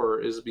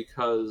tour is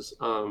because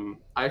I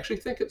actually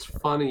think it's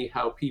funny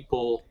how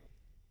people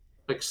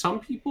like some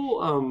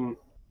people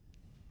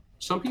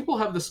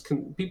have this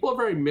people have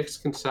very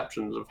mixed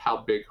conceptions of how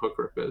big Hook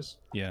Rip is.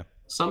 Yeah.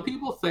 Some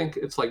people think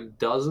it's like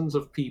dozens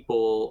of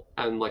people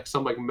and like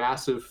some like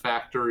massive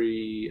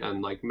factory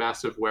and like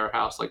massive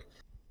warehouse. Like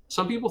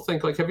some people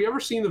think like, have you ever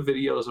seen the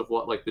videos of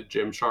what like the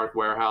Gymshark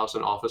warehouse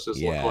and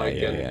offices look like?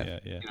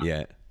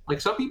 Yeah. Like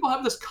some people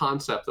have this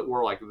concept that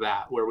we're like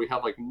that, where we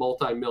have like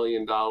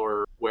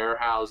multi-million-dollar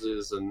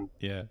warehouses and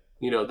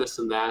you know, this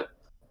and that.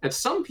 And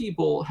some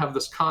people have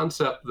this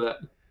concept that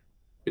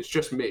it's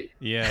just me.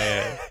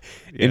 Yeah.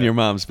 In your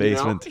mom's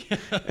basement. You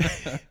know?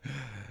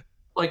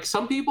 Like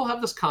some people have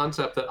this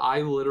concept that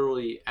I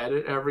literally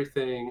edit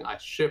everything, I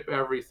ship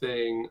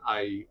everything,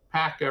 I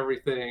pack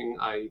everything,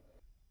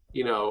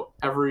 you know,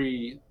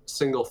 every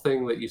single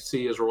thing that you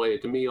see is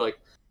related to me. Like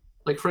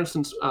for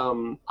instance,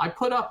 I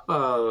put up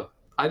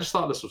I just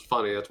thought this was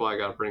funny, that's why I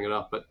gotta bring it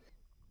up, but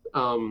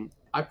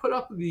I put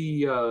up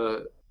we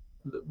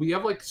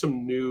have like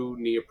some new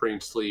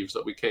neoprene sleeves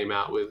that we came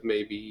out with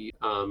maybe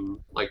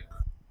like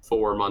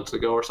 4 months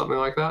ago or something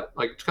like that.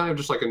 Like it's kind of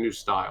just like a new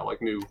style,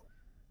 like new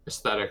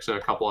aesthetics and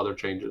a couple other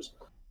changes.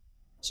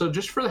 So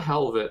just for the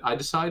hell of it, I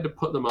decided to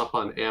put them up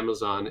on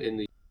Amazon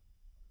and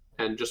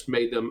just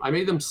made them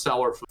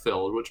seller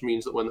fulfilled, which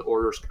means that when the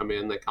orders come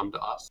in, they come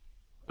to us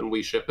and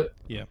we ship it.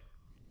 Yeah.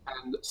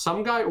 And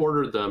some guy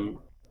ordered them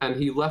and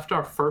he left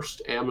our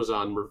first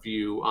Amazon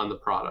review on the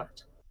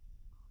product.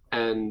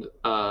 And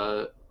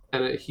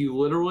he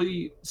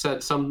literally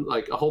said some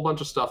like a whole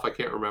bunch of stuff I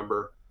can't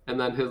remember. And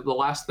then the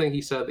last thing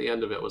he said at the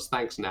end of it was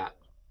 "Thanks, Nat."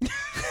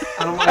 And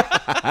I'm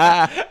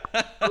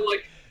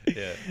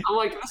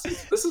like,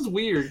 this is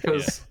weird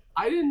because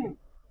I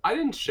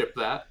didn't ship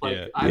that.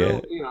 Like I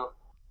don't, you know,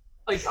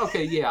 like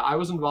okay, yeah, I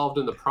was involved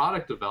in the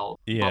product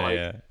development.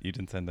 Yeah, you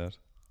didn't send that.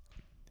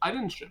 I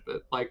didn't ship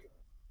it. Like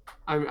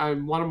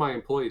I'm one of my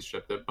employees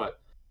shipped it, but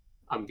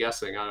I'm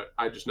guessing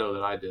I just know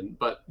that I didn't.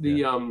 But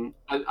the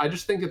I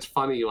just think it's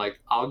funny. Like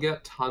I'll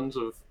get tons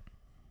of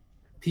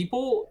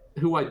people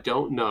who I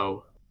don't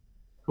know,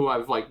 who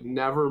I've like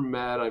never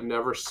met, I've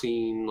never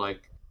seen,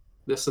 like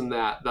this and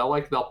that.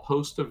 They'll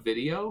post a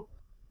video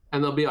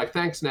and they'll be like,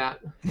 "Thanks, Nat,"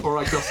 or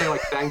like they'll say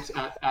like "Thanks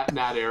at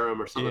Nat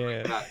Aram" or something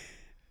like that.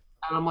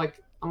 And I'm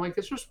like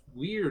it's just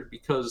weird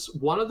because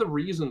one of the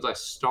reasons I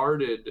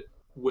started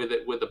with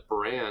a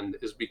brand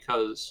is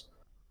because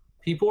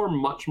people are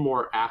much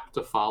more apt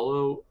to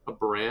follow a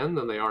brand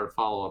than they are to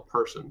follow a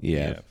person.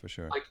 Yeah, for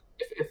sure. Like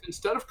if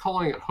instead of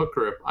calling it Hook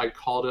Rip, I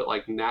called it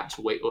like Nat's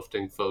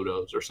weightlifting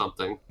photos or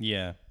something.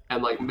 Yeah.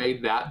 And like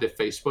made that the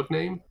Facebook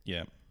name.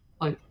 Yeah.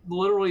 Like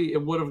literally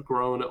it would have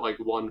grown at like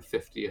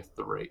 1/50th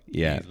the rate.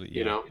 Yeah. Easily,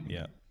 you know?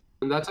 Yeah.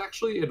 And that's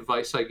actually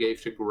advice I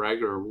gave to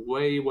Gregor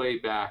way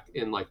back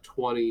in like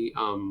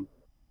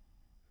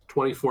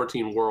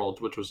 2014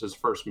 Worlds, which was his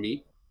first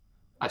meet.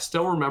 I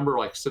still remember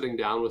like sitting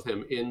down with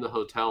him in the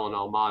hotel in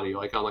Almaty,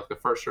 like on like the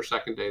first or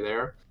second day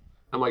there.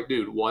 I'm like,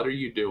 dude, what are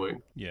you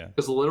doing? Yeah.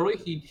 Because literally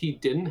he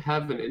didn't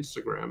have an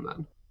Instagram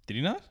then. Did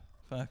he not?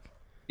 Fuck.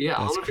 Yeah, That's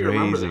I don't know if you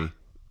remember crazy. that.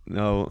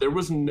 No. There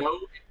was no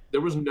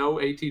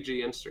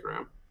ATG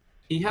Instagram.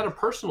 He had a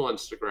personal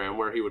Instagram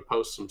where he would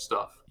post some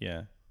stuff.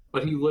 Yeah.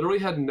 But he literally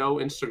had no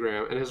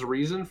Instagram, and his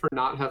reason for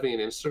not having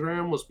an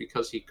Instagram was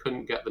because he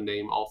couldn't get the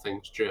name All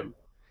Things Gym.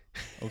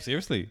 Oh,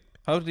 seriously?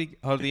 How did he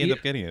end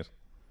up getting it?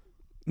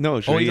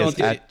 No, sure, he is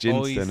at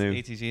Ginsta now.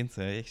 ATG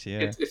Insta, actually,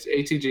 yeah. It's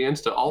ATG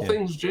Insta. All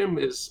Things Gym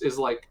is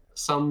like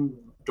some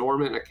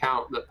dormant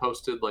account that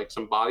posted like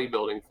some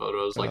bodybuilding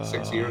photos like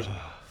 6 years ago.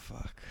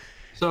 Fuck.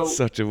 So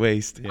Such a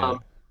waste. Yeah.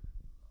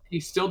 He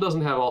still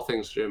doesn't have All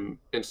Things Gym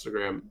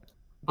Instagram.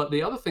 But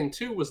the other thing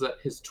too was that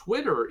his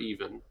Twitter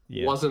even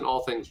wasn't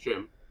All Things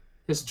Gym.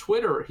 His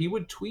Twitter, he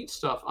would tweet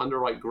stuff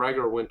under like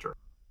Gregor Winter.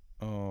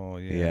 Oh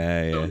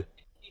yeah. Yeah. So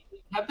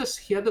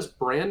he had this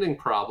branding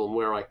problem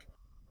where like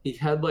he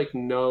had like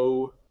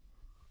no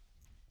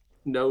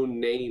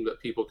name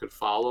that people could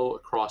follow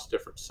across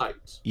different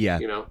sites. Yeah.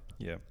 You know?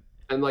 Yeah.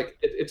 And like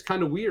it's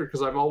kind of weird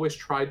because I've always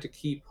tried to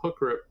keep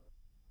Hook Rip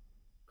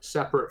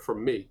separate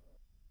from me.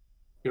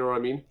 You know what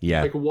I mean?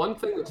 Yeah. Like one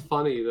thing that's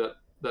funny that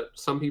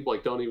some people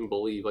like don't even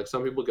believe, like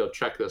some people go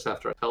check this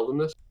after I tell them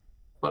this,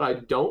 but I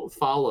don't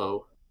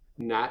follow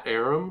Nat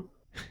Aram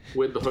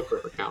with the Hook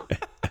Rip account.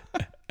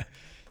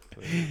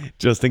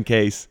 Just in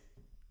case.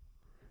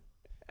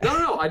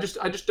 No, I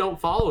just don't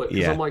follow it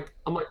because Yeah. I'm like,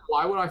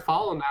 why would I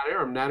follow Nat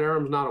Aram? Nat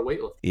Aram's not a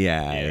weightlifter.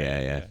 Yeah. You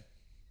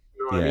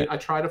know what I mean? I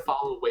try to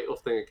follow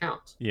weightlifting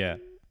accounts. Yeah.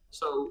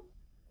 So,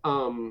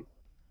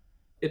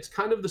 it's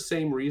kind of the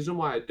same reason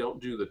why I don't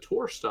do the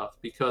tour stuff,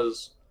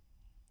 because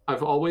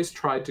I've always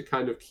tried to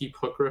kind of keep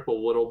Hook Rip a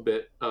little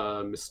bit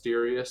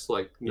mysterious,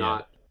 like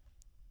not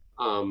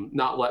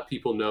let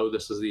people know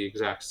this is the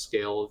exact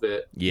scale of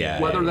it,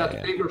 whether that's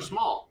big or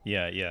small.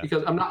 Yeah.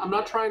 Because I'm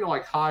not trying to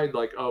like hide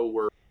like, oh,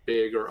 we're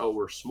big or oh,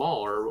 we're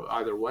small, or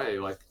either way.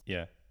 Like,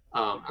 Yeah.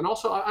 And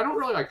also I don't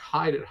really like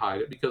hide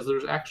it, because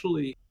there's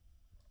actually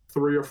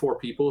 3 or 4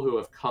 people who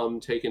have come,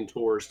 taken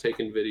tours,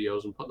 taken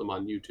videos, and put them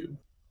on YouTube.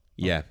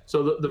 Yeah.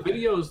 So the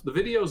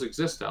videos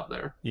exist out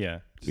there. Yeah.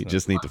 We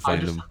just need to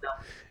find them.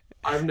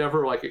 I've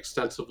never like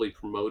extensively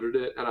promoted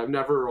it, and I've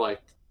never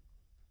like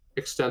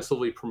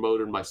extensively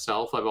promoted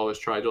myself. I've always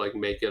tried to like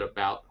make it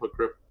about Hook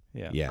Rip.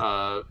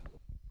 Yeah.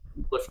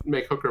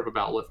 Make Hook Rip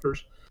about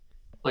lifters.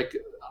 Like,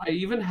 I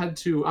even had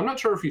to, I'm not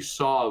sure if you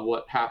saw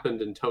what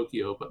happened in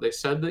Tokyo, but they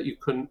said that you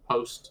couldn't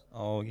post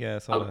Oh yeah.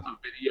 a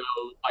video,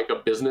 like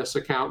a business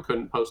account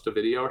couldn't post a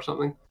video or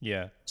something.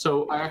 Yeah.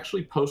 So I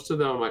actually posted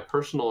them on my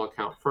personal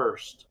account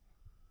first,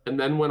 and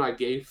then when I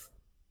did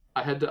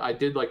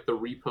like the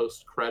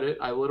repost credit,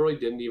 I literally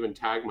didn't even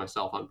tag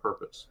myself on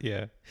purpose.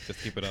 Yeah.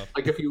 Just keep it up.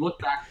 Like, if you look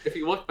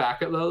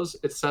back at those,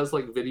 it says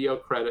like video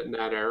credit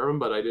Nat Aram,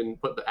 but I didn't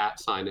put the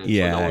 @ in.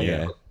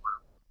 Yeah.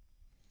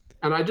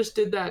 And I just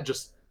did that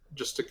just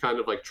to kind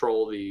of like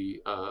troll the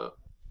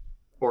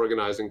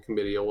organizing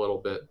committee a little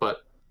bit,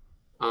 but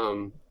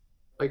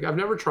like, I've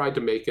never tried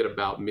to make it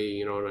about me,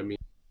 you know what I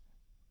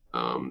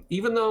mean?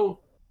 Even though,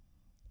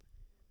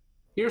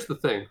 here's the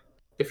thing,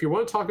 if you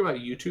want to talk about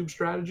YouTube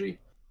strategy,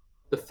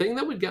 the thing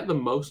that would get the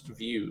most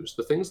views,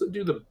 the things that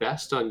do the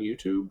best on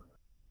YouTube,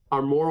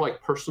 are more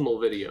like personal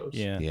videos.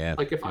 Yeah.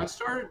 Like, if I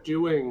started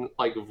doing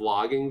like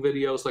vlogging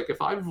videos, like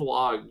if I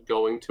vlogged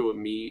going to a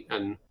meet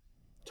and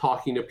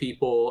talking to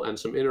people and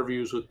some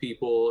interviews with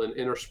people and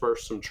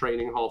interspersed some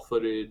training hall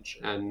footage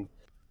and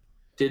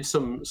did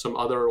some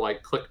other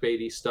like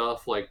clickbaity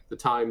stuff, like the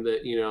time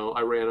that, you know,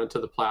 I ran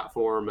onto the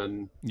platform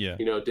and, Yeah.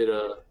 you know, did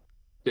a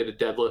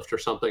deadlift or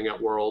something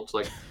at Worlds,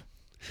 like,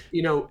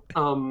 you know,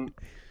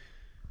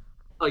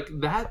 like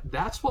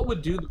that's what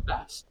would do the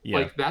best. Yeah.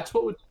 Like, that's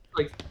what would,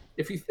 like,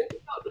 if you think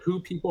about who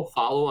people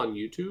follow on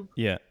YouTube,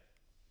 Yeah.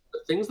 the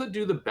things that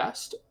do the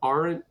best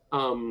aren't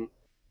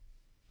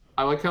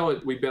I like how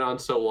we've been on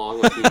so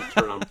long, like, we need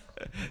to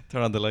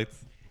Turn on the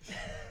lights.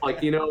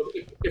 like, you know,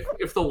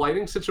 if the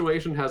lighting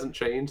situation hasn't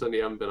changed, then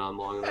you haven't been on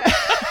long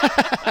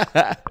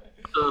enough.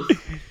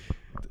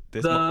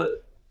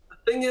 The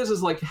thing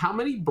is like, how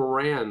many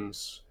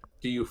brands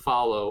do you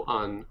follow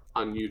on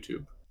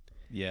YouTube?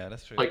 Yeah,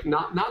 that's true. Like,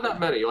 not that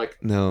many. Like,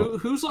 No.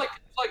 who's like,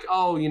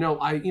 oh, you know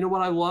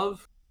what I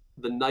love?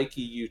 The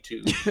Nike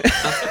YouTube.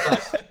 That's the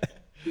best.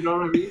 You know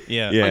what I mean?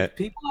 Yeah. Like,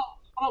 people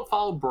don't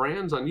follow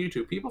brands on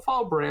YouTube. People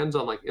follow brands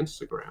on like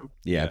Instagram.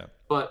 Yeah.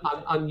 But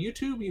on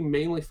YouTube, you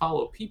mainly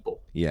follow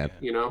people. Yeah.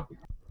 You know.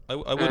 I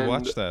would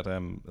watch that.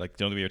 Like,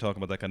 you know, the way you're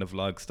talking about that kind of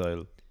vlog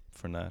style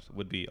for Nat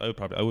would be. I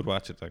would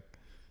watch it. Like,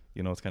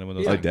 you know, it's kind of one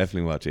of those. I'd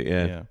definitely watch it.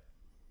 Yeah. Yeah.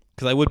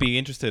 Because I would be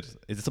interested.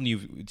 Is it something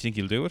do you think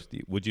you'll do it?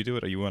 Would you do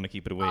it, or you want to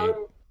keep it away?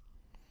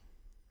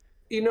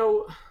 You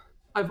know,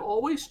 I've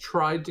always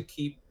tried to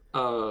keep,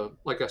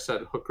 like I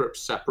said, Hook Rip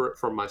separate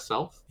from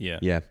myself. Yeah.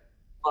 Yeah.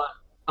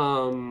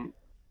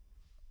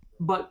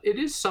 But it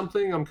is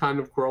something I'm kind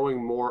of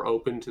growing more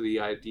open to the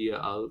idea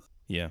of.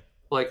 Yeah.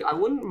 Like, I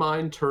wouldn't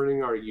mind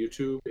turning our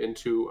YouTube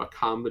into a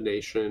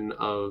combination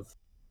of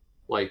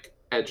like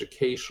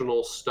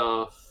educational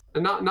stuff,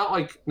 and not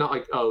like,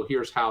 oh,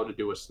 here's how to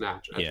do a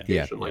snatch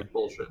education, like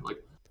bullshit. Like,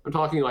 I'm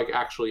talking like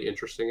actually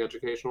interesting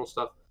educational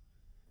stuff.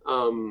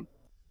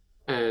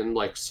 And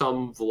like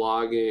some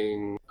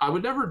vlogging. I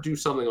would never do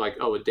something like,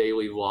 oh, a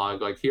daily vlog,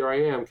 like, here I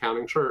am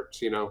counting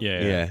shirts, you know?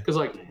 Yeah. Because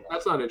like,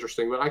 that's not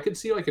interesting, but I could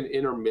see like an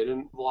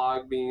intermittent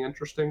vlog being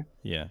interesting.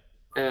 Yeah.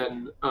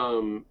 And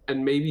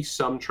maybe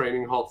some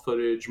training hall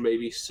footage,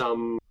 maybe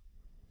some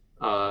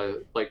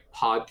like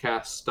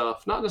podcast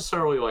stuff. Not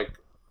necessarily like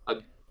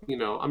you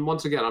know, I'm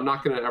not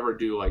going to ever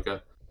do like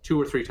a 2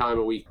 or 3 time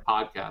a week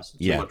podcast.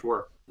 It's too much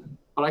work.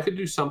 But I could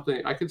do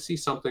something. I could see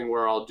something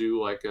where I'll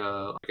do like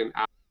an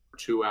hour,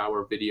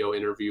 2-hour video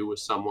interview with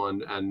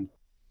someone and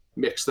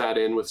mix that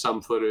in with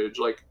some footage.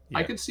 Like,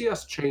 I could see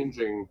us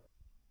changing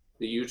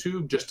the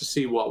YouTube just to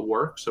see what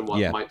works and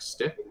what might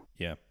stick.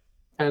 Yeah.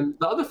 And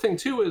the other thing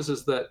too is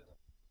that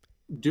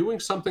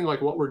doing something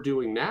like what we're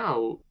doing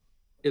now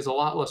is a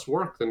lot less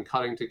work than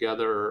cutting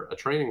together a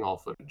training hall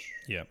footage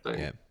thing.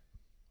 Yeah.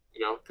 You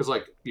know, because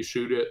like, you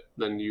shoot it,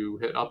 then you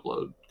hit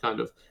upload,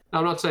 kind of. Now,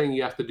 I'm not saying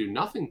you have to do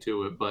nothing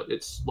to it, but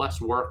it's less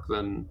work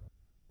than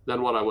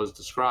what I was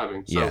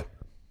describing. So,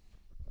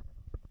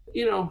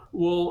 you know,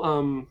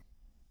 we'll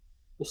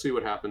see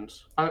what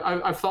happens.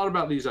 I've thought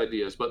about these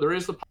ideas, but there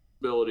is the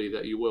possibility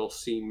that you will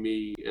see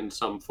me in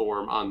some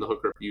form on the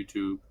Hook Rip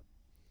YouTube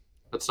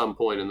at some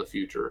point in the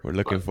future. We're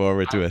looking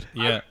forward to it.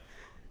 Yeah.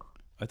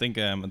 I think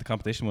the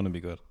competition one would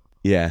be good.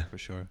 Yeah. For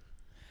sure.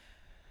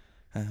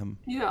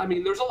 Yeah, I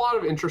mean, there's a lot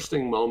of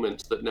interesting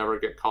moments that never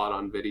get caught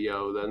on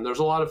video. Then there's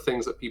a lot of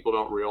things that people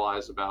don't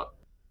realize about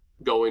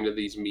going to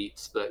these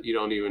meets that you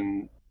don't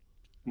even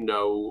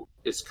know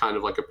is kind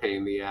of like a pain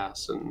in the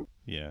ass and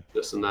Yeah.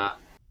 this and that.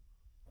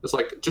 It's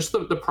like just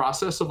the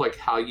process of like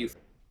how you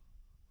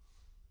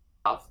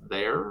stuff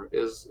there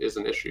is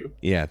an issue.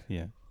 Yeah.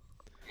 Yeah.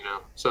 You know,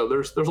 so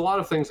there's a lot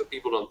of things that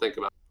people don't think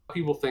about.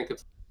 People think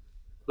it's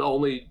the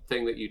only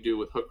thing that you do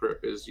with hook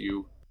grip is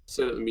you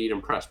sit at the meet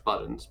and press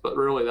buttons, but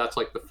really that's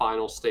like the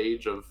final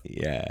stage of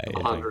Yeah.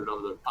 100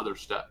 other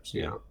steps.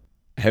 You Yeah. know,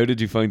 How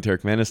did you find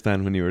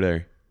Turkmenistan when you were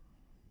there?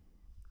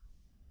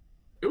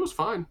 it was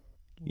fine.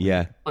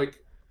 Yeah.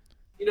 Like,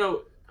 you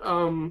know,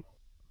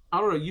 I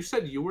don't know. You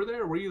said you were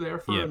there. Were you there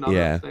for Yeah. another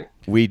Yeah. thing?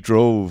 We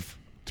drove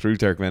through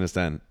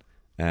Turkmenistan,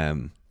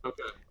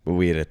 Okay. but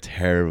we had a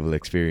terrible It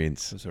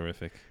experience. was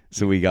horrific.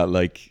 So we got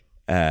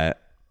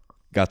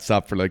got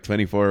stopped for like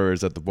 24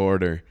 hours at the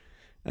border,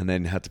 and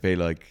then had to pay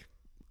like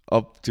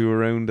up to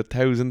around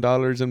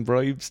 $1,000 in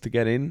bribes to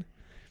get in.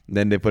 And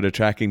then they put a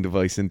tracking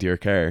device into your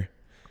car,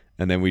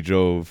 and then we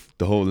drove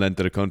the whole length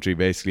of the country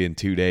basically in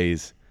 2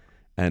 days,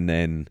 and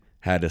then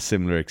had a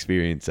similar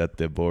experience at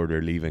the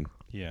border leaving.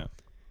 Yeah.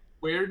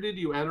 Where did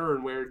you enter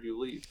and where did you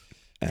leave?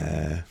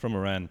 From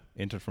Iran.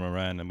 Entered from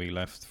Iran and we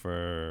left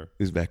for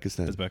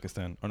Uzbekistan.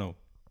 Uzbekistan. Or no.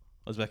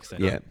 Uzbekistan.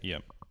 Yeah. Yeah.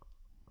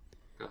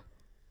 Okay.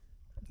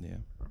 Yeah.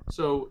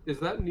 So is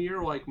that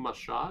near like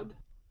Mashhad?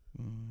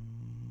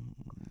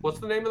 What's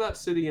the name of that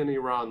city in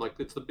Iran? Like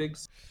it's the big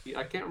city.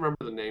 I can't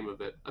remember the name of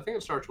it. I think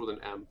it starts with an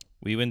M.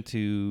 We went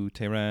to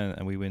Tehran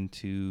and we went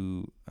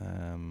to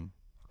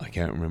I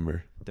can't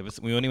remember.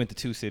 we only went to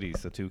two cities,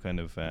 so two kind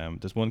of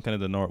there's one kind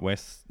of the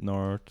northwest.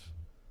 I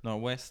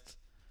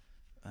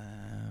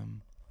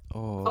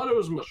thought it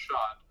was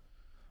Mashhad.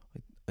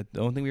 I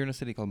don't think we were in a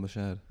city called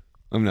Mashhad.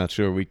 I'm not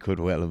sure. We could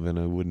well have been.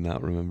 I would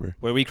not remember.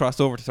 Where we crossed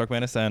over to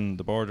Turkmenistan,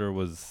 the border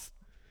was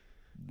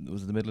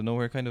in the middle of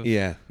nowhere, kind of.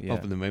 Yeah, Yeah.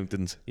 up in the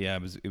mountains. Yeah,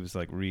 it was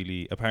like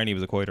really. Apparently, it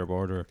was a quieter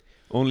border.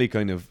 Only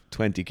kind of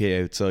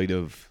 20k outside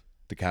of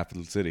the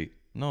capital city.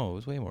 No, it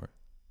was way more.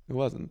 It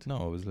wasn't.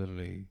 No, it was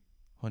literally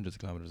hundreds of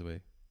kilometers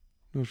away.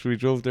 No, so we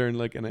drove there in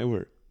like an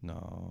hour.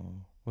 No,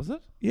 was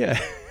it? Yeah.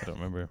 I don't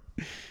remember.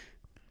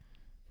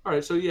 All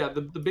right, so yeah,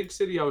 the big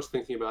city I was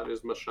thinking about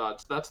is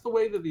Mashhad. So that's the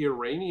way that the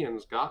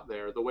Iranians got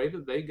there. The way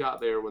that they got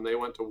there when they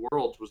went to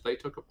Worlds was they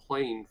took a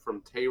plane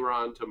from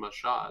Tehran to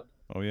Mashhad,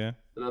 Oh yeah.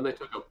 and then they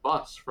took a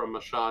bus from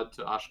Mashhad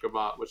to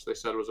Ashgabat, which they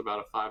said was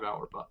about a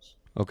 5-hour bus.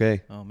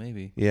 Okay. Oh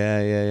maybe.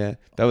 Yeah.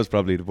 That was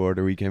probably the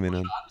border we came in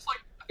on. It's like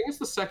I think it's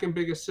the second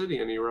biggest city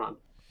in Iran.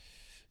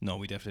 No,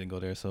 we definitely didn't go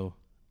there. So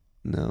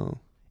No.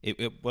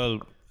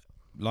 well,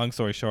 long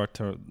story short,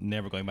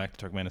 never going back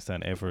to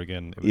Turkmenistan ever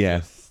again. It was Yeah,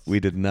 just- we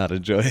did not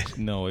enjoy it.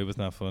 No, it was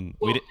not fun.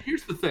 Well, We did.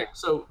 here's the thing.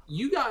 So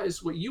you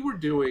guys, what you were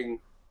doing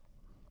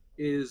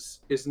is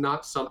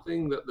not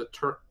something that the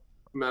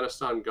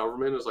Turkmenistan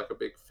government is like a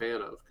big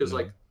fan of, because No.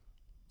 like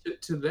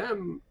to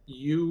them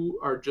you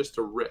are just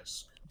a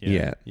risk.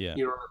 Yeah. Yeah.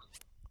 You know,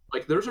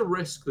 like there's a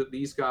risk that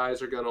these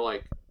guys are gonna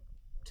like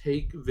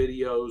take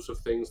videos of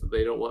things that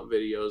they don't want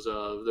videos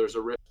of. There's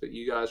a risk that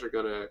you guys are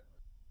gonna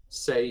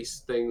say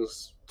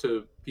things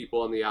to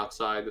people on the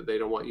outside that they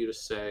don't want you to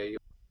say.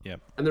 Yeah.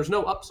 And there's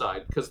no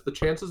upside because the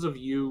chances of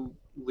you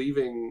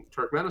leaving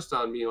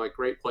Turkmenistan being like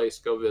great place,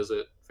 go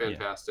visit,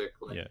 fantastic,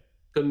 like Yeah.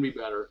 couldn't be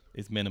better.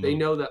 It's minimal. They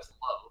know that's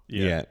low.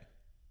 Yeah.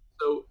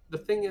 So the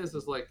thing is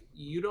like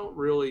you don't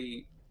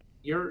really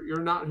you're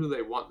not who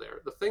they want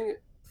there. The thing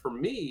for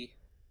me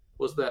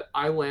was that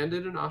I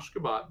landed in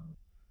Ashgabat.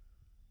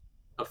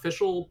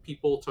 Official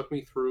people took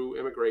me through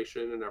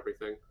immigration and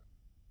everything.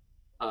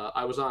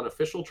 I was on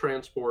official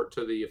transport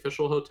to the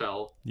official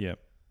hotel. Yeah.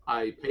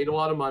 I paid a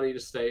lot of money to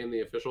stay in the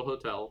official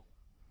hotel.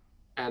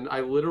 And I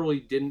literally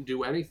didn't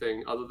do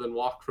anything other than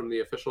walk from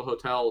the official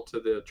hotel to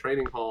the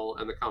training hall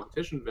and the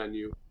competition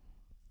venue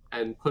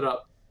and put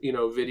up,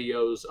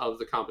 videos of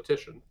the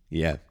competition.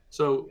 Yeah.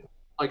 So,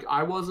 like,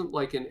 I wasn't,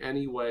 like, in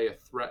any way a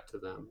threat to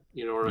them.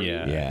 You know what I mean?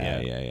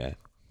 Yeah.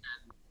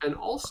 And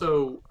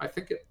also, I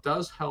think it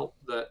does help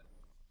that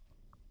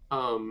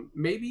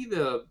maybe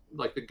the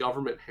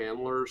government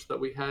handlers that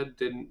we had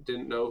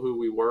didn't know who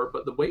we were,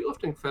 but the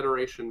weightlifting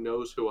federation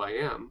knows who I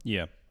am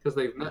Yeah. because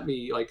they've met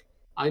me. Like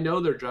I know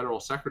their general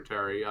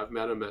secretary. I've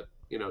met him at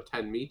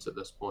 10 meets at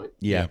this point.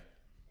 Yeah.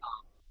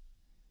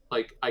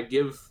 Like I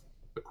give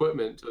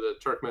equipment to the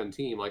Turkmen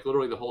team. Like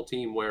literally the whole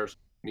team wears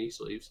knee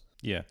sleeves.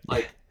 Yeah.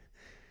 Like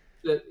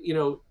that.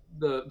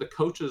 The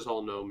coaches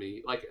all know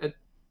me. Like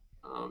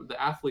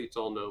the athletes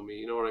all know me.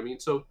 You know what I mean?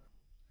 So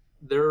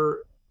they're.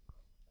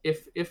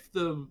 If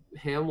the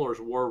handlers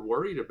were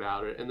worried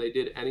about it and they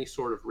did any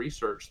sort of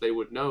research, they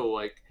would know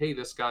like, hey,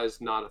 this guy's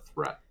not a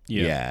threat.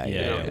 Yeah.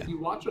 If you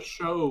watch a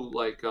show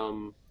like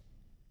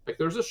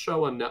there's a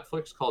show on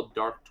Netflix called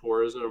Dark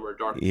Tourism or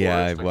Dark Tourist. Yeah,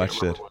 I I've can't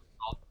watched remember it. what it's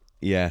called.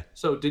 Yeah.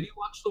 So did you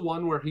watch the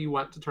one where he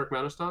went to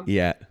Turkmenistan?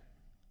 Yeah.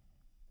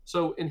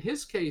 So in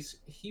his case,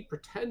 he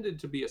pretended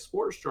to be a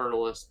sports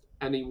journalist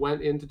and he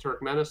went into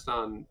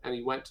Turkmenistan and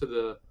he went to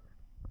the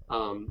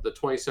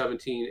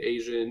 2017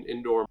 Asian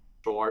Indoor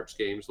Martial Arts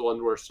Games, the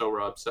one where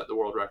Sohrab set the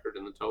world record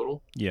in the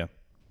total. Yeah.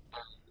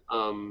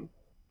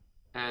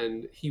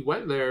 and he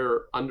went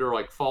there under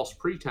like false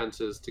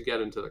pretenses to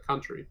get into the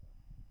country.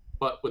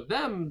 But with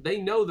them, they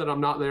know that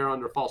I'm not there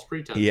under false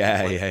pretenses.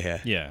 Yeah,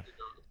 like, Yeah.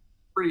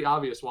 pretty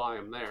obvious why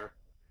I'm there.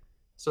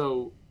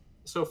 So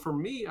for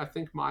me, I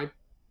think my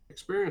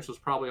experience was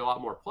probably a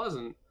lot more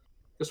pleasant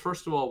because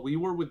first of all, we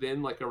were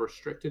within like a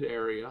restricted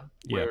area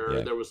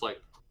where there was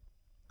like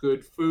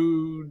good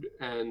food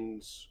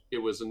and it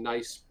was a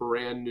nice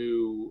brand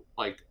new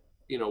like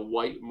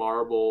white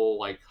marble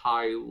like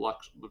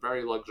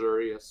very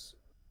luxurious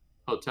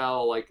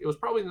hotel. Like it was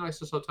probably the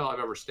nicest hotel I've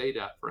ever stayed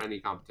at for any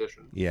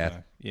competition.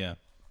 Yeah.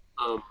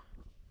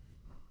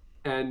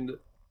 And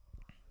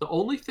the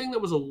only thing that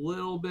was a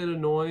little bit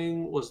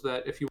annoying was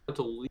that if you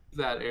wanted to leave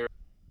that area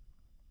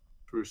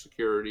through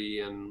security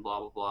and blah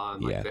blah blah,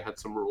 and like they had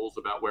some rules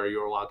about where you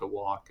were allowed to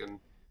walk, and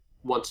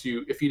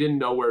if you didn't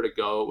know where to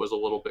go, it was a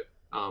little bit.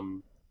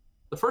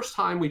 The first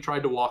time we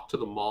tried to walk to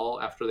the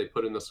mall after they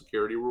put in the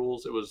security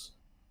rules, it was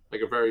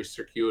like a very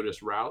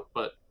circuitous route.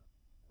 But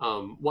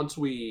once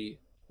we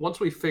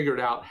figured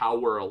out how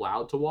we're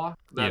allowed to walk,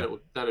 then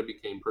it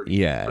became pretty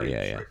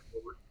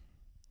straightforward.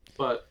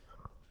 But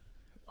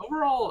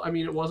overall, I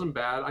mean, it wasn't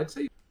bad. I'd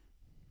say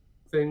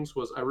things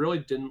was I really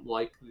didn't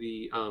like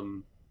the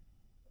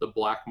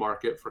black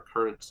market for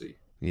currency.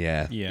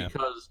 Yeah.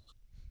 Because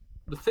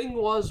the thing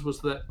was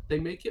that they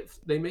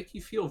make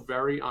you feel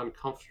very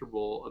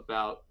uncomfortable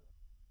about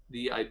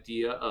the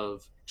idea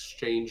of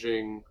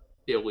exchanging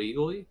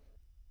illegally.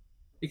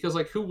 Because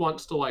like who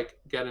wants to like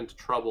get into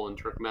trouble in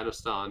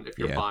Turkmenistan if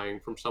you're buying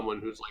from someone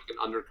who's like an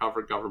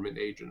undercover government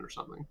agent or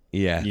something?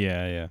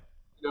 Yeah.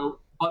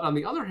 But on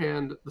the other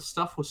hand, the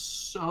stuff was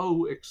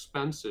so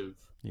expensive.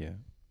 Yeah.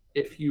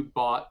 If you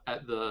bought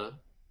at the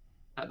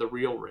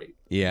real rate.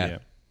 Yeah.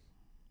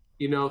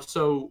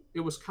 So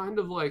it was kind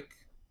of like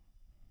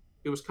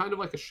a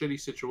shitty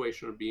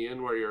situation to be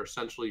in where you're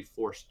essentially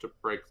forced to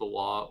break the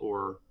law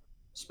or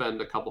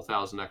spend a couple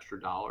 $1,000 extra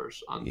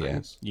on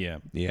things. So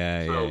that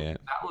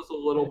was a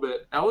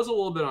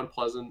little bit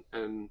unpleasant,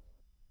 and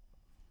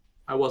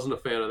I wasn't a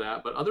fan of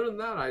that. But other than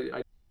that,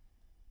 I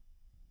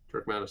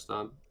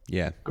Turkmenistan.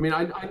 Yeah. I mean,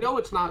 I know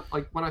it's not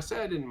like when I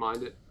say I didn't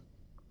mind it,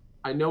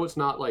 I know it's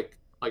not like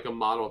a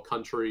model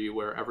country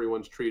where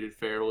everyone's treated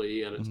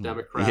fairly and it's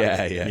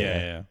democratic.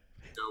 Yeah.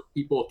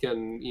 People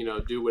can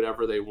do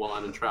whatever they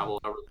want and travel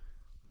however.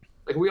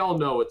 Like we all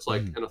know it's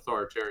like an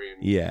authoritarian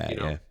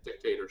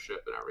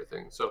dictatorship and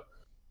everything. So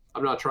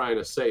I'm not trying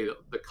to say that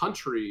the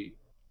country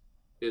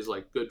is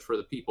like good for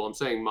the people. I'm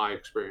saying my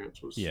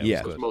experience was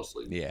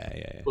mostly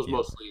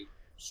mostly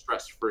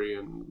stress free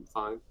and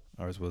fine.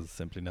 Ours was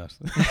simply not.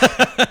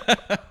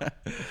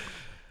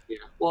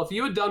 Well, if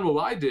you had done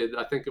what I did,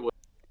 I think it would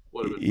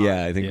have been fine.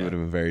 Yeah, I think it would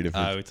have been very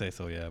different. I would say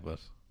so, yeah, but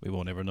we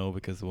won't ever know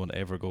because we won't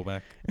ever go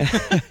back.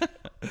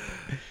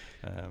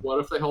 What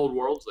if they hold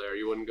Worlds there?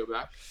 You wouldn't go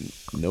back?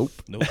 Nope.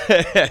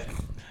 It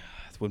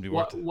wouldn't be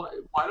worth it.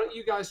 Why don't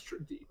you guys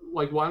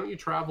why don't you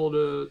travel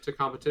to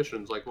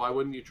competitions? Like why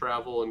wouldn't you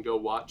travel and go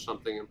watch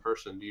something in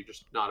person? Do you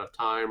just not have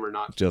time or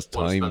not just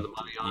want time? To spend the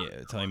money on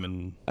it? Time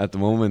and at the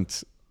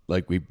moment,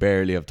 like we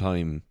barely have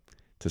time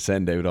to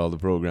send out all the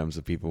programs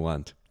that people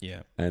want.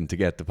 Yeah. And to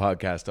get the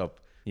podcast up.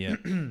 Yeah.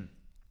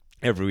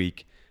 Every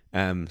week.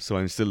 So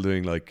I'm still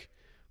doing like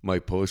my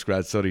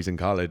postgrad studies in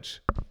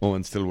college.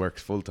 Owen still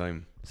works full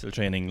time. Still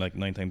training like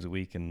 9 times a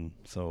week, and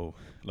so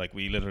like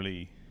we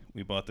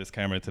bought this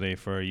camera today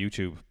for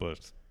YouTube,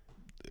 but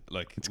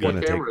like it's what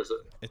gonna camera take. Is it?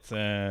 It's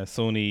a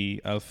Sony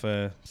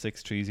Alpha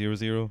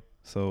 6300.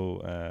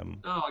 So I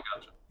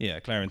gotcha. yeah,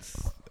 Clarence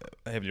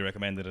heavily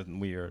recommended it, and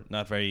we are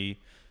not very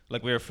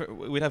like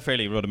we'd have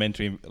fairly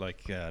rudimentary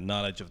like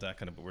knowledge of that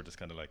kind of, but we're just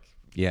kind of like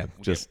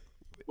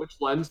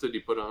Which lens did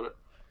you put on it?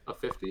 A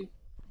 50?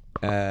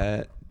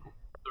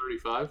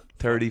 35?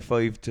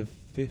 35 to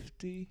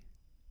 50.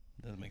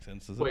 Doesn't make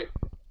sense, does it? Wait,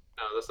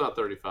 no, that's not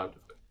 35 to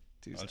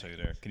 50. I'll show you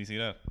there. Can you see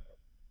that?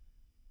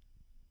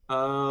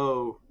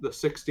 Oh, the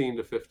 16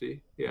 to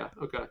 50. Yeah,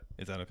 okay.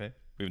 Is that okay?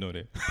 We have no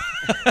idea.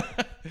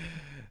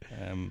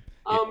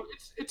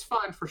 It's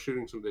fine for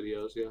shooting some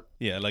videos. Yeah.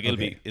 Yeah, like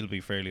it'll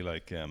be fairly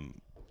like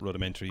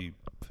rudimentary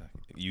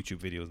YouTube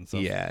videos and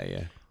stuff.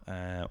 Yeah.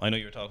 I know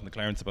you were talking to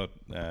Clarence about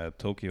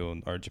Tokyo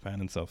or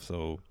Japan and stuff,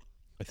 so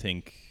I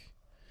think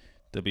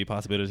there'll be a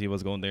possibility of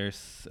us going there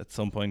at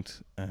some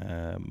point,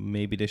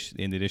 maybe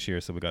end of this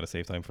year. So we got to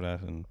save time for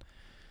that, and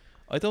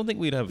I don't think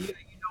we'd have.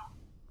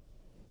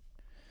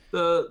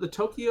 The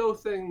Tokyo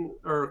thing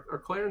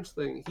or Clarence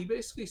thing. He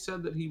basically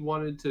said that he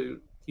wanted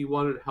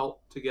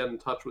help to get in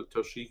touch with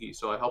Toshiki,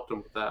 so I helped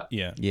him with that.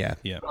 Yeah.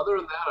 But other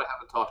than that, I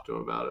haven't talked to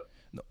him about it.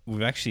 No,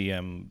 we've actually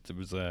there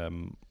was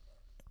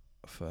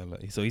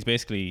so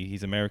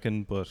he's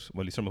American, but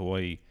he's from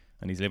Hawaii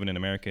and he's living in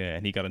America,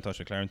 and he got in touch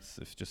with Clarence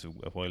just a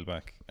while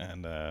back,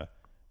 and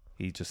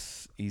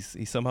he's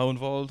somehow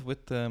involved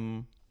with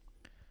the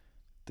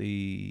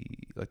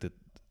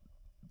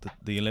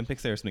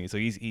Olympics there or something. So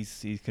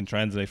he can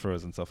translate for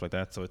us and stuff like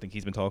that. So I think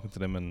he's been talking to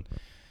them, and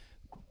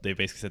they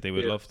basically said they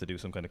would love to do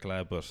some kind of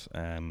collab, but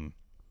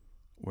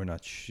we're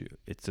not sure.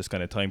 It's just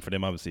kind of time for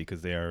them, obviously,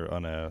 because they're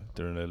an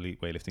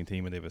elite weightlifting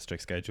team and they have a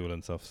strict schedule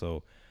and stuff.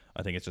 So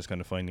I think it's just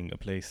kind of finding a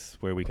place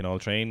where we can all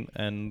train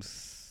and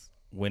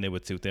when it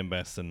would suit them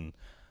best. And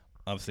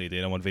obviously they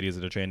don't want videos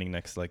of their training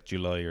next like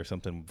July or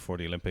something before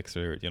the Olympics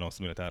or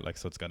something like that. Like,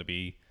 so it's got to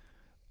be.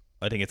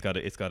 I think it's got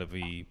to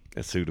be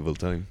a suitable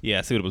time. Yeah,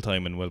 a suitable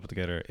time and well put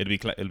together.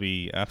 It'll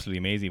be absolutely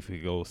amazing if we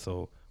could go.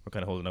 So we're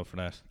kind of holding out for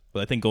that.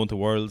 But I think going to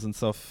Worlds and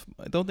stuff,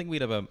 I don't think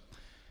we'd have a.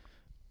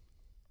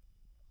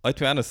 To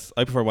be honest,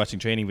 I prefer watching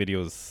training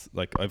videos.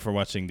 Like, I prefer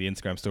watching the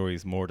Instagram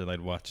stories more than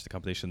I'd watch the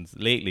competitions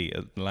lately.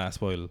 The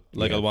last while,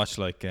 like, I'll watch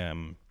like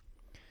I'll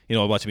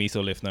watch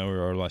Miso lift now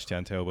or I'll watch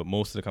Tian Tao. But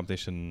most of the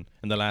competition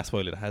in the last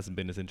while, it hasn't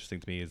been as interesting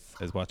to me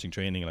as watching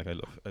training. Like,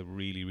 I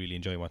really really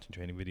enjoy watching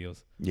training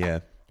videos.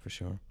 Yeah, for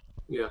sure.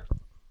 Yeah.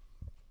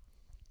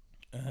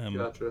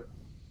 Gotcha.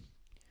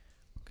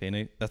 Okay,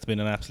 Nate, that's been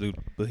an absolute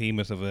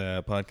behemoth of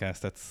a podcast.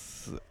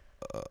 That's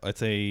I'd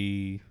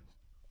say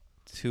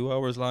 2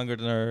 hours longer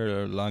than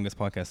our longest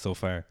podcast so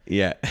far.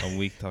 Yeah. And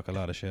we talk a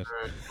lot of shit. All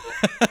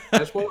right. I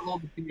just want to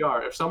hold the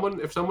PR. If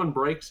someone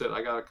breaks it,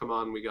 I gotta come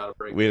on. We gotta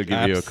break. We'll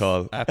give you a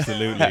call.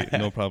 Absolutely,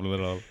 no problem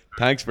at all.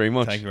 Thanks very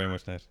much. Thank you very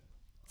much, Nate.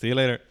 See you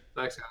later.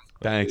 Thanks, guys.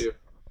 Thanks.